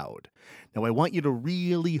out loud. Now, I want you to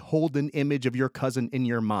really hold an image of your cousin in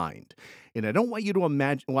your mind. And I don't want you to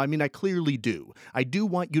imagine, well, I mean, I clearly do. I do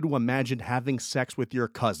want you to imagine having sex with your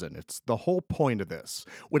cousin. It's the whole point of this.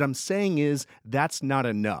 What I'm saying is that's not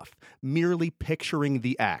enough. Merely picturing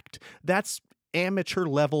the act. That's amateur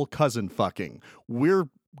level cousin fucking. We're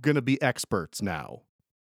gonna be experts now.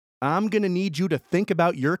 I'm gonna need you to think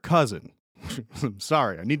about your cousin. I'm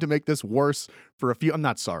sorry. I need to make this worse for a few. I'm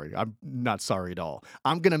not sorry at all.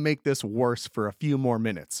 I'm going to make this worse for a few more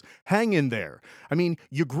minutes. Hang in there. I mean,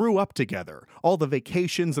 you grew up together. All the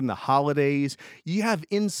vacations and the holidays. You have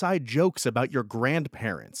inside jokes about your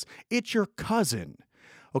grandparents. It's your cousin.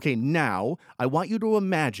 Okay, now I want you to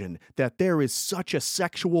imagine that there is such a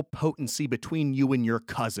sexual potency between you and your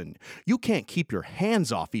cousin. You can't keep your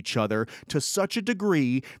hands off each other to such a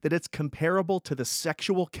degree that it's comparable to the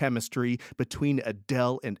sexual chemistry between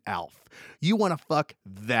Adele and Alf. You want to fuck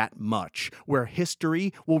that much, where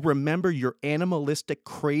history will remember your animalistic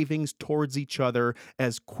cravings towards each other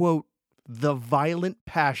as, quote, the violent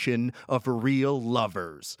passion of real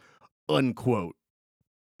lovers, unquote.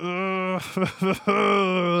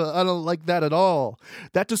 I don't like that at all.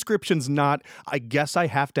 That description's not, I guess I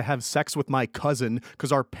have to have sex with my cousin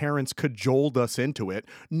because our parents cajoled us into it.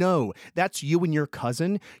 No, that's you and your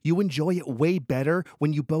cousin. You enjoy it way better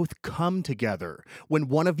when you both come together. When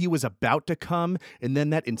one of you is about to come, and then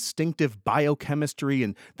that instinctive biochemistry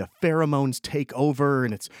and the pheromones take over,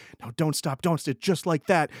 and it's, no, don't stop, just like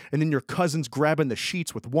that. And then your cousin's grabbing the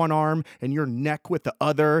sheets with one arm and your neck with the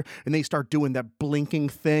other, and they start doing that blinking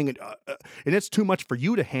thing. And it's too much for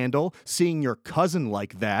you to handle, seeing your cousin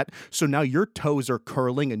like that. So now your toes are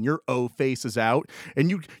curling and your O face is out, and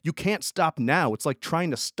you can't stop now. It's like trying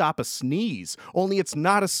to stop a sneeze, only it's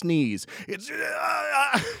not a sneeze. It's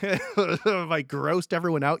have I grossed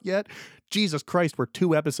everyone out yet? Jesus Christ, we're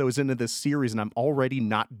 2 episodes into this series and I'm already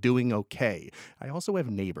not doing okay. I also have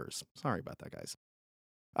neighbors. Sorry about that, guys.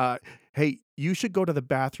 Hey, you should go to the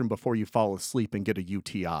bathroom before you fall asleep and get a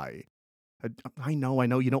UTI. I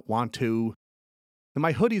know you don't want to. And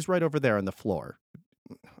my hoodie's right over there on the floor.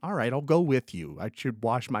 All right, I'll go with you. I should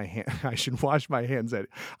wash my hands.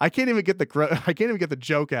 I can't even get the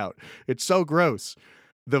joke out. It's so gross.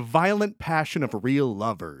 The violent passion of real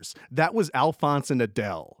lovers. That was Alphonse and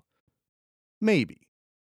Adele. Maybe.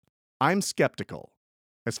 I'm skeptical.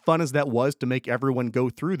 As fun as that was to make everyone go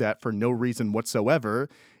through that for no reason whatsoever,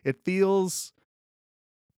 it feels,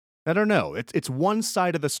 I don't know. It's one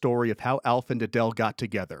side of the story of how Alf and Adele got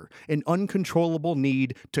together, an uncontrollable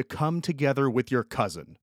need to come together with your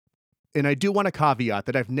cousin. And I do want to caveat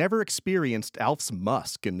that I've never experienced Alf's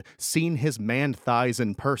musk and seen his man thighs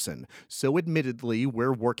in person, so admittedly,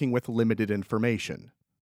 we're working with limited information.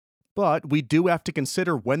 But we do have to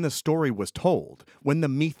consider when the story was told, when the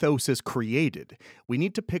mythos is created. We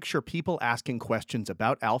need to picture people asking questions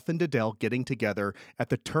about Alf and Adele getting together at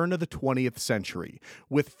the turn of the 20th century,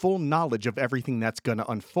 with full knowledge of everything that's going to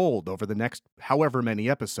unfold over the next however many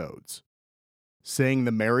episodes. Saying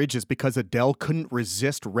the marriage is because Adele couldn't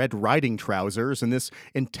resist Red Riding trousers and this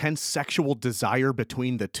intense sexual desire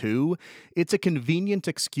between the two, it's a convenient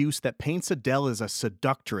excuse that paints Adele as a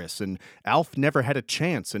seductress, and Alf never had a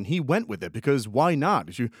chance, and he went with it because why not?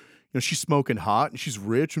 She's smoking hot, and she's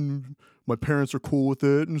rich, and my parents are cool with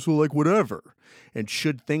it, and so whatever. And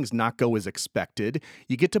should things not go as expected,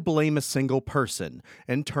 you get to blame a single person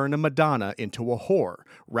and turn a Madonna into a whore,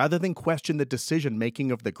 rather than question the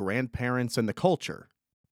decision-making of the grandparents and the culture.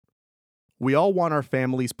 We all want our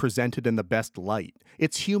families presented in the best light.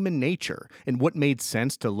 It's human nature, and what made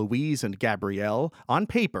sense to Louise and Gabrielle, on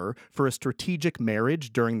paper, for a strategic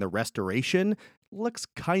marriage during the Restoration, looks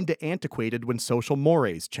kinda antiquated when social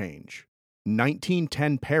mores change.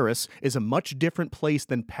 1910 Paris is a much different place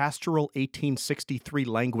than pastoral 1863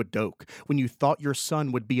 Languedoc, when you thought your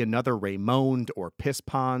son would be another Raymond or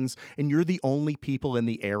Pispons, and you're the only people in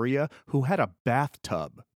the area who had a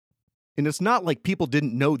bathtub. And it's not like people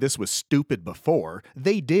didn't know this was stupid before.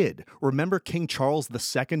 They did. Remember King Charles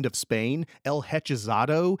II of Spain, El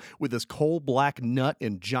Hechizado, with his coal-black nut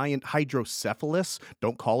and giant hydrocephalus?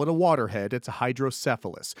 Don't call it a waterhead, it's a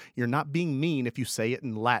hydrocephalus. You're not being mean if you say it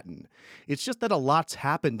in Latin. It's just that a lot's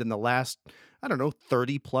happened in the last,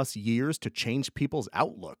 30 plus years to change people's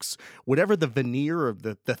outlooks. Whatever the veneer of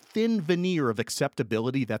the thin veneer of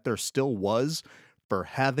acceptability that there still was for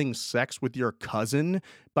having sex with your cousin,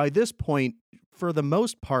 by this point, for the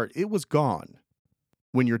most part, it was gone.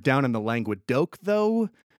 When you're down in the Languedoc, though,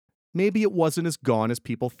 maybe it wasn't as gone as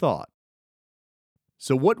people thought.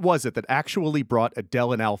 So what was it that actually brought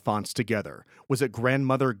Adele and Alphonse together? Was it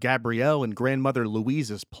grandmother Gabrielle and grandmother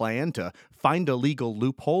Louise's plan to find a legal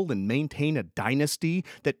loophole and maintain a dynasty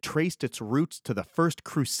that traced its roots to the First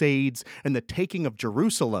Crusades and the taking of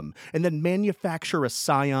Jerusalem, and then manufacture a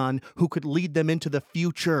scion who could lead them into the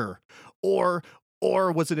future? Or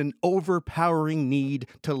was it an overpowering need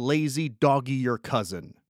to lazy doggy your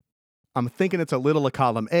cousin? I'm thinking it's a little of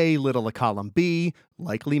column A, little of column B,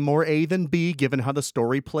 likely more A than B given how the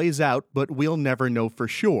story plays out, but we'll never know for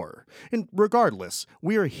sure. And regardless,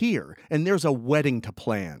 we're here, and there's a wedding to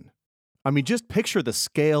plan. Just picture the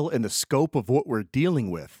scale and the scope of what we're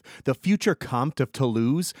dealing with. The future Comte of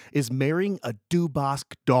Toulouse is marrying a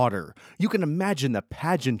Dubosc daughter. You can imagine the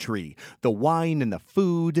pageantry, the wine and the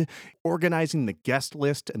food, organizing the guest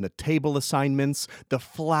list and the table assignments, the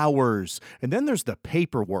flowers, and then there's the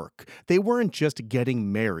paperwork. They weren't just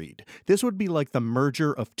getting married. This would be like the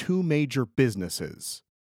merger of 2 major businesses.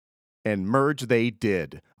 And merge they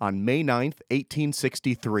did on May 9th,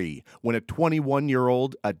 1863, when a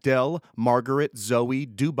 21-year-old Adele Marguerite Zoe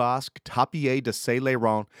Dubosc Tapier de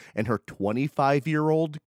Saint-Laurent and her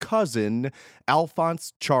 25-year-old cousin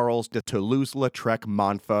Alphonse Charles de Toulouse-Lautrec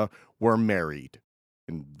Monfa were married.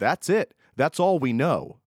 And that's it. That's all we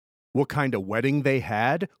know. What kind of wedding they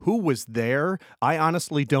had? Who was there? I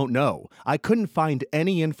honestly don't know. I couldn't find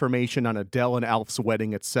any information on Adele and Alf's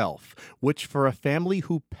wedding itself, which for a family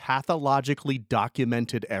who pathologically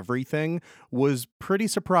documented everything was pretty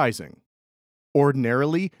surprising.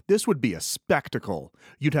 Ordinarily, this would be a spectacle.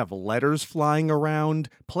 You'd have letters flying around,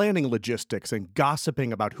 planning logistics and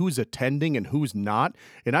gossiping about who's attending and who's not,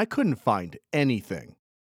 and I couldn't find anything.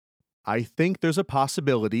 I think there's a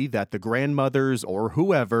possibility that the grandmothers or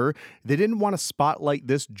whoever, they didn't want to spotlight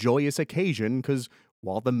this joyous occasion because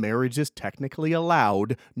while the marriage is technically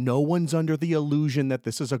allowed, no one's under the illusion that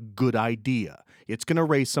this is a good idea. It's going to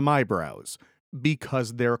raise some eyebrows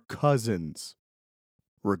because they're cousins.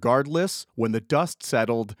 Regardless, when the dust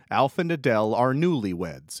settled, Alf and Adele are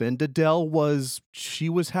newlyweds, and Adele she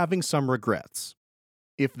was having some regrets.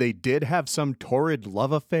 If they did have some torrid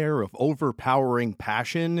love affair of overpowering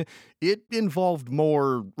passion, it involved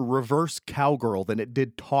more reverse cowgirl than it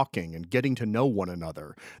did talking and getting to know one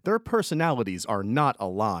another. Their personalities are not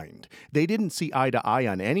aligned. They didn't see eye to eye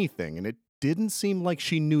on anything, and it didn't seem like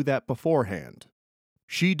she knew that beforehand.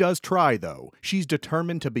 She does try, though. She's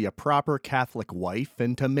determined to be a proper Catholic wife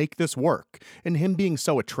and to make this work. And him being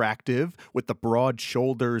so attractive, with the broad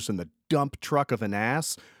shoulders and the dump truck of an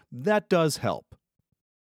ass, that does help.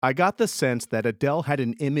 I got the sense that Adele had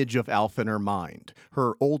an image of Alf in her mind,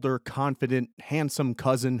 her older, confident, handsome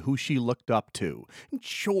cousin who she looked up to. And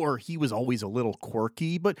sure, he was always a little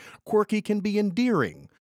quirky, but quirky can be endearing.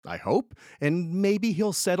 I hope, and maybe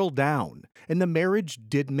he'll settle down. And the marriage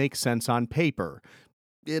did make sense on paper,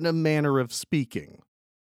 in a manner of speaking.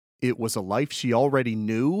 It was a life she already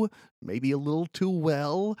knew, maybe a little too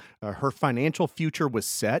well. Her financial future was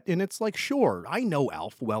set, and it's like, sure, I know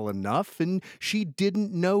Alf well enough, and she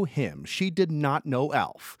didn't know him. She did not know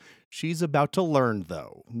Alf. She's about to learn,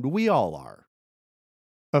 though. We all are.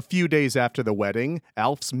 A few days after the wedding,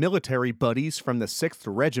 Alf's military buddies from the 6th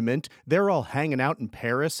Regiment, they're all hanging out in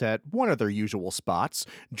Paris at one of their usual spots,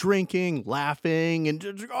 drinking, laughing,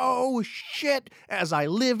 and oh shit, as I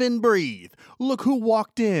live and breathe. Look who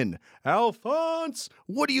walked in. Alphonse!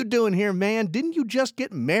 What are you doing here, man? Didn't you just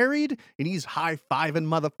get married? And he's high-fiving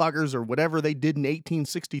motherfuckers or whatever they did in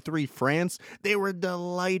 1863 France. They were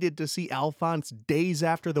delighted to see Alphonse days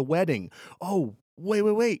after the wedding. Oh,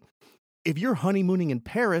 wait. If you're honeymooning in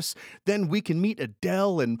Paris, then we can meet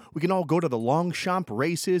Adele and we can all go to the Longchamp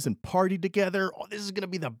races and party together. Oh, this is going to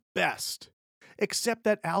be the best. Except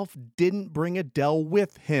that Alf didn't bring Adele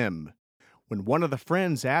with him. When one of the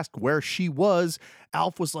friends asked where she was,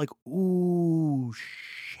 Alf was like, ooh,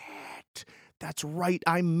 shit. That's right,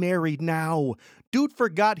 I'm married now. Dude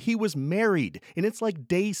forgot he was married, and it's like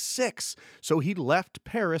day 6, so he left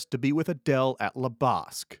Paris to be with Adele at La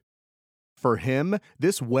Basque. For him,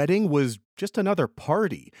 this wedding was just another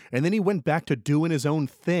party, and then he went back to doing his own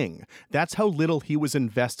thing. That's how little he was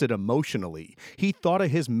invested emotionally. He thought of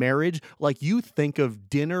his marriage like you think of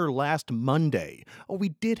dinner last Monday. Oh, we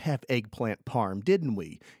did have eggplant parm, didn't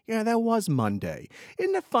we? Yeah, that was Monday.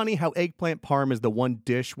 Isn't it funny how eggplant parm is the one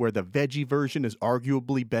dish where the veggie version is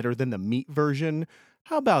arguably better than the meat version?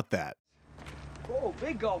 How about that? Oh,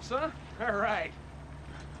 big gulps, huh? All right.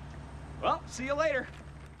 Well, see you later.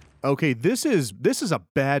 Okay, this is a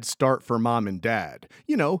bad start for mom and dad.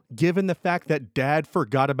 You know, given the fact that dad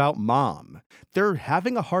forgot about mom. They're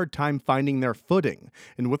having a hard time finding their footing.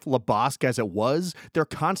 And with La Basque as it was, they're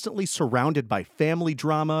constantly surrounded by family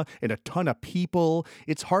drama and a ton of people.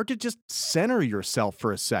 It's hard to just center yourself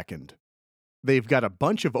for a second. They've got a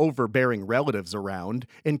bunch of overbearing relatives around,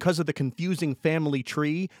 and because of the confusing family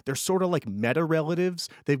tree, they're sort of like meta-relatives.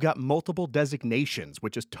 They've got multiple designations,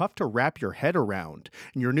 which is tough to wrap your head around.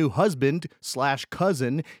 And your new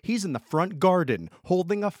husband/cousin, he's in the front garden,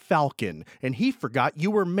 holding a falcon, and he forgot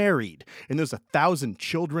you were married. And there's 1,000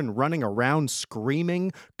 children running around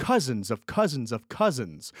screaming, cousins of cousins of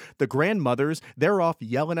cousins. The grandmothers, they're off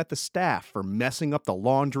yelling at the staff for messing up the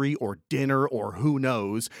laundry or dinner or who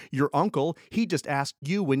knows. Your uncle, he just asked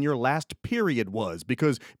you when your last period was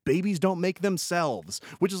because babies don't make themselves.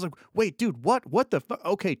 Which is like, wait, dude, what? What the fuck?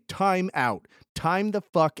 Okay, time out. Time the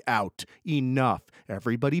fuck out. Enough.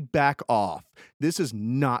 Everybody back off. This is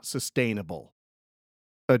not sustainable.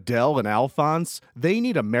 Adele and Alphonse, they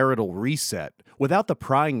need a marital reset without the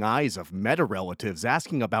prying eyes of meta-relatives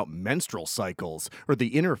asking about menstrual cycles or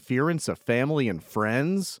the interference of family and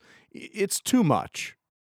friends. It's too much.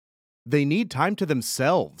 They need time to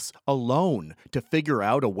themselves, alone, to figure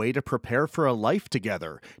out a way to prepare for a life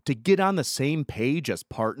together, to get on the same page as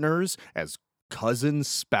partners, as cousins,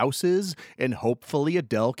 spouses, and hopefully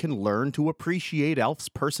Adele can learn to appreciate Alf's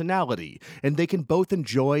personality, and they can both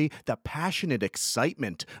enjoy the passionate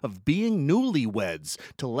excitement of being newlyweds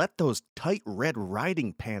to let those tight Red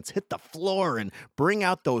Riding Pants hit the floor and bring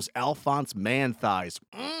out those Alphonse man thighs.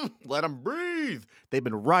 Let them breathe. They've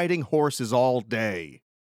been riding horses all day.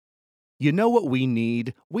 You know what we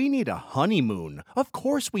need? We need a honeymoon. Of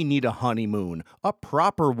course we need a honeymoon. A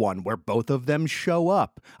proper one where both of them show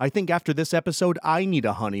up. I think after this episode, I need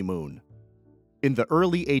a honeymoon. In the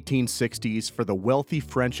early 1860s, for the wealthy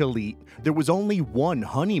French elite, there was only one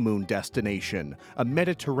honeymoon destination, a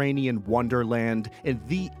Mediterranean wonderland in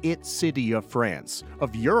the it city of France,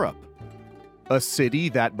 of Europe. A city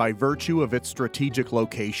that, by virtue of its strategic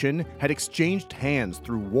location, had exchanged hands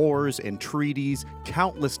through wars and treaties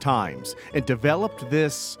countless times and developed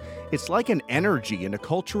this, it's like an energy and a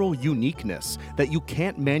cultural uniqueness that you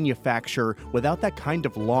can't manufacture without that kind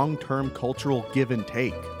of long-term cultural give and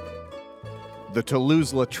take. The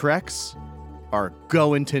Toulouse-Lautrecs are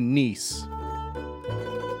going to Nice.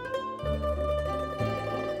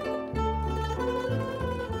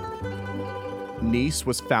 Nice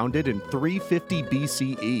was founded in 350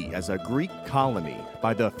 BCE as a Greek colony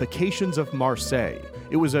by the Phocaeans of Marseille.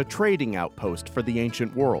 It was a trading outpost for the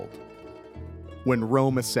ancient world. When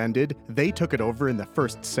Rome ascended, they took it over in the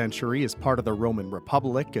 1st century as part of the Roman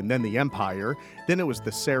Republic and then the Empire. Then it was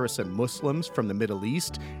the Saracen Muslims from the Middle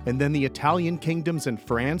East, and then the Italian kingdoms and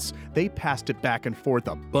France. They passed it back and forth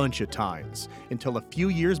a bunch of times, until a few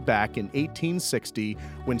years back in 1860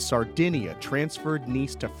 when Sardinia transferred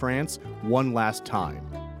Nice to France one last time.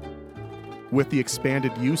 With the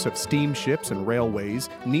expanded use of steamships and railways,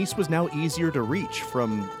 Nice was now easier to reach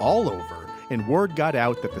from all over. And word got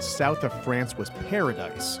out that the south of France was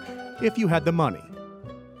paradise, if you had the money.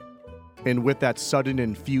 And with that sudden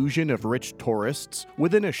infusion of rich tourists,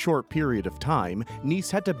 within a short period of time,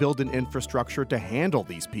 Nice had to build an infrastructure to handle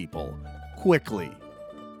these people, quickly.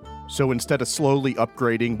 So instead of slowly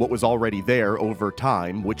upgrading what was already there over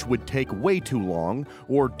time, which would take way too long,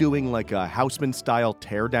 or doing like a Haussmann-style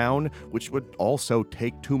teardown, which would also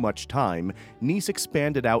take too much time, Nice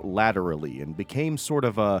expanded out laterally and became sort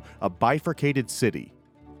of a bifurcated city.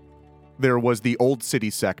 There was the old city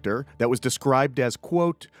sector that was described as,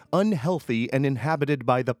 quote, unhealthy and inhabited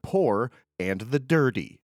by the poor and the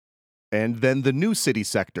dirty. And then the new city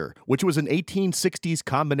sector, which was an 1860s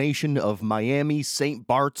combination of Miami, St.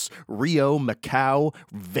 Bart's, Rio, Macau,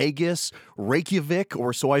 Vegas, Reykjavik,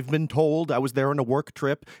 or so I've been told. I was there on a work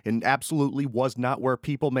trip and absolutely was not where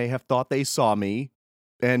people may have thought they saw me.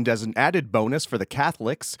 And as an added bonus for the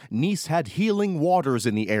Catholics, Nice had healing waters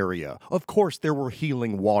in the area. Of course there were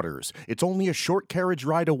healing waters. It's only a short carriage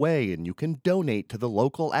ride away, and you can donate to the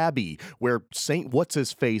local abbey, where St.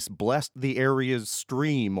 What's-His-Face blessed the area's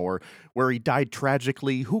stream, or where he died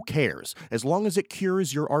tragically. Who cares? As long as it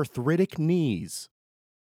cures your arthritic knees.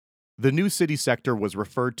 The new city sector was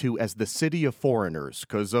referred to as the City of Foreigners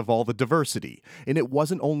because of all the diversity, and it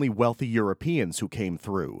wasn't only wealthy Europeans who came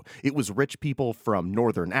through. It was rich people from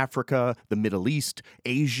Northern Africa, the Middle East,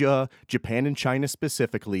 Asia, Japan and China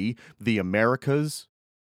specifically, the Americas.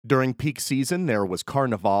 During peak season, there was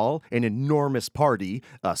Carnival, an enormous party,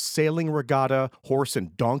 a sailing regatta, horse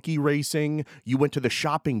and donkey racing. You went to the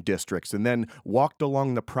shopping districts and then walked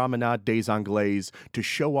along the Promenade des Anglais to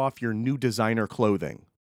show off your new designer clothing.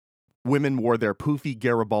 Women wore their poofy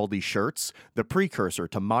Garibaldi shirts, the precursor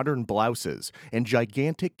to modern blouses, and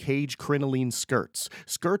gigantic cage crinoline skirts.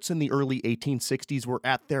 Skirts in the early 1860s were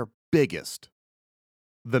at their biggest.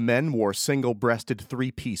 The men wore single-breasted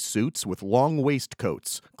three-piece suits with long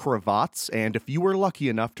waistcoats, cravats, and if you were lucky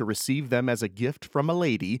enough to receive them as a gift from a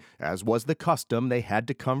lady, as was the custom, they had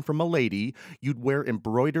to come from a lady, you'd wear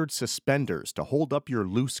embroidered suspenders to hold up your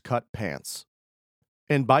loose-cut pants.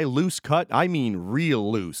 And by loose cut, I mean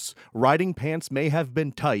real loose. Riding pants may have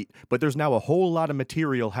been tight, but there's now a whole lot of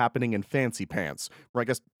material happening in fancy pants. Or I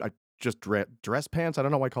guess just dress pants? I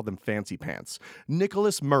don't know why I call them fancy pants.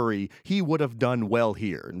 Nicholas Murray, he would have done well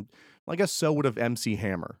here. And I guess so would have MC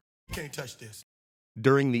Hammer. Can't touch this.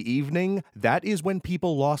 During the evening, that is when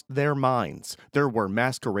people lost their minds. There were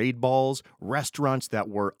masquerade balls, restaurants that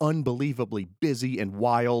were unbelievably busy and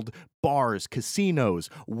wild, bars, casinos,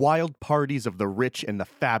 wild parties of the rich and the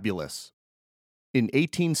fabulous. In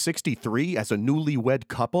 1863, as a newlywed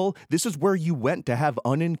couple, this is where you went to have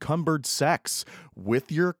unencumbered sex with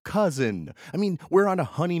your cousin. I mean, we're on a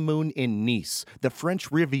honeymoon in Nice, the French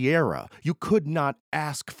Riviera. You could not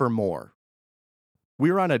ask for more.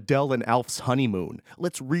 We're on Adele and Alf's honeymoon.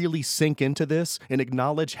 Let's really sink into this and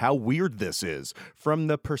acknowledge how weird this is from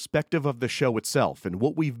the perspective of the show itself and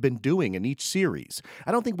what we've been doing in each series.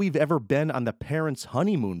 I don't think we've ever been on the parents'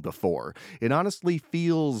 honeymoon before. It honestly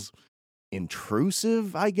feels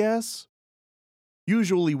intrusive, I guess?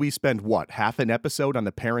 Usually we spend, half an episode on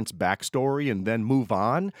the parents' backstory and then move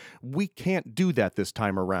on? We can't do that this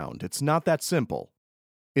time around. It's not that simple.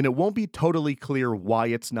 And it won't be totally clear why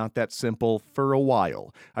it's not that simple for a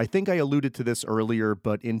while. I think I alluded to this earlier,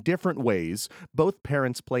 but in different ways, both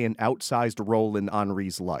parents play an outsized role in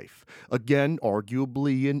Henri's life. Again,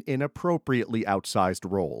 arguably an inappropriately outsized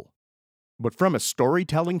role. But from a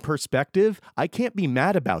storytelling perspective, I can't be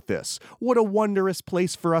mad about this. What a wondrous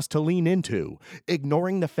place for us to lean into.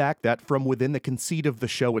 Ignoring the fact that from within the conceit of the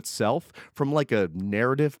show itself, from like a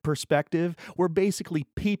narrative perspective, we're basically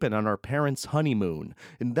peeping on our parents' honeymoon.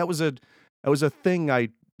 And that was a thing I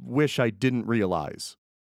wish I didn't realize.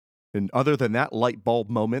 And other than that light bulb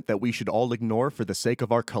moment that we should all ignore for the sake of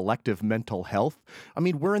our collective mental health,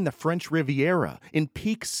 we're in the French Riviera, in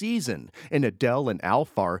peak season, and Adele and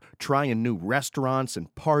Alf are trying new restaurants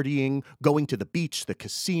and partying, going to the beach, the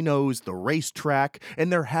casinos, the racetrack, and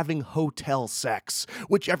they're having hotel sex,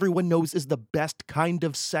 which everyone knows is the best kind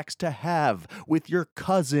of sex to have, with your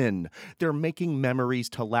cousin. They're making memories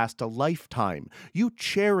to last a lifetime. You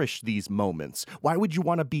cherish these moments. Why would you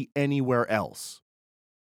want to be anywhere else?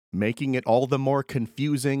 Making it all the more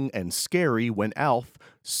confusing and scary when Alf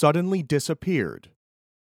suddenly disappeared.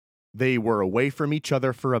 They were away from each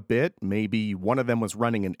other for a bit, maybe one of them was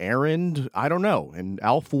running an errand, I don't know, and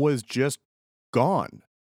Alf was just gone.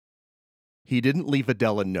 He didn't leave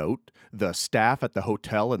Adele a note. The staff at the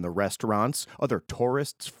hotel and the restaurants, other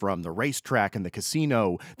tourists from the racetrack and the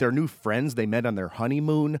casino, their new friends they met on their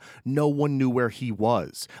honeymoon, no one knew where he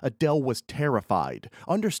was. Adele was terrified.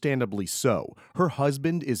 Understandably so. Her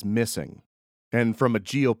husband is missing. And from a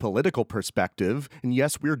geopolitical perspective, and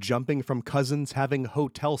yes, we're jumping from cousins having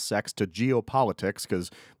hotel sex to geopolitics, because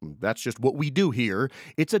that's just what we do here,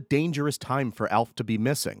 it's a dangerous time for Alf to be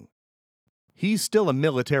missing. He's still a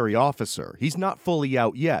military officer. He's not fully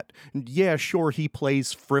out yet. Yeah, sure, he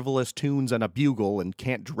plays frivolous tunes on a bugle and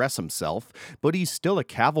can't dress himself, but he's still a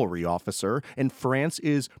cavalry officer, and France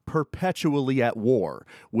is perpetually at war,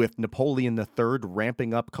 with Napoleon III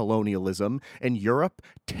ramping up colonialism, and Europe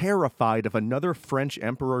terrified of another French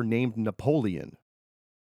emperor named Napoleon.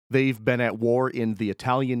 They've been at war in the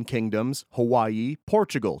Italian kingdoms, Hawaii,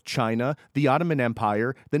 Portugal, China, the Ottoman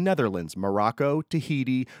Empire, the Netherlands, Morocco,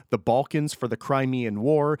 Tahiti, the Balkans for the Crimean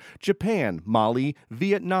War, Japan, Mali,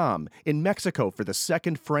 Vietnam, in Mexico for the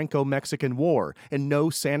Second Franco-Mexican War, and no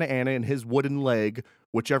Santa Anna and his wooden leg,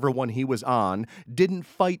 whichever one he was on, didn't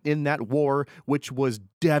fight in that war, which was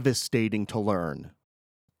devastating to learn.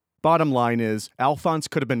 Bottom line is, Alphonse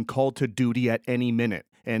could have been called to duty at any minute,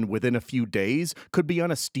 and within a few days could be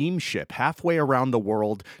on a steamship halfway around the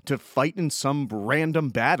world to fight in some random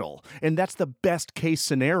battle. And that's the best case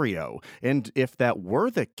scenario. And if that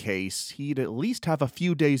were the case, he'd at least have a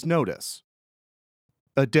few days' notice.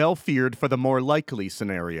 Adele feared for the more likely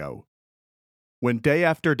scenario. When day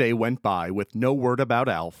after day went by with no word about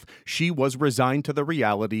Alf, she was resigned to the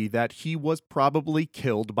reality that he was probably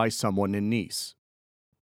killed by someone in Nice.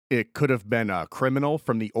 It could have been a criminal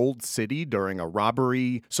from the old city during a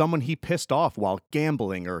robbery, someone he pissed off while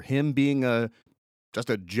gambling, or him being just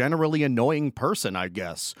a generally annoying person, I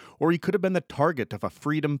guess. Or he could have been the target of a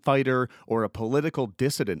freedom fighter or a political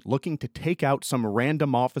dissident looking to take out some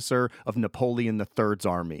random officer of Napoleon III's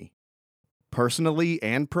army. Personally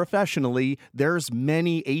and professionally, there's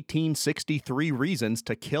many 1863 reasons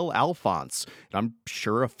to kill Alphonse. I'm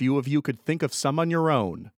sure a few of you could think of some on your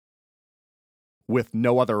own. With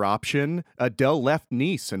no other option, Adele left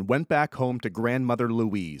Nice and went back home to grandmother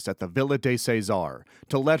Louise at the Villa des Césars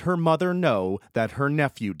to let her mother know that her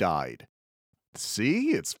nephew died. See,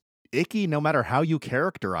 it's icky no matter how you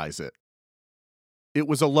characterize it. It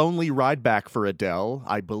was a lonely ride back for Adele.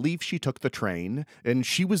 I believe she took the train, and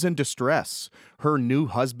she was in distress. Her new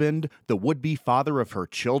husband, the would-be father of her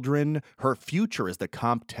children, her future as the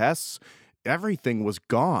Comtesse, everything was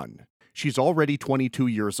gone. She's already 22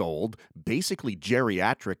 years old, basically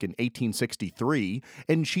geriatric in 1863,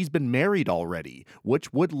 and she's been married already,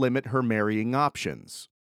 which would limit her marrying options.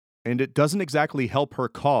 And it doesn't exactly help her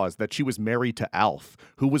cause that she was married to Alf,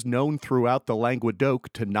 who was known throughout the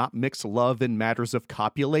Languedoc to not mix love in matters of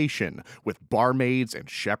copulation, with barmaids and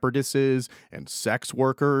shepherdesses and sex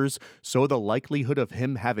workers, so the likelihood of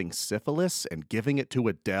him having syphilis and giving it to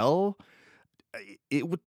Adele?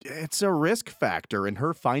 It's a risk factor in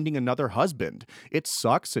her finding another husband. It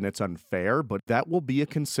sucks and it's unfair, but that will be a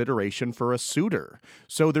consideration for a suitor.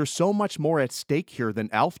 So there's so much more at stake here than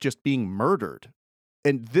Alf just being murdered.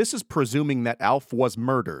 And this is presuming that Alf was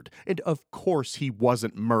murdered. And of course he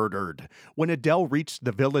wasn't murdered. When Adele reached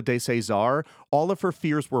the Villa de César, all of her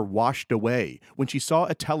fears were washed away when she saw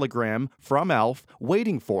a telegram from Alf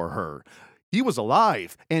waiting for her. He was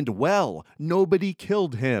alive and well. Nobody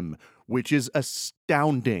killed him, which is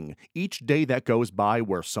astounding. Each day that goes by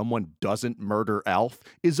where someone doesn't murder Alf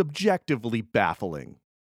is objectively baffling.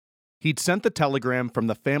 He'd sent the telegram from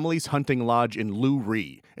the family's hunting lodge in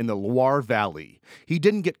Louris, in the Loire Valley. He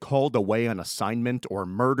didn't get called away on assignment or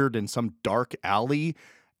murdered in some dark alley.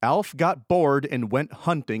 Alf got bored and went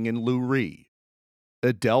hunting in Louris.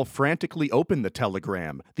 Adele frantically opened the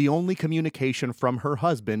telegram, the only communication from her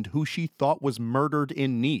husband, who she thought was murdered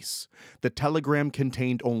in Nice. The telegram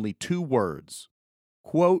contained only 2 words.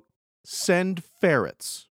 Quote, "Send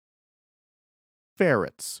ferrets."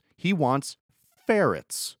 Ferrets. He wants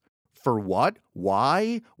ferrets. For what?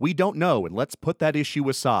 Why? We don't know, and let's put that issue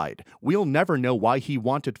aside. We'll never know why he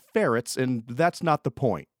wanted ferrets, and that's not the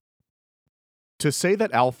point. To say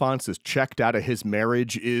that Alphonse is checked out of his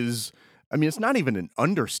marriage is... it's not even an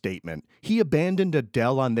understatement. He abandoned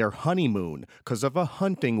Adele on their honeymoon because of a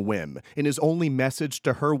hunting whim, and his only message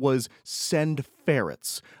to her was, "Send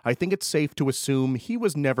ferrets." I think it's safe to assume he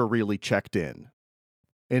was never really checked in.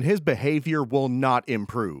 And his behavior will not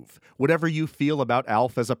improve. Whatever you feel about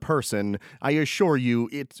Alf as a person, I assure you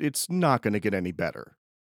it's not going to get any better.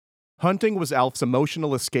 Hunting was Alf's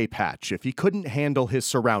emotional escape hatch if he couldn't handle his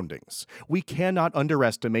surroundings. We cannot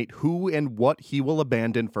underestimate who and what he will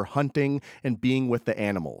abandon for hunting and being with the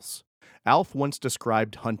animals. Alf once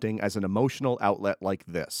described hunting as an emotional outlet like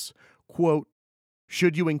this. Quote,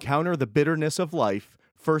 "Should you encounter the bitterness of life,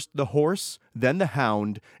 first the horse, then the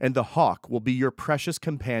hound, and the hawk will be your precious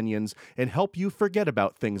companions and help you forget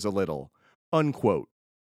about things a little." Unquote.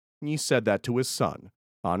 He said that to his son,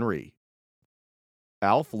 Henri.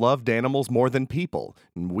 Alf loved animals more than people,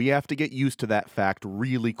 and we have to get used to that fact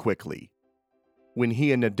really quickly. When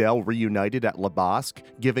he and Adele reunited at Le Bosque,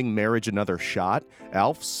 giving marriage another shot,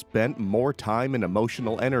 Alf spent more time and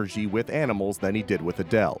emotional energy with animals than he did with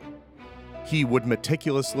Adele. He would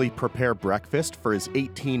meticulously prepare breakfast for his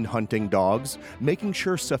 18 hunting dogs, making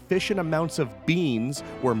sure sufficient amounts of beans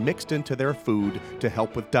were mixed into their food to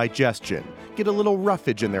help with digestion, get a little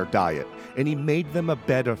roughage in their diet, and he made them a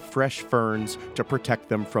bed of fresh ferns to protect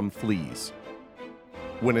them from fleas.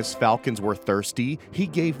 When his falcons were thirsty, he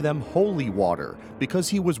gave them holy water because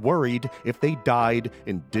he was worried if they died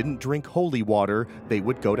and didn't drink holy water, they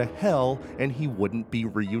would go to hell and he wouldn't be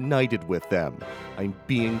reunited with them. I'm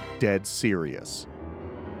being dead serious.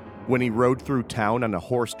 When he rode through town on a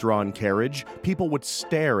horse-drawn carriage, people would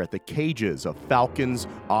stare at the cages of falcons,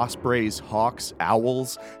 ospreys, hawks,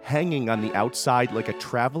 owls, hanging on the outside like a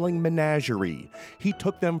traveling menagerie. He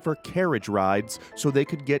took them for carriage rides so they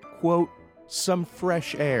could get, quote, "some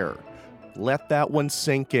fresh air." Let that one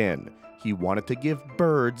sink in. He wanted to give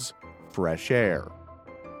birds fresh air.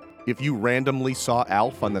 If you randomly saw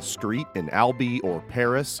Alf on the street in Albi or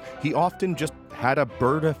Paris, he often just had a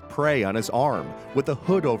bird of prey on his arm with a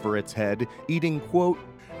hood over its head, eating, quote,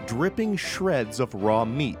 "dripping shreds of raw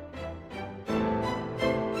meat."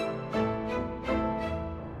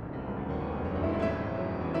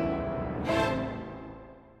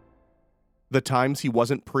 The times he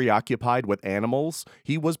wasn't preoccupied with animals,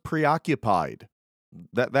 he was preoccupied.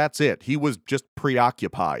 That's it. He was just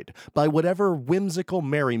preoccupied by whatever whimsical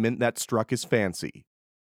merriment that struck his fancy.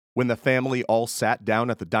 When the family all sat down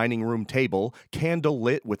at the dining room table, candle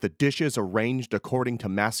lit with the dishes arranged according to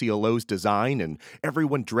Massielot's design and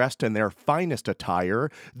everyone dressed in their finest attire,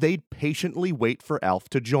 they'd patiently wait for Alf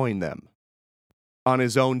to join them. On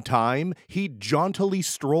his own time, he'd jauntily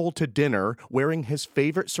stroll to dinner wearing his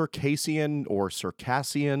favorite Circassian,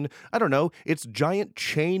 it's giant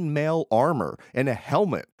chainmail armor and a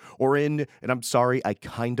helmet, or and I'm sorry, I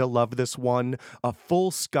kinda love this one, a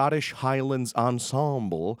full Scottish Highlands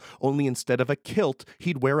ensemble, only instead of a kilt,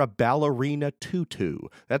 he'd wear a ballerina tutu.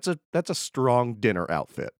 That's a strong dinner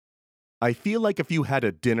outfit. I feel like if you had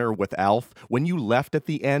a dinner with Alf, when you left at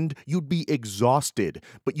the end, you'd be exhausted,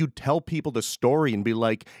 but you'd tell people the story and be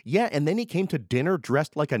like, yeah, and then he came to dinner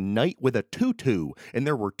dressed like a knight with a tutu, and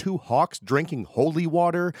there were 2 hawks drinking holy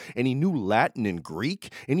water, and he knew Latin and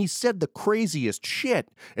Greek, and he said the craziest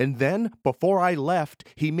shit, and then, before I left,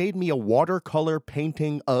 he made me a watercolor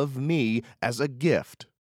painting of me as a gift.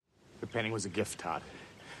 The painting was a gift, Todd.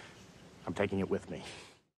 I'm taking it with me.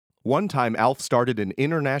 One time, Alf started an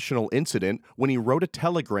international incident when he wrote a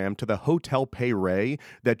telegram to the Hotel Peyre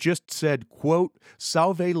that just said, quote,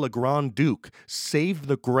 "Sauve le Grand Duc, save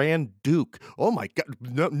the Grand Duke." Oh my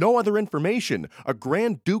God, no other information. A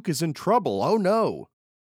Grand Duke is in trouble, oh no.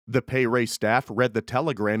 The Peyre staff read the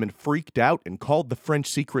telegram and freaked out and called the French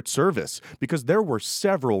Secret Service because there were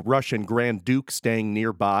several Russian Grand Dukes staying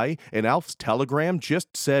nearby, and Alf's telegram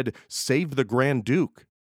just said, "Save the Grand Duke."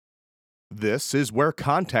 This is where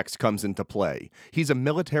context comes into play. He's a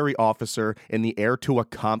military officer and the heir to a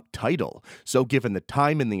comp title. So given the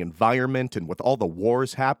time and the environment and with all the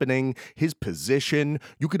wars happening, his position,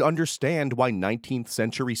 you could understand why 19th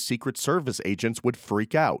century Secret Service agents would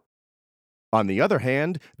freak out. On the other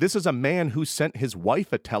hand, this is a man who sent his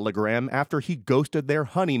wife a telegram after he ghosted their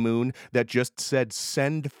honeymoon that just said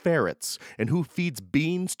 "send ferrets," and who feeds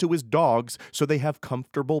beans to his dogs so they have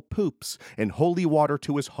comfortable poops, and holy water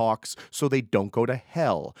to his hawks so they don't go to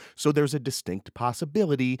hell. So there's a distinct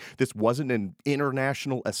possibility this wasn't an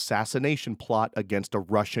international assassination plot against a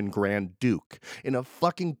Russian Grand Duke. And of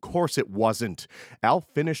fucking course it wasn't. Alf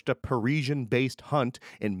finished a Parisian-based hunt,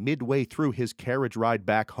 and midway through his carriage ride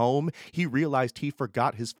back home, he realized he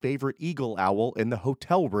forgot his favorite eagle owl in the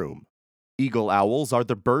hotel room. Eagle owls are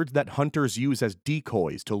the birds that hunters use as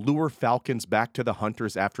decoys to lure falcons back to the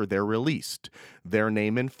hunters after they're released. Their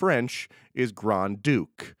name in French is Grand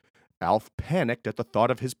Duc. Alf panicked at the thought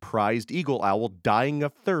of his prized eagle owl dying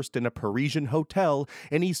of thirst in a Parisian hotel,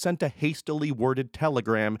 and he sent a hastily worded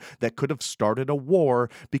telegram that could have started a war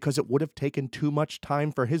because it would have taken too much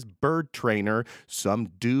time for his bird trainer, some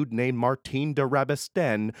dude named Martin de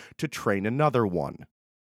Rabastens, to train another one.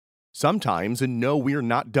 Sometimes, and no, we're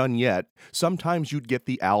not done yet, sometimes you'd get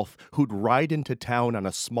the Alf who'd ride into town on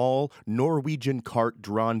a small Norwegian cart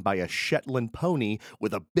drawn by a Shetland pony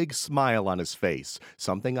with a big smile on his face,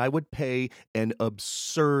 something I would pay an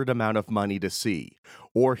absurd amount of money to see.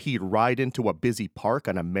 Or he'd ride into a busy park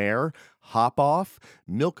on a mare, hop off,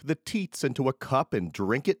 milk the teats into a cup and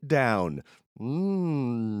drink it down.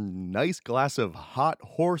 Nice glass of hot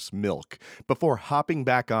horse milk before hopping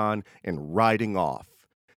back on and riding off.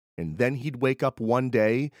 And then he'd wake up one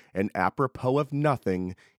day, and apropos of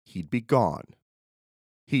nothing, he'd be gone.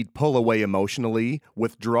 He'd pull away emotionally,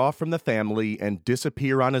 withdraw from the family, and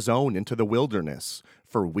disappear on his own into the wilderness,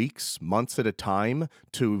 for weeks, months at a time,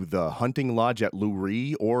 to the hunting lodge at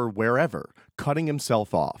Lurie or wherever, cutting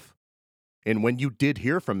himself off. And when you did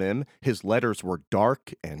hear from him, his letters were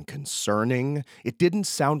dark and concerning. It didn't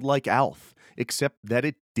sound like Alf, except that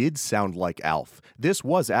it did sound like Alf. This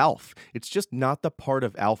was Alf. It's just not the part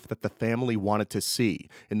of Alf that the family wanted to see,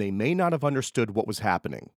 and they may not have understood what was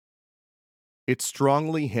happening. It's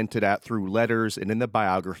strongly hinted at through letters and in the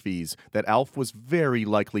biographies that Alf was very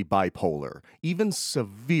likely bipolar, even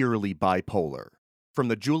severely bipolar. From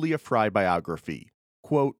the Julia Fry biography,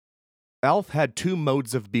 quote, "Alf had two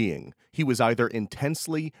modes of being. He was either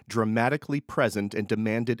intensely, dramatically present and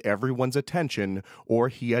demanded everyone's attention, or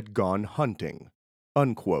he had gone hunting."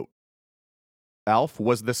 Unquote. Alf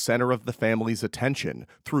was the center of the family's attention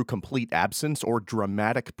through complete absence or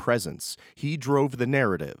dramatic presence. He drove the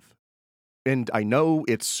narrative. And I know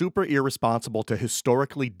it's super irresponsible to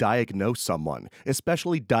historically diagnose someone,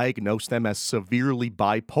 especially diagnose them as severely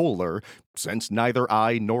bipolar, since neither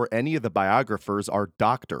I nor any of the biographers are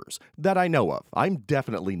doctors, that I know of. I'm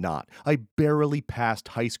definitely not. I barely passed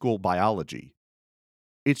high school biology.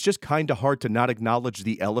 It's just kinda hard to not acknowledge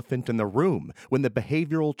the elephant in the room when the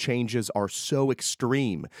behavioral changes are so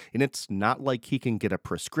extreme, and it's not like he can get a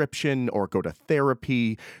prescription or go to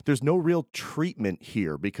therapy. There's no real treatment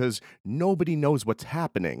here because nobody knows what's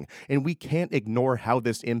happening, and we can't ignore how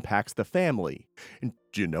this impacts the family. And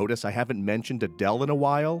do you notice I haven't mentioned Adele in a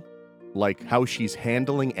while? Like how she's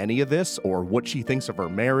handling any of this, or what she thinks of her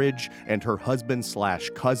marriage and her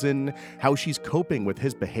husband/cousin, how she's coping with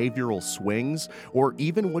his behavioral swings, or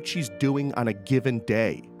even what she's doing on a given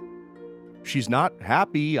day. She's not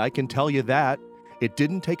happy, I can tell you that. It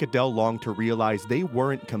didn't take Adele long to realize they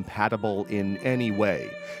weren't compatible in any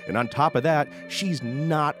way. And on top of that, she's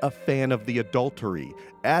not a fan of the adultery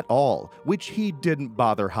at all, which he didn't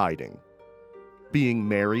bother hiding. Being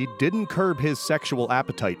married didn't curb his sexual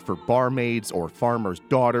appetite for barmaids or farmers'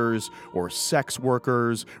 daughters or sex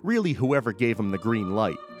workers, really whoever gave him the green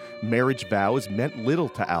light. Marriage vows meant little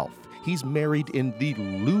to Alf. He's married in the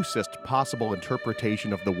loosest possible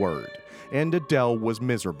interpretation of the word, and Adele was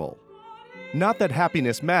miserable. Not that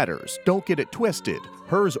happiness matters, don't get it twisted,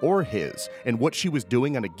 hers or his, and what she was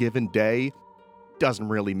doing on a given day doesn't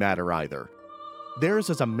really matter either. Theirs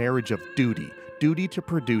is a marriage of duty to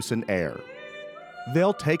produce an heir.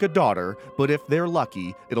 They'll take a daughter, but if they're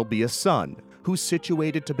lucky, it'll be a son. who's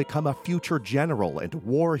situated to become a future general and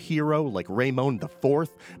war hero like Raymond IV,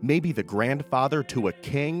 maybe the grandfather to a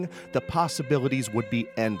king, the possibilities would be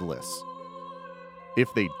endless.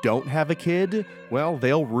 If they don't have a kid, well,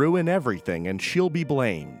 they'll ruin everything and she'll be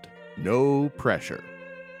blamed. No pressure.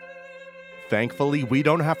 Thankfully, we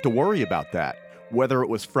don't have to worry about that. Whether it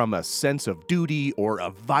was from a sense of duty or a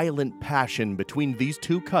violent passion between these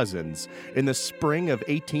two cousins, in the spring of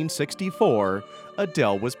 1864,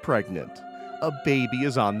 Adele was pregnant. A baby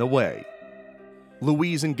is on the way.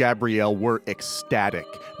 Louise and Gabrielle were ecstatic.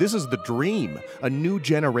 This is the dream, a new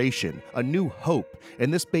generation, a new hope,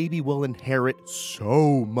 and this baby will inherit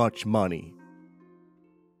so much money.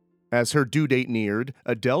 As her due date neared,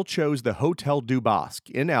 Adele chose the Hotel du Bosque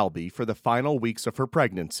in Albi for the final weeks of her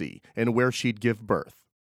pregnancy and where she'd give birth.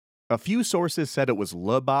 A few sources said it was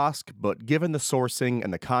Le Bosque, but given the sourcing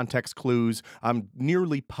and the context clues, I'm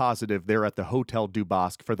nearly positive they're at the Hotel du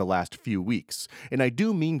Bosque for the last few weeks. And I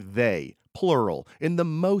do mean they, plural, in the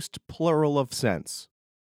most plural of sense.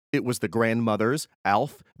 It was the grandmothers,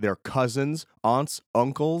 Alf, their cousins, aunts,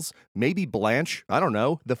 uncles, maybe Blanche, I don't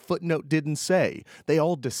know, the footnote didn't say. They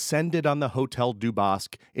all descended on the Hotel du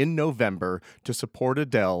Bosque in November to support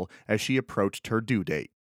Adele as she approached her due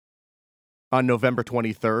date. On November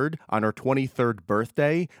 23rd, on her 23rd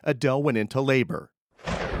birthday, Adele went into labor.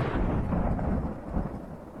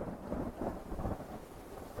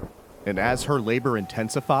 And as her labor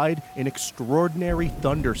intensified, an extraordinary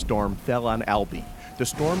thunderstorm fell on Albi. The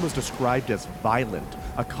storm was described as violent,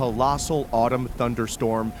 a colossal autumn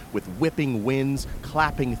thunderstorm with whipping winds,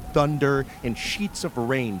 clapping thunder, and sheets of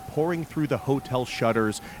rain pouring through the hotel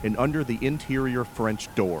shutters and under the interior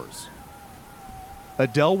French doors.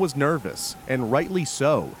 Adele was nervous, and rightly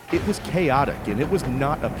so. It was chaotic, and it was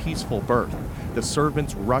not a peaceful birth. The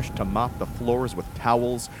servants rushed to mop the floors with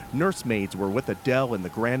towels, nursemaids were with Adele and the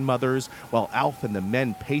grandmothers, while Alf and the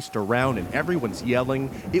men paced around and everyone's yelling.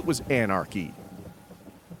 It was anarchy.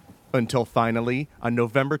 Until finally, on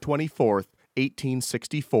November 24th,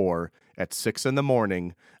 1864, at 6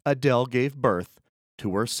 a.m, Adele gave birth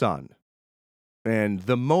to her son. And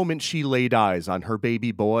the moment she laid eyes on her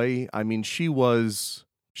baby boy,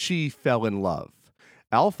 she fell in love.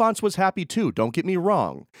 Alphonse was happy too, don't get me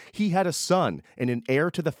wrong. He had a son and an heir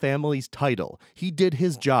to the family's title. He did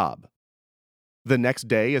his job. The next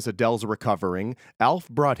day, as Adele's recovering, Alf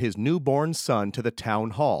brought his newborn son to the town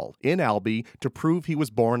hall in Albi to prove he was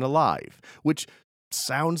born alive, which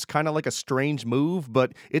sounds kind of like a strange move,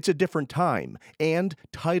 but it's a different time, and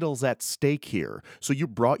title's at stake here. So you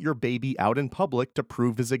brought your baby out in public to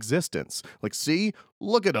prove his existence. Like, see,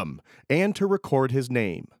 look at him, and to record his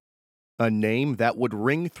name. A name that would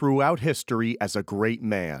ring throughout history as a great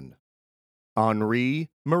man. Henri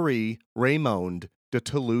Marie Raymond de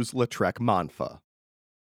Toulouse-Lautrec Monfa.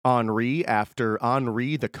 Henri after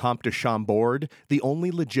Henri the Comte de Chambord, the only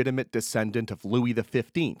legitimate descendant of Louis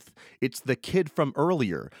XV. It's the kid from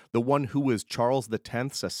earlier, the one who was Charles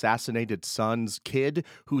X's assassinated son's kid,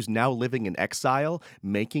 who's now living in exile,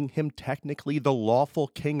 making him technically the lawful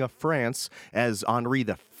king of France as Henri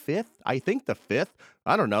V? I think the 5th.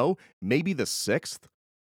 I don't know, maybe the 6th.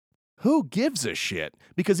 Who gives a shit?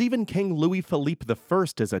 Because even King Louis Philippe I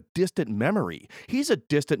is a distant memory. He's a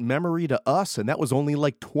distant memory to us, and that was only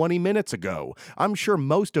like 20 minutes ago. I'm sure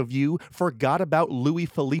most of you forgot about Louis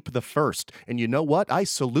Philippe I, and you know what? I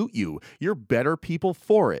salute you. You're better people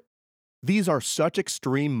for it. These are such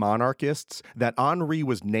extreme monarchists that Henri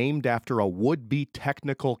was named after a would-be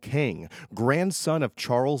technical king, grandson of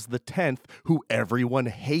Charles X, who everyone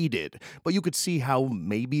hated. But you could see how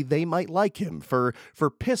maybe they might like him for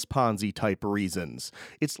piss-ponzi type reasons.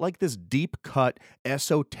 It's like this deep-cut,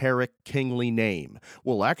 esoteric, kingly name.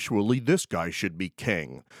 Well, actually, this guy should be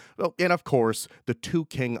king. Oh, and of course, the two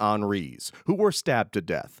King Henris, who were stabbed to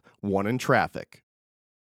death, one in traffic.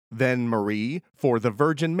 Then Marie for the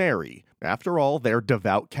Virgin Mary. After all, they're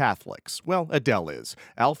devout Catholics. Well, Adele is.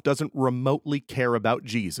 Alf doesn't remotely care about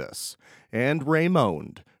Jesus. And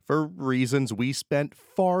Raymond, for reasons we spent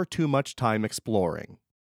far too much time exploring.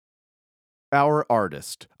 Our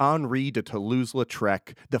artist, Henri de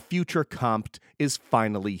Toulouse-Lautrec, the future Comte, is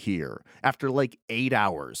finally here. After like 8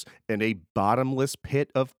 hours and a bottomless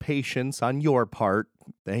pit of patience on your part,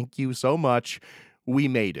 thank you so much, we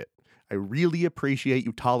made it. I really appreciate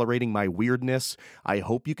you tolerating my weirdness. I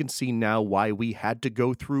hope you can see now why we had to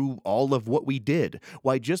go through all of what we did.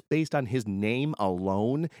 Why just based on his name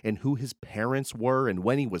alone and who his parents were and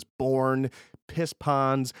when he was born, piss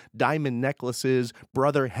ponds, diamond necklaces,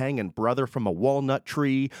 brother hanging brother from a walnut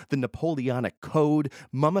tree, the Napoleonic Code,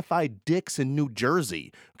 mummified dicks in New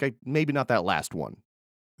Jersey. Okay, maybe not that last one.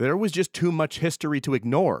 There was just too much history to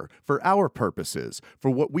ignore for our purposes, for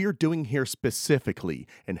what we're doing here specifically,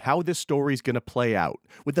 and how this story's going to play out,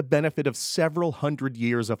 with the benefit of several hundred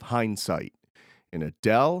years of hindsight. And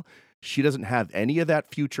Adele, she doesn't have any of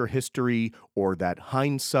that future history or that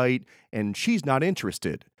hindsight, and she's not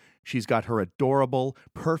interested. She's got her adorable,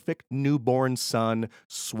 perfect newborn son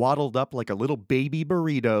swaddled up like a little baby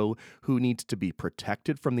burrito who needs to be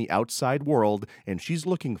protected from the outside world, and she's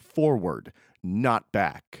looking forward, not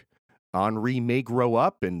back. Henri may grow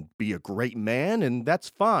up and be a great man, and that's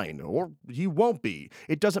fine, or he won't be.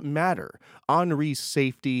 It doesn't matter. Henri's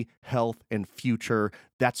safety, health, and future,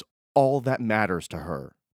 that's all that matters to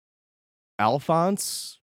her.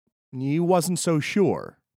 Alphonse, he wasn't so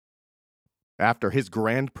sure. After his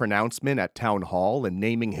grand pronouncement at town hall and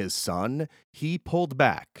naming his son, he pulled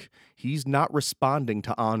back. He's not responding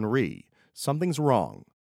to Henri. Something's wrong.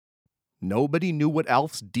 Nobody knew what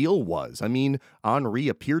Alf's deal was. I mean, Henri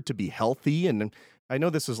appeared to be healthy, and I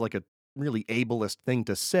know this is like a really ableist thing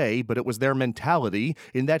to say, but it was their mentality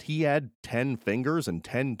in that he had 10 fingers and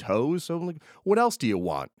 10 toes, so like, what else do you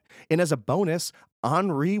want? And as a bonus,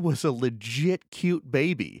 Henri was a legit cute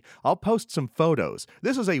baby. I'll post some photos.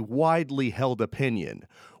 This is a widely held opinion.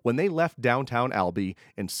 When they left downtown Albi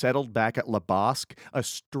and settled back at La Bosque, a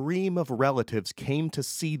stream of relatives came to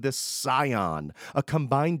see this scion, a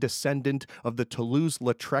combined descendant of the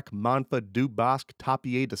Toulouse-Lautrec, Monfa, Dubosc,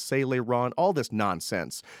 Tapier de Saint-Léron, all this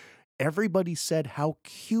nonsense. Everybody said how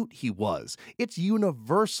cute he was. It's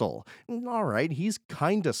universal. All right, he's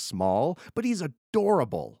kinda small, but he's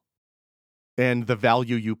adorable. And the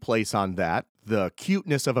value you place on that, the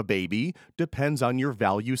cuteness of a baby, depends on your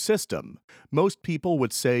value system. Most people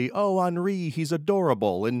would say, oh, Henri, he's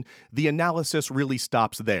adorable, and the analysis really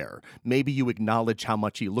stops there. Maybe you acknowledge how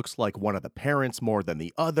much he looks like one of the parents more than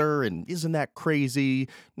the other, and isn't that crazy?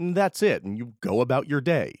 That's it, and you go about your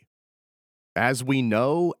day. As we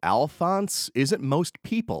know, Alphonse isn't most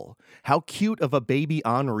people. How cute of a baby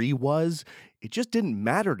Henri was, it just didn't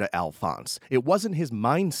matter to Alphonse. It wasn't his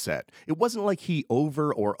mindset. It wasn't like he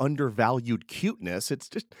over or undervalued cuteness.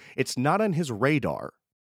 It's not on his radar.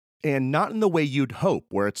 And not in the way you'd hope,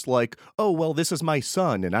 where it's like, oh, well, this is my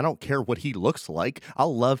son, and I don't care what he looks like.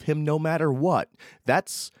 I'll love him no matter what.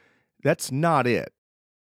 That's not it.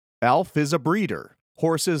 Alf is a breeder.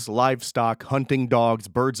 Horses, livestock, hunting dogs,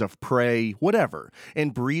 birds of prey, whatever.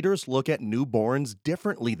 And breeders look at newborns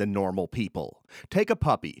differently than normal people. Take a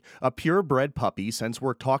puppy, a purebred puppy, since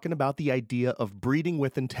we're talking about the idea of breeding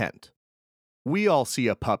with intent. We all see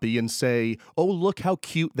a puppy and say, oh, look how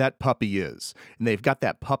cute that puppy is. And they've got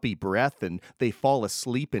that puppy breath, and they fall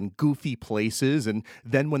asleep in goofy places, and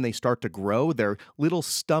then when they start to grow, they're little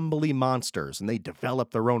stumbly monsters, and they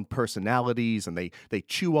develop their own personalities, and they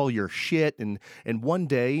chew all your shit, and one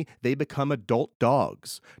day they become adult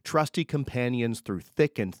dogs, trusty companions through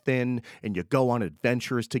thick and thin, and you go on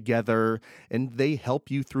adventures together, and they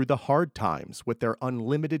help you through the hard times with their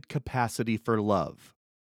unlimited capacity for love.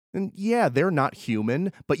 And yeah, they're not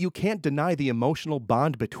human, but you can't deny the emotional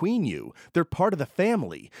bond between you. They're part of the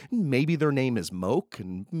family. Maybe their name is Moke,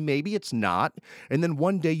 and maybe it's not. And then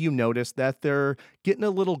one day you notice that they're getting a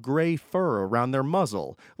little gray fur around their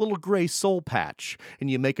muzzle, a little gray soul patch,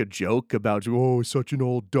 and you make a joke about, oh, such an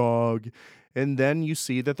old dog. And then you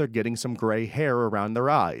see that they're getting some gray hair around their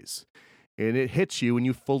eyes. And it hits you, and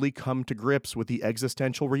you fully come to grips with the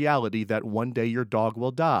existential reality that one day your dog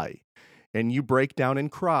will die. And you break down and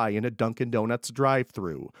cry in a Dunkin' Donuts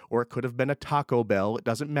drive-thru, or it could have been a Taco Bell. It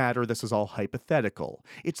doesn't matter. This is all hypothetical.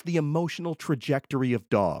 It's the emotional trajectory of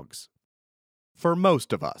dogs. For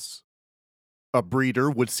most of us. A breeder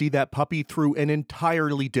would see that puppy through an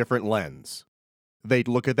entirely different lens. They'd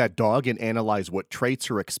look at that dog and analyze what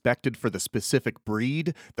traits are expected for the specific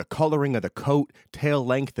breed, the coloring of the coat, tail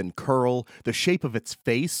length and curl, the shape of its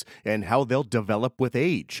face, and how they'll develop with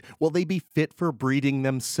age. Will they be fit for breeding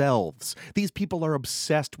themselves? These people are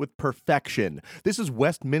obsessed with perfection. This is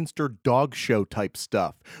Westminster dog show type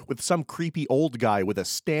stuff, with some creepy old guy with a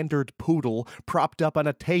standard poodle propped up on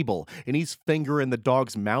a table, and he's fingering the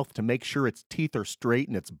dog's mouth to make sure its teeth are straight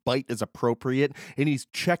and its bite is appropriate, and he's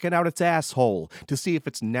checking out its asshole to see if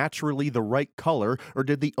it's naturally the right color, or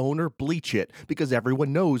did the owner bleach it, because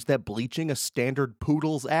everyone knows that bleaching a standard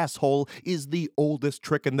poodle's asshole is the oldest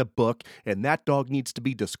trick in the book, and that dog needs to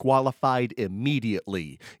be disqualified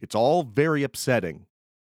immediately. It's all very upsetting.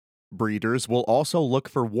 Breeders will also look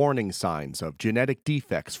for warning signs of genetic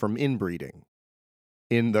defects from inbreeding.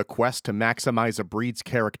 In the quest to maximize a breed's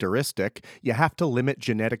characteristic, you have to limit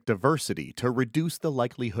genetic diversity to reduce the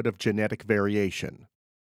likelihood of genetic variation.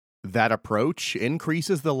 That approach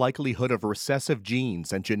increases the likelihood of recessive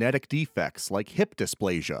genes and genetic defects like hip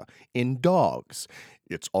dysplasia in dogs.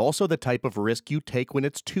 It's also the type of risk you take when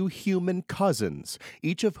it's two human cousins,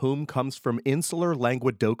 each of whom comes from insular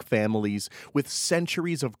Languedoc families with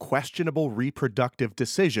centuries of questionable reproductive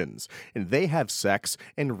decisions, and they have sex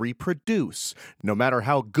and reproduce. No matter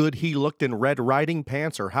how good he looked in red riding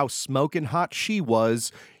pants or how smoking hot she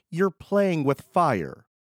was, you're playing with fire.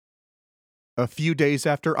 A few days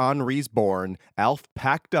after Henri's born, Alf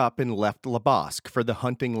packed up and left Le Bosque for the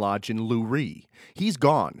hunting lodge in Lurie. He's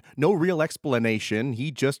gone. No real explanation.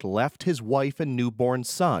 He just left his wife and newborn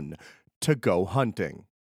son to go hunting.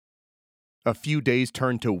 A few days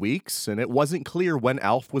turned to weeks, and it wasn't clear when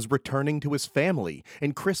Alf was returning to his family,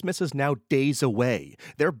 and Christmas is now days away.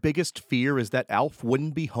 Their biggest fear is that Alf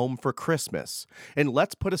wouldn't be home for Christmas. And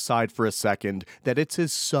let's put aside for a second that it's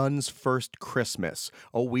his son's first Christmas.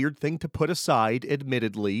 A weird thing to put aside,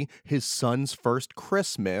 admittedly, his son's first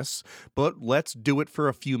Christmas, but let's do it for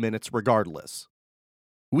a few minutes regardless.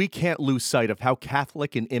 We can't lose sight of how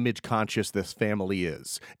Catholic and image-conscious this family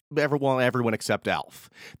is. Everyone except Alf.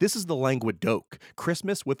 This is the Languedoc.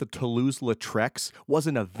 Christmas with the Toulouse-Lautrecs was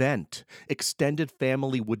an event. Extended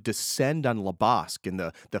family would descend on Le Bosque and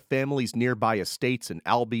the family's nearby estates in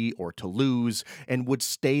Albi or Toulouse and would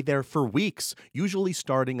stay there for weeks, usually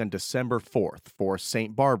starting on December 4th for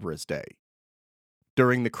St. Barbara's Day.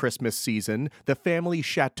 During the Christmas season, the family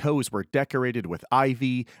chateaus were decorated with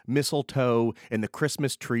ivy, mistletoe, and the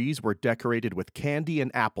Christmas trees were decorated with candy and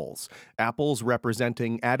apples. Apples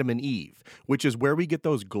representing Adam and Eve, which is where we get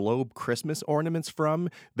those globe Christmas ornaments from.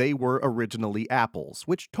 They were originally apples,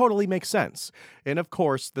 which totally makes sense. And of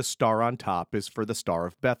course, the star on top is for the Star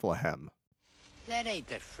of Bethlehem. That ain't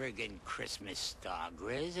the friggin' Christmas star,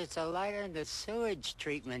 Grizz. It's a light on the sewage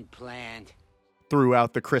treatment plant.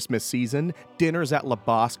 Throughout the Christmas season, dinners at Le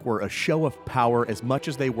Bosque were a show of power as much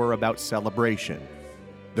as they were about celebration.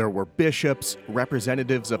 There were bishops,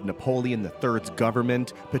 representatives of Napoleon III's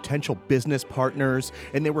government, potential business partners,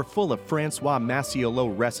 and they were full of Francois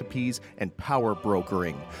Massielot recipes and power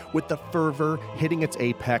brokering, with the fervor hitting its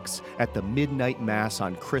apex at the midnight mass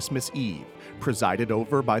on Christmas Eve, presided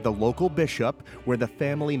over by the local bishop, where the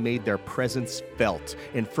family made their presence felt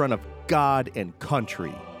in front of God and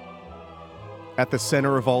country. At the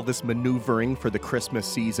center of all this maneuvering for the Christmas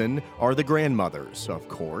season are the grandmothers, of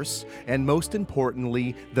course, and most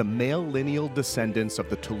importantly, the male lineal descendants of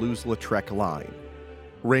the Toulouse-Lautrec line.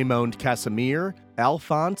 Raymond Casimir,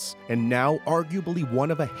 Alphonse, and now arguably one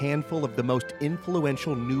of a handful of the most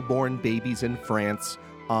influential newborn babies in France,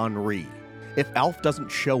 Henri. If Alf doesn't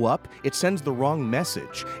show up, it sends the wrong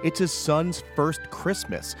message. It's his son's first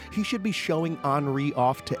Christmas. He should be showing Henri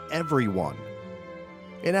off to everyone.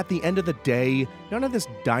 And at the end of the day, none of this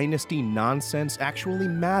dynasty nonsense actually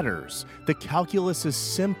matters. The calculus is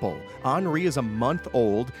simple. Henri is a month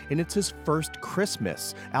old, and it's his first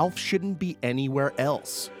Christmas. Alf shouldn't be anywhere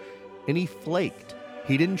else. And he flaked.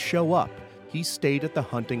 He didn't show up. He stayed at the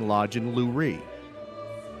hunting lodge in Lurie.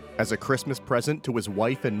 As a Christmas present to his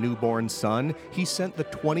wife and newborn son, he sent the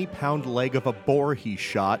 20-pound leg of a boar he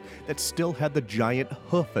shot that still had the giant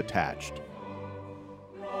hoof attached.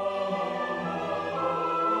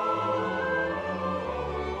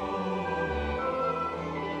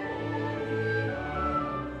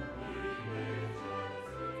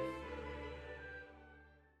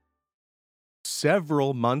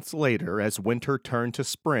 Several months later, as winter turned to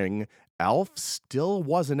spring, Alf still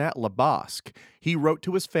wasn't at Le Bosque. He wrote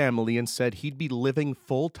to his family and said he'd be living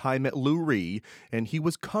full-time at Lurie, and he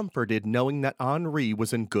was comforted knowing that Henri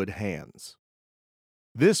was in good hands.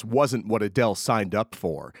 This wasn't what Adele signed up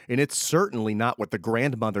for, and it's certainly not what the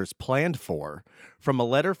grandmothers planned for. From a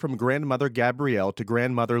letter from Grandmother Gabrielle to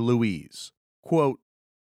Grandmother Louise, quote,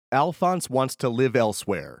 Alphonse wants to live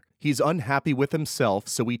elsewhere. He's unhappy with himself,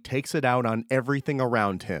 so he takes it out on everything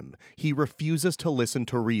around him. He refuses to listen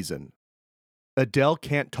to reason. Adele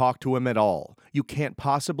can't talk to him at all. You can't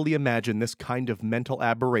possibly imagine this kind of mental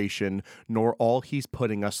aberration, nor all he's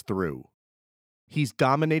putting us through. He's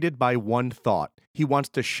dominated by one thought. He wants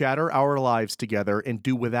to shatter our lives together and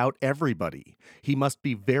do without everybody. He must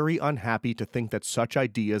be very unhappy to think that such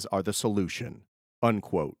ideas are the solution.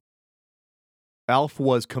 Unquote. Alf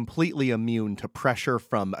was completely immune to pressure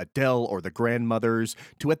from Adele or the grandmothers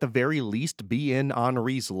to at the very least be in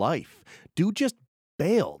Henri's life. Dude just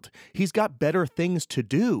bailed. He's got better things to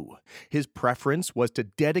do. His preference was to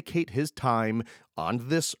dedicate his time on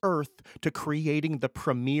this earth to creating the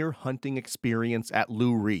premier hunting experience at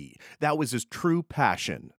Lurie. That was his true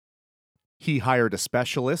passion. He hired a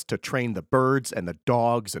specialist to train the birds and the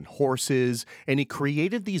dogs and horses, and he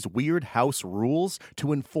created these weird house rules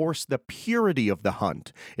to enforce the purity of the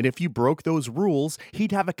hunt. And if you broke those rules,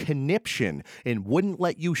 he'd have a conniption and wouldn't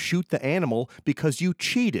let you shoot the animal because you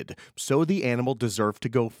cheated, so the animal deserved to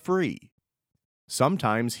go free.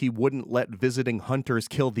 Sometimes he wouldn't let visiting hunters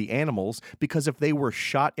kill the animals because if they were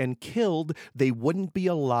shot and killed, they wouldn't be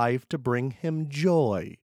alive to bring him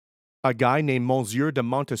joy. A guy named Monsieur de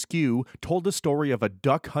Montesquieu told a story of a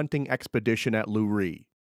duck hunting expedition at Lurie.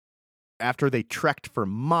 After they trekked for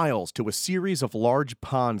miles to a series of large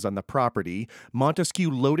ponds on the property, Montesquieu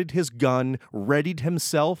loaded his gun, readied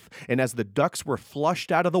himself, and as the ducks were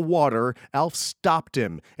flushed out of the water, Alf stopped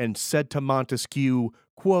him and said to Montesquieu,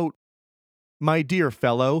 quote, "My dear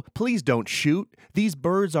fellow, please don't shoot. These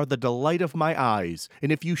birds are the delight of my eyes,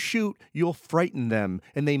 and if you shoot, you'll frighten them,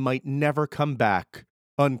 and they might never come back."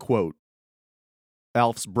 Unquote.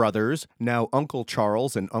 Alf's brothers, now Uncle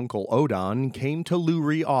Charles and Uncle Odon, came to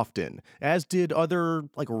Lurie often, as did other,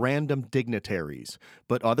 random dignitaries.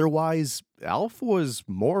 But otherwise, Alf was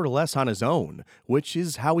more or less on his own, which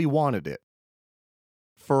is how he wanted it.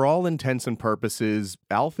 For all intents and purposes,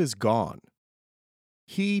 Alf is gone.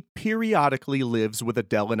 He periodically lives with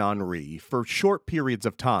Adele and Henri for short periods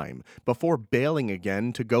of time before bailing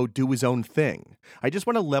again to go do his own thing. I just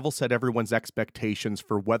want to level set everyone's expectations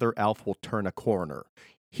for whether Alf will turn a corner.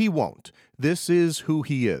 He won't. This is who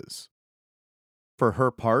he is. For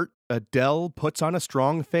her part, Adele puts on a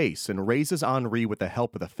strong face and raises Henri with the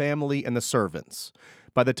help of the family and the servants.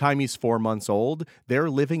 By the time he's 4 months old, they're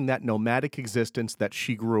living that nomadic existence that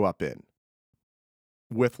she grew up in.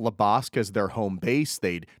 With Le Bosque as their home base,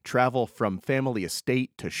 they'd travel from family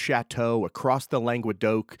estate to chateau across the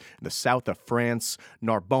Languedoc, the south of France,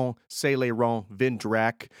 Narbonne, Céléron,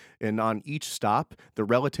 Vindrac, and on each stop, the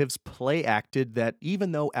relatives play-acted that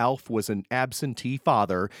even though Alf was an absentee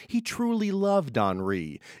father, he truly loved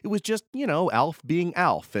Henri. It was just, Alf being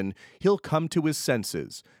Alf, and he'll come to his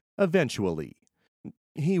senses. Eventually.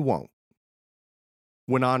 He won't.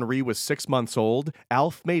 When Henri was 6 months old,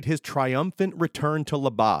 Alf made his triumphant return to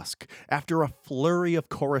Le Bosque after a flurry of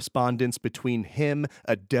correspondence between him,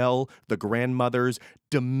 Adele, the grandmothers,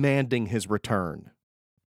 demanding his return.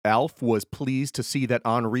 Alf was pleased to see that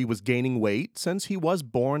Henri was gaining weight since he was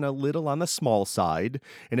born a little on the small side,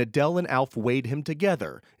 and Adele and Alf weighed him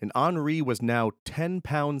together, and Henri was now 10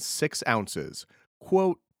 pounds 6 ounces.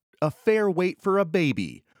 Quote, "a fair weight for a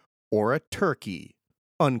baby," or a turkey,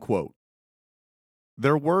 unquote.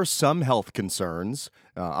 There were some health concerns.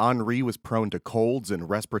 Henri was prone to colds and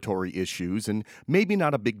respiratory issues, and maybe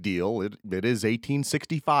not a big deal. It is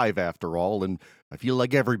 1865 after all, and I feel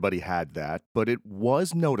like everybody had that, but it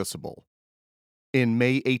was noticeable. In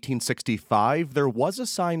May 1865, there was a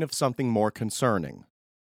sign of something more concerning.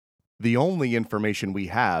 The only information we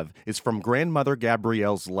have is from Grandmother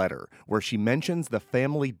Gabrielle's letter, where she mentions the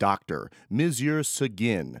family doctor, Monsieur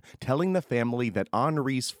Seguin, telling the family that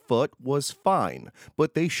Henri's foot was fine,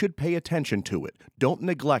 but they should pay attention to it. Don't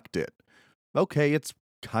neglect it. Okay, it's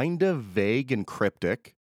kind of vague and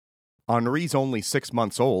cryptic. Henri's only 6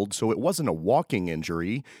 months old, so it wasn't a walking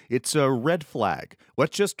injury. It's a red flag.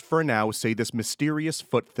 Let's just, for now, say this mysterious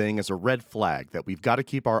foot thing is a red flag that we've got to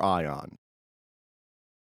keep our eye on.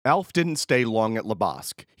 Alf didn't stay long at Le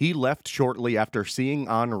Bosque. He left shortly after seeing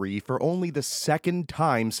Henri for only the second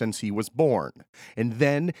time since he was born. And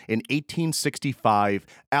then, in 1865,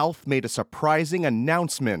 Alf made a surprising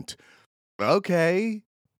announcement. Okay,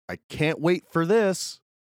 I can't wait for this.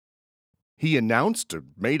 He announced, or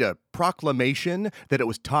made a proclamation, that it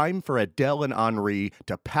was time for Adele and Henri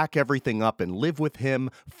to pack everything up and live with him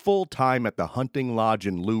full-time at the hunting lodge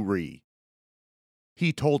in Lurie.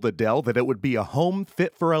 He told Adele that it would be a home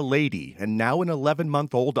fit for a lady, and now an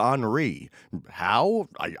 11-month-old Henri. How?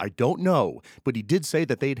 I don't know, but he did say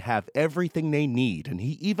that they'd have everything they need, and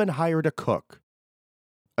he even hired a cook.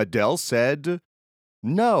 Adele said,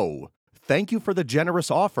 "No. Thank you for the generous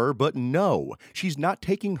offer, but no. She's not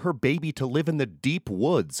taking her baby to live in the deep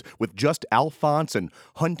woods with just Alphonse and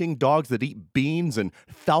hunting dogs that eat beans and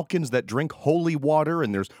falcons that drink holy water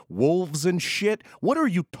and there's wolves and shit. What are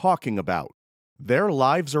you talking about? Their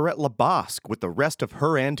lives are at Le Bosque with the rest of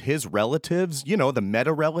her and his relatives, the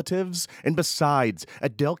meta-relatives. And besides,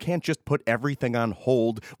 Adele can't just put everything on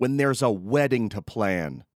hold when there's a wedding to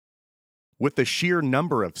plan." With the sheer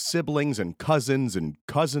number of siblings and cousins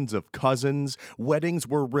of cousins, weddings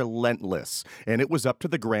were relentless, and it was up to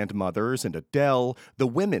the grandmothers and Adele, the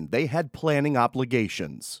women, they had planning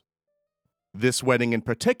obligations. This wedding in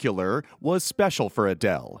particular was special for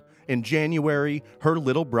Adele. In January, her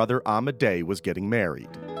little brother Amédée was getting married.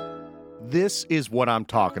 This is what I'm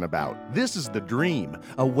talking about. This is the dream.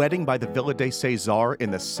 A wedding by the Villa des Césars in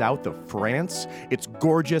the south of France. It's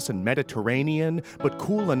gorgeous and Mediterranean, but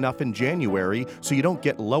cool enough in January so you don't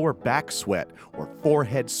get lower back sweat or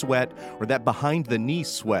forehead sweat or that behind the knee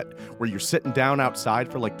sweat where you're sitting down outside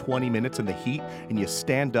for like 20 minutes in the heat and you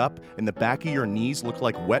stand up and the back of your knees look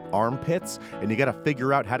like wet armpits and you gotta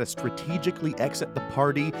figure out how to strategically exit the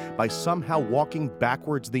party by somehow walking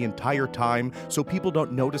backwards the entire time so people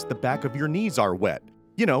don't notice the back of your knees are wet.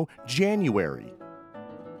 You know, January.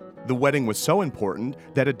 The wedding was so important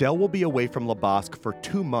that Adele will be away from Le Bosque for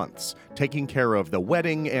 2 months, taking care of the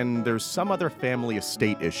wedding, and there's some other family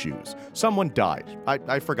estate issues. Someone died.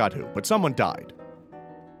 I forgot who, but someone died.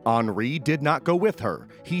 Henri did not go with her.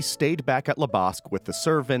 He stayed back at Le Bosque with the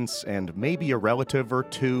servants and maybe a relative or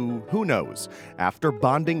two, who knows, after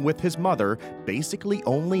bonding with his mother, basically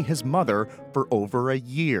only his mother, for over a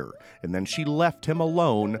year, and then she left him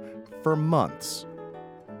alone for months.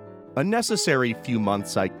 A necessary few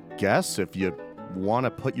months, I guess, if you want to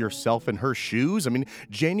put yourself in her shoes. I mean,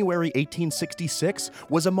 January 1866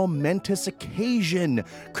 was a momentous occasion.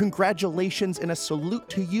 Congratulations and a salute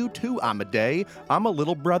to you too, Amédée. I'm a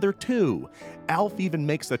little brother too. Alf even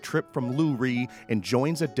makes the trip from Lurie and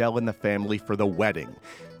joins Adele and the family for the wedding.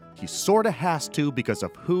 He sorta has to because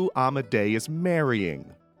of who Amédée is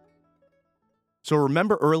marrying. So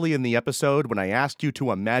remember early in the episode when I asked you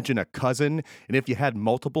to imagine a cousin, and if you had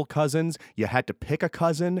multiple cousins, you had to pick a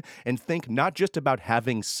cousin and think not just about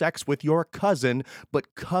having sex with your cousin,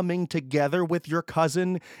 but coming together with your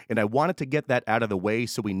cousin? And I wanted to get that out of the way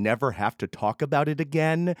so we never have to talk about it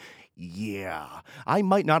again. Yeah, I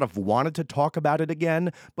might not have wanted to talk about it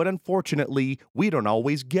again, but unfortunately, we don't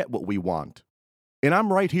always get what we want. And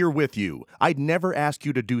I'm right here with you. I'd never ask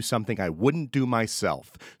you to do something I wouldn't do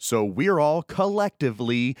myself. So we're all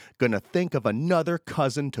collectively gonna think of another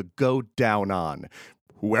cousin to go down on.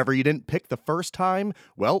 Whoever you didn't pick the first time,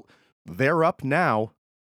 well, they're up now.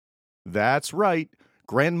 That's right.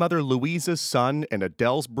 Grandmother Louise's son and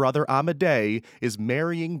Adele's brother Amédée is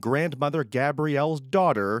marrying Grandmother Gabrielle's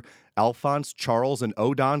daughter, Alphonse, Charles, and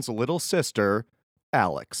Odon's little sister,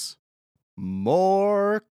 Alex.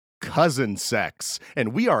 More cousin sex,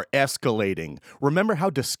 and we are escalating. Remember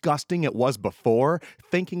how disgusting it was before,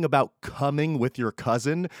 thinking about coming with your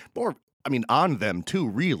cousin? Or, on them too,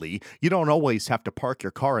 really. You don't always have to park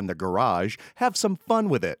your car in the garage. Have some fun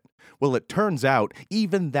with it. Well, it turns out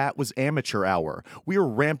even that was amateur hour. We are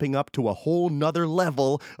ramping up to a whole nother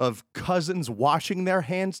level of cousins washing their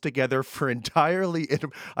hands together for entirely.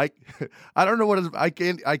 I don't know what it is.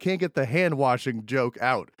 I can't get the hand washing joke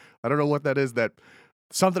out. I don't know what that is. That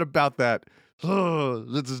something about that.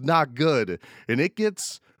 This is not good, and it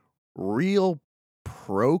gets real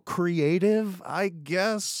procreative, I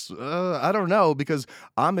guess. I don't know, because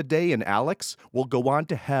Amédée and Alex will go on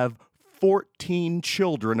to have 14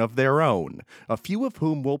 children of their own, a few of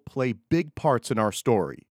whom will play big parts in our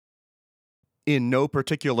story. In no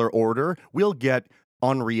particular order, we'll get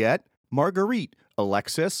Henriette, Marguerite,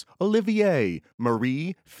 Alexis, Olivier,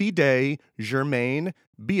 Marie, Fide, Germaine,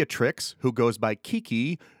 Beatrix, who goes by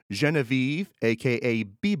Kiki, Genevieve, aka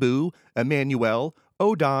Bibou, Emmanuel,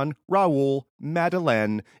 Odon, Raoul,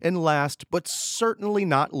 Madeleine, and last but certainly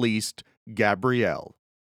not least, Gabrielle.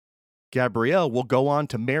 Gabrielle will go on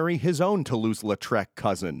to marry his own Toulouse-Lautrec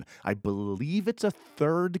cousin. I believe it's a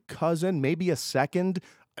third cousin, maybe a second.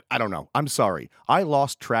 I don't know. I'm sorry. I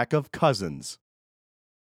lost track of cousins.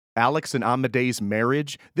 Alex and Amédée's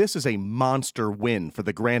marriage, this is a monster win for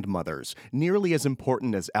the grandmothers, nearly as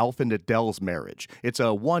important as Alf and Adele's marriage. It's a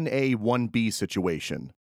 1A, 1B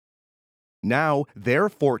situation. Now, their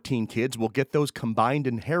 14 kids will get those combined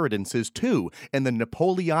inheritances too, and the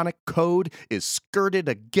Napoleonic Code is skirted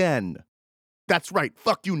again. That's right,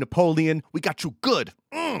 fuck you, Napoleon, we got you good.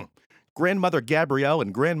 Grandmother Gabrielle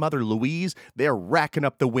and Grandmother Louise, they're racking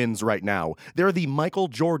up the wins right now. They're the Michael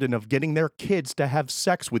Jordan of getting their kids to have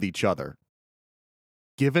sex with each other.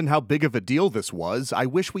 Given how big of a deal this was, I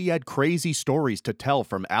wish we had crazy stories to tell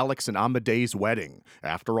from Alex and Amédée's wedding.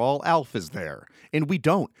 After all, Alf is there. And we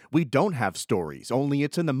don't. We don't have stories, only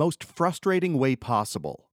it's in the most frustrating way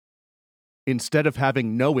possible. Instead of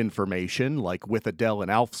having no information, like with Adele and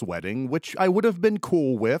Alf's wedding, which I would have been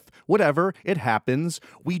cool with, whatever, it happens,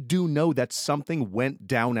 we do know that something went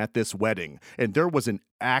down at this wedding, and there was an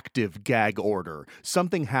active gag order.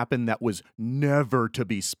 Something happened that was never to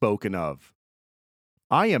be spoken of.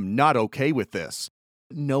 I am not okay with this.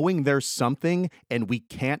 Knowing there's something and we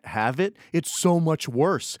can't have it, it's so much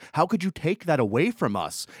worse. How could you take that away from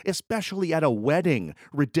us? Especially at a wedding.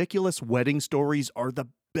 Ridiculous wedding stories are the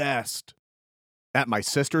best. At my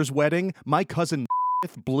sister's wedding, my cousin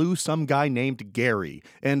blew some guy named Gary,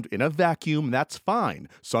 and in a vacuum, that's fine.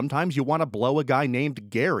 Sometimes you want to blow a guy named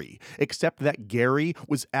Gary, except that Gary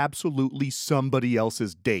was absolutely somebody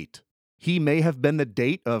else's date. He may have been the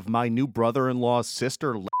date of my new brother-in-law's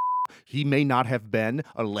sister. He may not have been.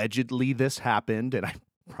 Allegedly, this happened, and I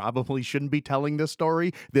probably shouldn't be telling this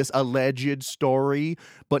story, this alleged story,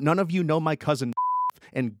 but none of you know my cousin,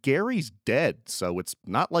 and Gary's dead, so it's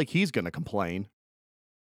not like he's gonna complain.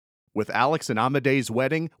 With Alex and Amadee's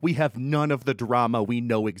wedding, we have none of the drama we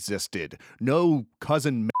know existed. No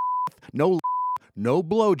cousin, no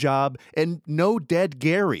blowjob, and no dead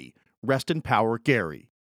Gary. Rest in power, Gary.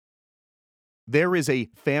 There is a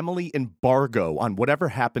family embargo on whatever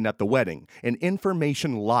happened at the wedding, an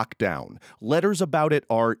information lockdown. Letters about it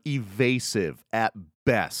are evasive at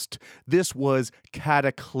best. This was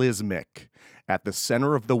cataclysmic. At the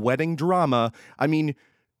center of the wedding drama, I mean,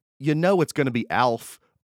 you know it's going to be Alf.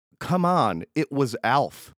 Come on, it was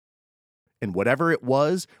Alf. And whatever it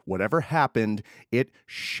was, whatever happened, it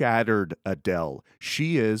shattered Adele.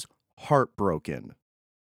 She is heartbroken.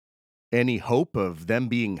 Any hope of them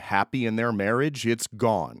being happy in their marriage, it's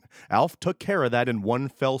gone. Alf took care of that in one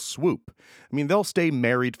fell swoop. I mean, they'll stay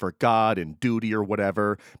married for God and duty or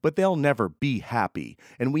whatever, but they'll never be happy,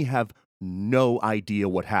 and we have no idea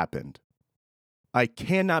what happened. I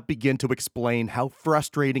cannot begin to explain how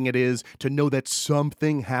frustrating it is to know that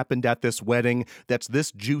something happened at this wedding that's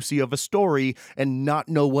this juicy of a story and not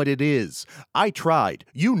know what it is. I tried.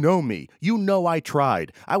 You know me. You know I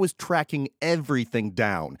tried. I was tracking everything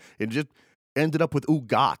down. It just ended up with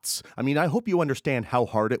oogats. I mean, I hope you understand how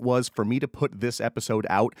hard it was for me to put this episode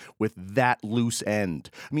out with that loose end.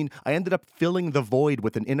 I mean, I ended up filling the void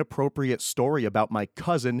with an inappropriate story about my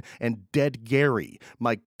cousin and dead Gary.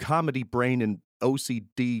 My comedy brain and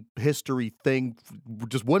OCD history thing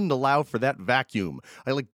just wouldn't allow for that vacuum.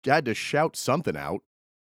 I had to shout something out.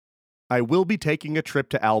 I will be taking a trip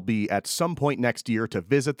to Albi at some point next year to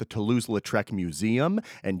visit the Toulouse-Lautrec Museum,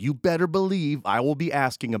 and you better believe I will be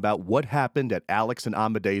asking about what happened at Alex and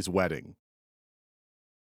Amadee's wedding.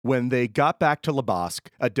 When they got back to Le Bosque,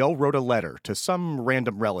 Adele wrote a letter to some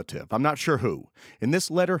random relative, I'm not sure who, and this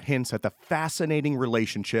letter hints at the fascinating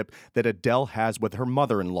relationship that Adele has with her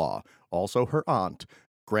mother-in-law, also her aunt,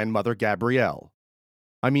 grandmother Gabrielle.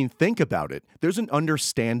 I mean, think about it. There's an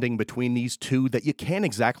understanding between these two that you can't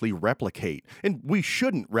exactly replicate, and we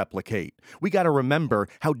shouldn't replicate. We gotta remember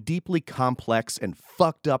how deeply complex and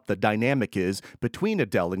fucked up the dynamic is between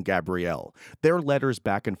Adele and Gabrielle. Their letters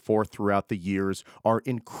back and forth throughout the years are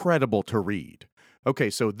incredible to read.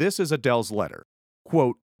 Okay, so this is Adele's letter.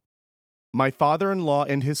 Quote, "My father-in-law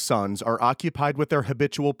and his sons are occupied with their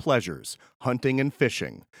habitual pleasures, hunting and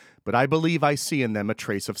fishing, but I believe I see in them a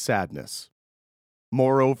trace of sadness.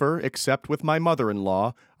 Moreover, except with my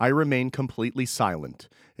mother-in-law, I remain completely silent,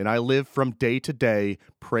 and I live from day to day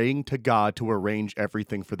praying to God to arrange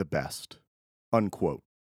everything for the best." Unquote.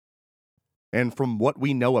 And from what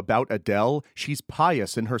we know about Adele, she's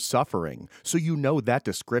pious in her suffering, so you know that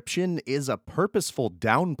description is a purposeful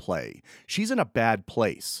downplay. She's in a bad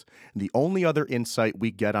place. The only other insight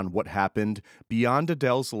we get on what happened beyond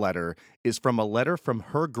Adele's letter is from a letter from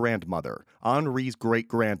her grandmother, Henri's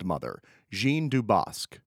great-grandmother, Jeanne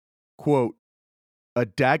Dubosc. Quote, "A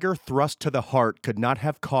dagger thrust to the heart could not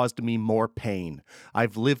have caused me more pain.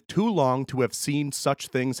 I've lived too long to have seen such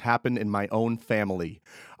things happen in my own family.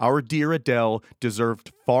 Our dear Adele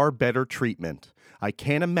deserved far better treatment. I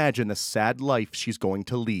can't imagine the sad life she's going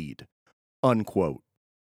to lead." Unquote.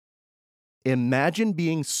 Imagine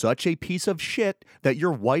being such a piece of shit that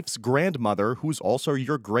your wife's grandmother, who's also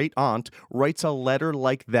your great aunt, writes a letter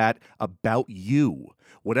like that about you.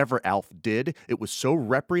 Whatever Alf did, it was so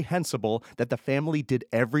reprehensible that the family did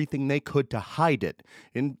everything they could to hide it.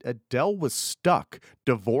 And Adele was stuck.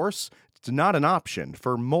 Divorce? It's not an option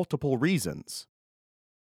for multiple reasons.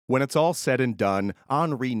 When it's all said and done,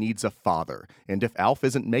 Henri needs a father. And if Alf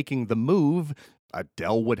isn't making the move,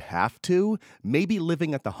 Adele would have to. Maybe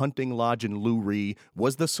living at the hunting lodge in Louris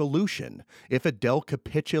was the solution. If Adele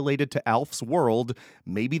capitulated to Alf's world,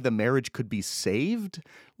 maybe the marriage could be saved?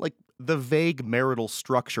 Like the vague marital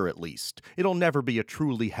structure, at least. It'll never be a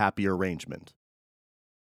truly happy arrangement.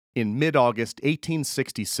 In mid-August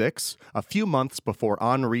 1866, a few months before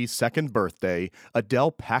Henri's second birthday,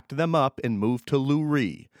 Adele packed them up and moved to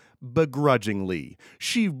Louris. Begrudgingly.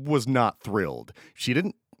 She was not thrilled. She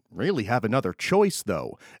didn't really have another choice,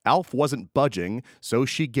 though. Alf wasn't budging, so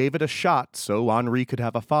she gave it a shot so Henri could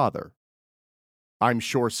have a father. I'm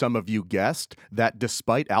sure some of you guessed that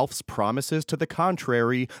despite Alf's promises to the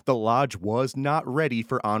contrary, the Lodge was not ready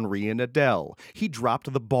for Henri and Adele. He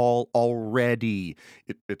dropped the ball already.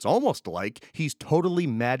 It's almost like he's totally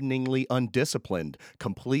maddeningly undisciplined,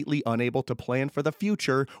 completely unable to plan for the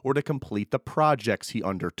future or to complete the projects he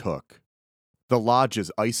undertook. The Lodge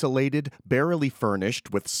is isolated, barely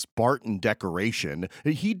furnished, with Spartan decoration.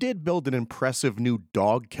 He did build an impressive new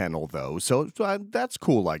dog kennel, though, so that's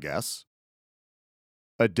cool, I guess.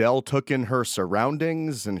 Adele took in her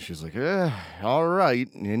surroundings, and she's like, all right,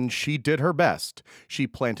 and she did her best. She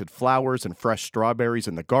planted flowers and fresh strawberries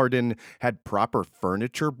in the garden, had proper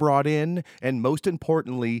furniture brought in, and most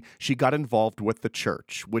importantly, she got involved with the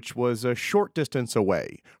church, which was a short distance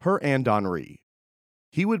away, her and Henri.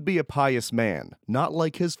 He would be a pious man, not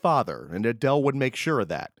like his father, and Adele would make sure of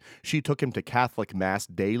that. She took him to Catholic Mass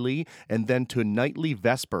daily and then to nightly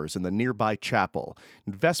Vespers in the nearby chapel.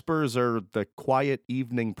 Vespers are the quiet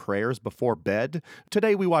evening prayers before bed.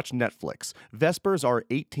 Today we watch Netflix. Vespers are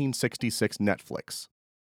 1866 Netflix.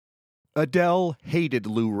 Adele hated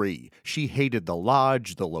Lurie. She hated the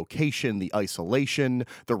lodge, the location, the isolation,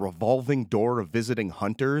 the revolving door of visiting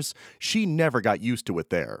hunters. She never got used to it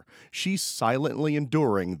there. She's silently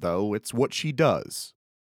enduring, though. It's what she does.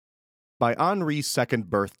 By Henri's second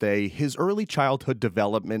birthday, his early childhood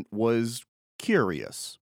development was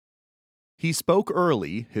curious. He spoke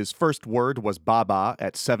early. His first word was Baba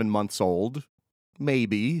at 7 months old.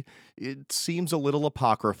 Maybe. It seems a little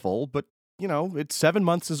apocryphal, but it's 7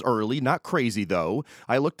 months is early, not crazy though.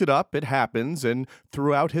 I looked it up, it happens, and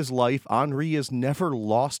throughout his life, Henri is never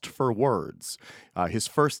lost for words. His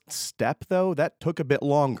first step, though, that took a bit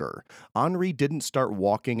longer. Henri didn't start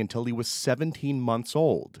walking until he was 17 months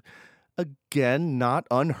old. Again, not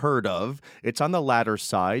unheard of. It's on the latter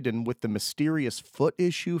side, and with the mysterious foot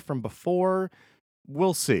issue from before,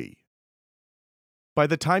 we'll see. By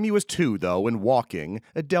the time he was 2, though, and walking,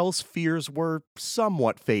 Adele's fears were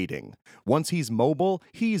somewhat fading. Once he's mobile,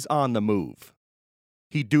 he's on the move.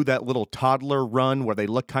 He'd do that little toddler run where they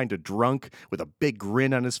look kind of drunk with a big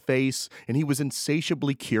grin on his face, and he was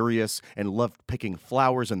insatiably curious and loved picking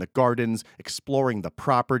flowers in the gardens, exploring the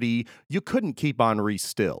property. You couldn't keep Henri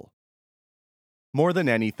still. More than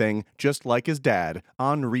anything, just like his dad,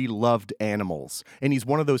 Henri loved animals, and he's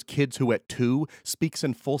one of those kids who at 2 speaks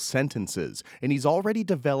in full sentences, and he's already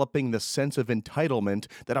developing the sense of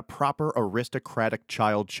entitlement that a proper aristocratic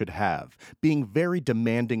child should have, being very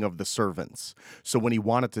demanding of the servants. So when he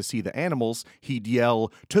wanted to see the animals, he'd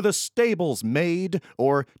yell, "To the stables, maid!"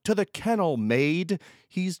 or "To the kennel, maid!"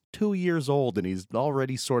 He's 2 years old and he's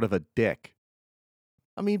already sort of a dick.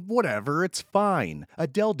 I mean, whatever, it's fine.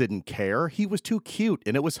 Adele didn't care. He was too cute,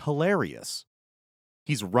 and it was hilarious.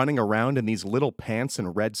 He's running around in these little pants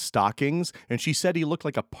and red stockings, and she said he looked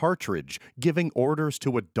like a partridge, giving orders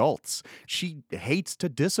to adults. She hates to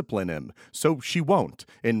discipline him, so she won't.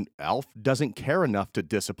 And Alf doesn't care enough to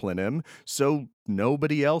discipline him, so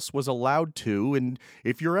nobody else was allowed to. And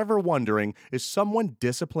if you're ever wondering, is someone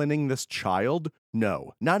disciplining this child?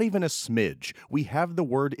 No, not even a smidge. We have the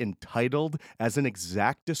word entitled as an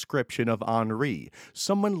exact description of Henri,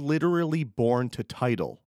 someone literally born to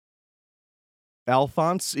title.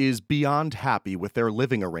 Alphonse is beyond happy with their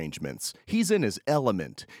living arrangements. He's in his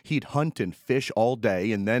element. He'd hunt and fish all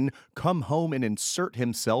day and then come home and insert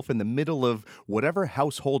himself in the middle of whatever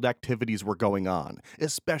household activities were going on,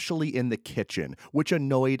 especially in the kitchen, which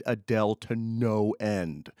annoyed Adele to no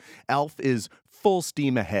end. Alf is full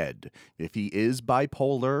steam ahead. If he is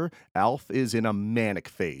bipolar, Alf is in a manic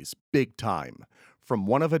phase, big time. From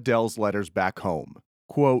one of Adele's letters back home,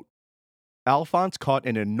 quote, "Alphonse caught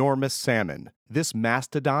an enormous salmon. This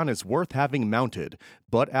mastodon is worth having mounted,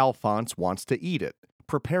 but Alphonse wants to eat it,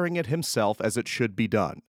 preparing it himself as it should be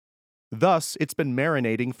done. Thus, it's been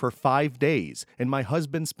marinating for 5 days, and my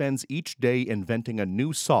husband spends each day inventing a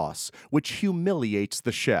new sauce, which humiliates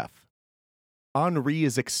the chef. Henri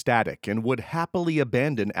is ecstatic and would happily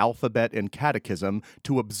abandon alphabet and catechism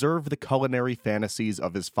to observe the culinary fantasies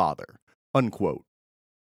of his father." Unquote.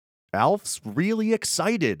 Alf's really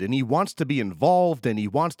excited, and he wants to be involved, and he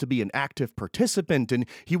wants to be an active participant, and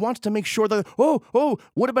he wants to make sure that,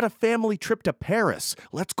 what about a family trip to Paris?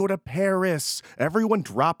 Let's go to Paris. Everyone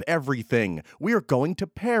drop everything. We are going to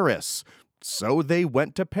Paris. So they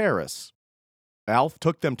went to Paris. Alf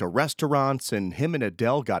took them to restaurants, and him and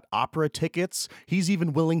Adele got opera tickets. He's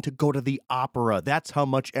even willing to go to the opera. That's how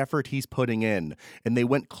much effort he's putting in. And they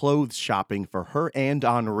went clothes shopping for her and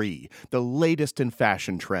Henri, the latest in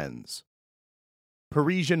fashion trends.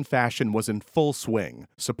 Parisian fashion was in full swing,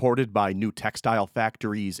 supported by new textile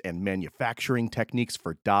factories and manufacturing techniques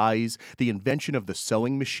for dyes, the invention of the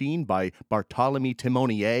sewing machine by Barthélemy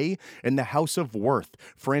Timonier, and the House of Worth,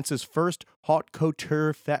 France's first haute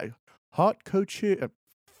couture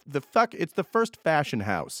it's the first fashion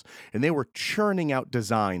house, and they were churning out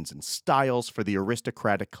designs and styles for the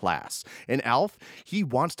aristocratic class. And Alf, he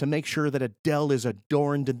wants to make sure that Adele is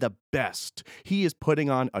adorned in the best. He is putting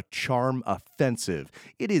on a charm offensive.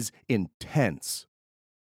 It is intense.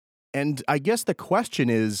 And I guess the question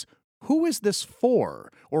is, who is this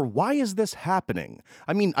for? Or why is this happening?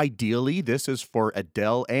 I mean, ideally, this is for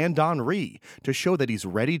Adele and Henri, to show that he's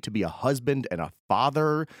ready to be a husband and a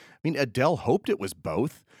father. I mean, Adele hoped it was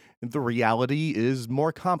both. The reality is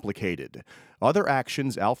more complicated. Other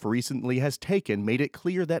actions Alf recently has taken made it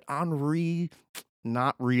clear that Henri,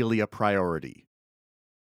 not really a priority.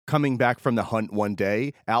 Coming back from the hunt one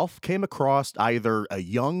day, Alf came across either a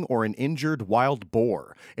young or an injured wild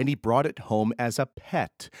boar, and he brought it home as a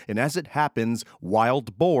pet. And as it happens,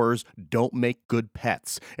 wild boars don't make good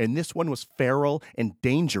pets, and this one was feral and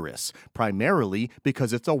dangerous, primarily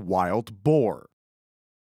because it's a wild boar.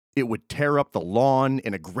 It would tear up the lawn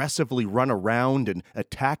and aggressively run around and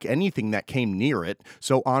attack anything that came near it,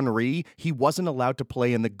 so Henri, he wasn't allowed to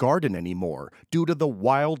play in the garden anymore due to the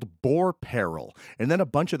wild boar peril, and then a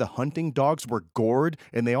bunch of the hunting dogs were gored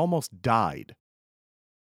and they almost died.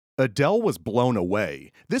 Adele was blown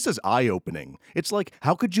away. This is eye-opening. It's like,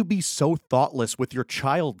 how could you be so thoughtless with your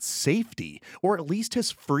child's safety, or at least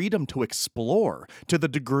his freedom to explore, to the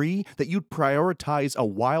degree that you'd prioritize a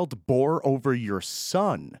wild boar over your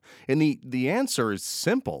son? And the answer is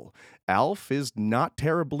simple. Alf is not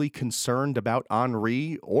terribly concerned about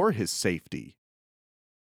Henri or his safety.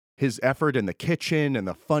 His effort in the kitchen and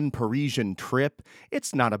the fun Parisian trip,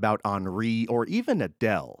 it's not about Henri or even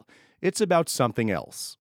Adele. It's about something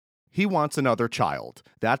else. He wants another child.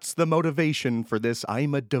 That's the motivation for this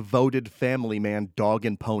I'm a devoted family man dog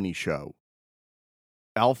and pony show.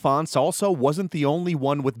 Alphonse also wasn't the only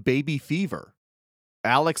one with baby fever.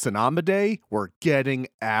 Alex and Amédée were getting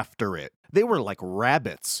after it. They were like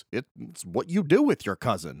rabbits. It's what you do with your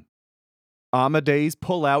cousin. Amédée's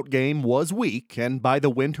pull-out game was weak, and by the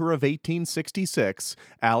winter of 1866,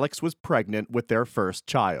 Alex was pregnant with their first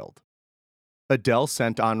child. Adele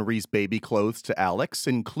sent Henri's baby clothes to Alex,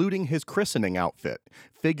 including his christening outfit,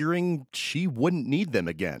 figuring she wouldn't need them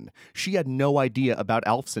again. She had no idea about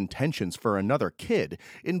Alf's intentions for another kid,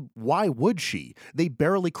 and why would she? They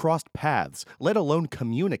barely crossed paths, let alone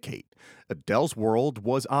communicate. Adele's world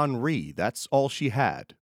was Henri, that's all she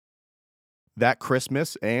had. That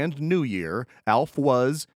Christmas and New Year, Alf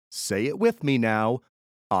was, say it with me now,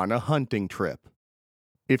 on a hunting trip.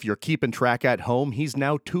 If you're keeping track at home, he's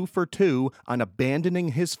now 2 for 2 on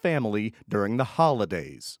abandoning his family during the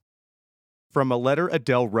holidays. From a letter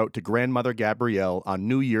Adele wrote to grandmother Gabrielle on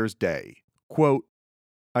New Year's Day, quote,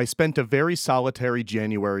 I spent a very solitary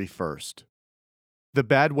January 1st. The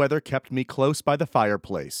bad weather kept me close by the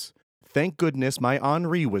fireplace. Thank goodness my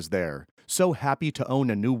Henri was there, so happy to own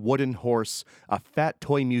a new wooden horse, a fat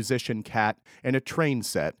toy musician cat, and a train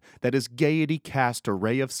set that his gaiety cast a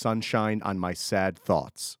ray of sunshine on my sad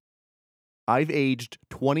thoughts. I've aged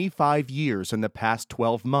 25 years in the past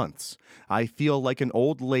 12 months. I feel like an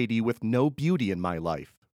old lady with no beauty in my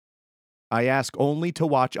life. I ask only to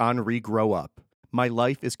watch Henri grow up. My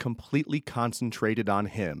life is completely concentrated on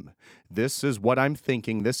him. This is what I'm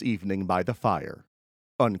thinking this evening by the fire.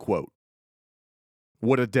 Unquote.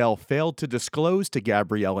 What Adele failed to disclose to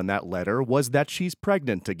Gabrielle in that letter was that she's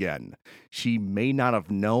pregnant again. She may not have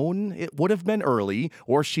known, it would have been early,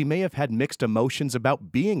 or she may have had mixed emotions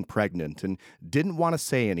about being pregnant and didn't want to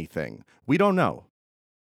say anything. We don't know.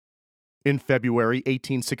 In February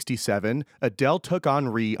 1867, Adele took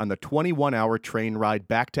Henri on the 21-hour train ride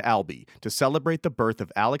back to Albi to celebrate the birth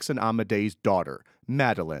of Alex and Amédée's daughter,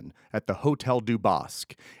 Madeleine, at the Hotel du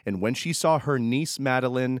Bosque. And when she saw her niece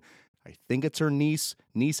Madeleine, I think it's her niece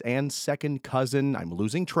and second cousin, I'm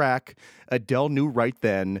losing track, Adele knew right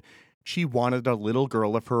then she wanted a little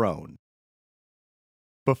girl of her own.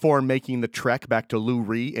 Before making the trek back to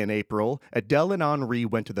Loury in April, Adele and Henri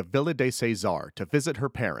went to the Villa des Césars to visit her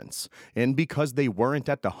parents, and because they weren't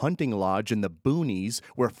at the hunting lodge in the boonies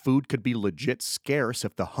where food could be legit scarce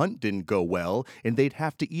if the hunt didn't go well and they'd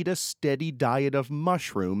have to eat a steady diet of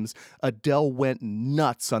mushrooms, Adele went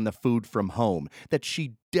nuts on the food from home that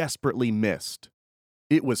she desperately missed.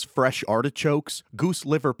 It was fresh artichokes, goose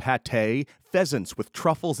liver pâté, pheasants with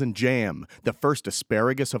truffles and jam, the first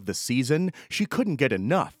asparagus of the season. She couldn't get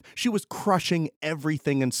enough. She was crushing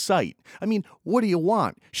everything in sight. I mean, what do you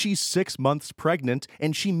want? She's 6 months pregnant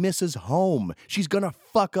and she misses home. She's gonna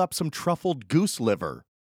fuck up some truffled goose liver.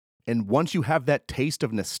 And once you have that taste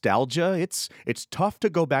of nostalgia, it's tough to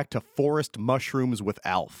go back to forest mushrooms with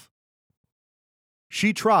Alf.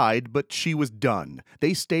 She tried, but she was done.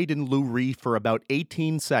 They stayed in Lurie for about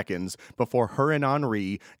 18 seconds before her and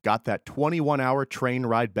Henri got that 21-hour train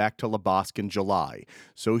ride back to Lebosque in July,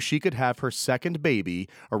 so she could have her second baby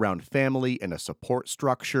around family and a support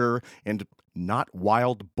structure and not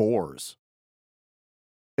wild boars.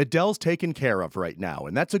 Adele's taken care of right now,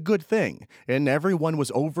 and that's a good thing, and everyone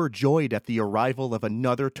was overjoyed at the arrival of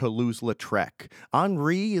another Toulouse-Lautrec.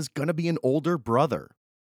 Henri is gonna be an older brother.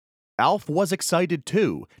 Alf was excited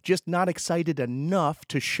too, just not excited enough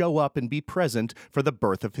to show up and be present for the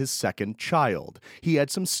birth of his second child. He had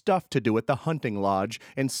some stuff to do at the hunting lodge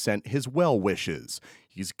and sent his well wishes.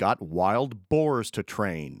 He's got wild boars to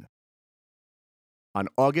train. On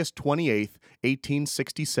August 28,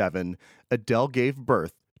 1867, Adele gave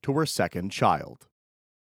birth to her second child.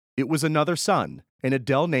 It was another son, and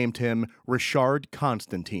Adele named him Richard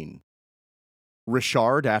Constantine.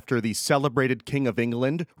 Richard, after the celebrated King of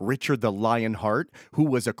England, Richard the Lionheart, who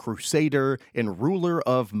was a crusader and ruler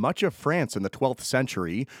of much of France in the 12th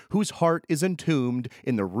century, whose heart is entombed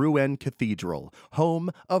in the Rouen Cathedral, home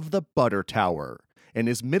of the Butter Tower, and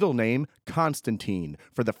his middle name, Constantine,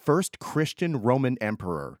 for the first Christian Roman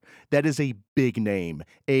emperor. That is a big name,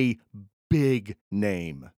 a big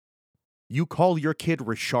name. You call your kid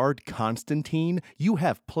Richard Constantine, you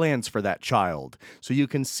have plans for that child. So you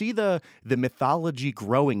can see the mythology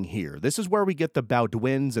growing here. This is where we get the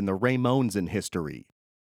Baudouins and the Raymonds in history.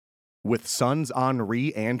 With sons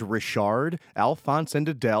Henri and Richard, Alphonse and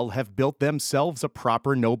Adele have built themselves a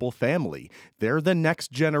proper noble family. They're the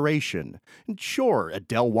next generation. And sure,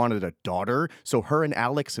 Adele wanted a daughter, so her and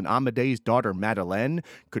Alex and Amédée's daughter Madeleine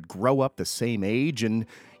could grow up the same age, and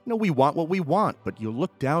we want what we want, but you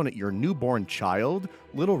look down at your newborn child,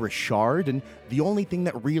 little Richard, and the only thing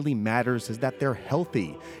that really matters is that they're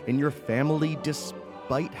healthy, and your family,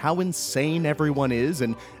 despite how insane everyone is,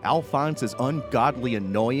 and Alphonse is ungodly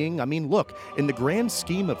annoying. I mean, look, in the grand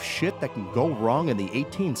scheme of shit that can go wrong in the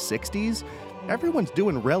 1860s, everyone's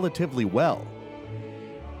doing relatively well.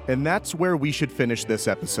 And that's where we should finish this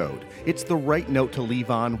episode. It's the right note to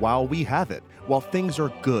leave on while we have it, while things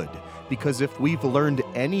are good. Because if we've learned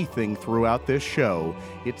anything throughout this show,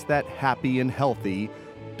 it's that happy and healthy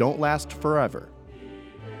don't last forever.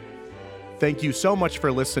 Thank you so much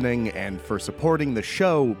for listening and for supporting the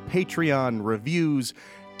show, Patreon, reviews,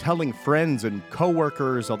 telling friends and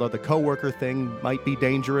coworkers, although the coworker thing might be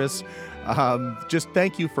dangerous. Just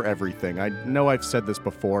thank you for everything. I know I've said this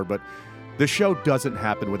before, but the show doesn't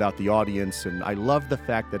happen without the audience, and I love the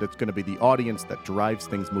fact that it's going to be the audience that drives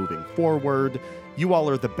things moving forward. You all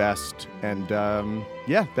are the best, and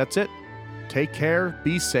yeah, that's it. Take care,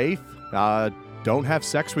 be safe, don't have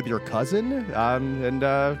sex with your cousin, and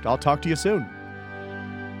I'll talk to you soon.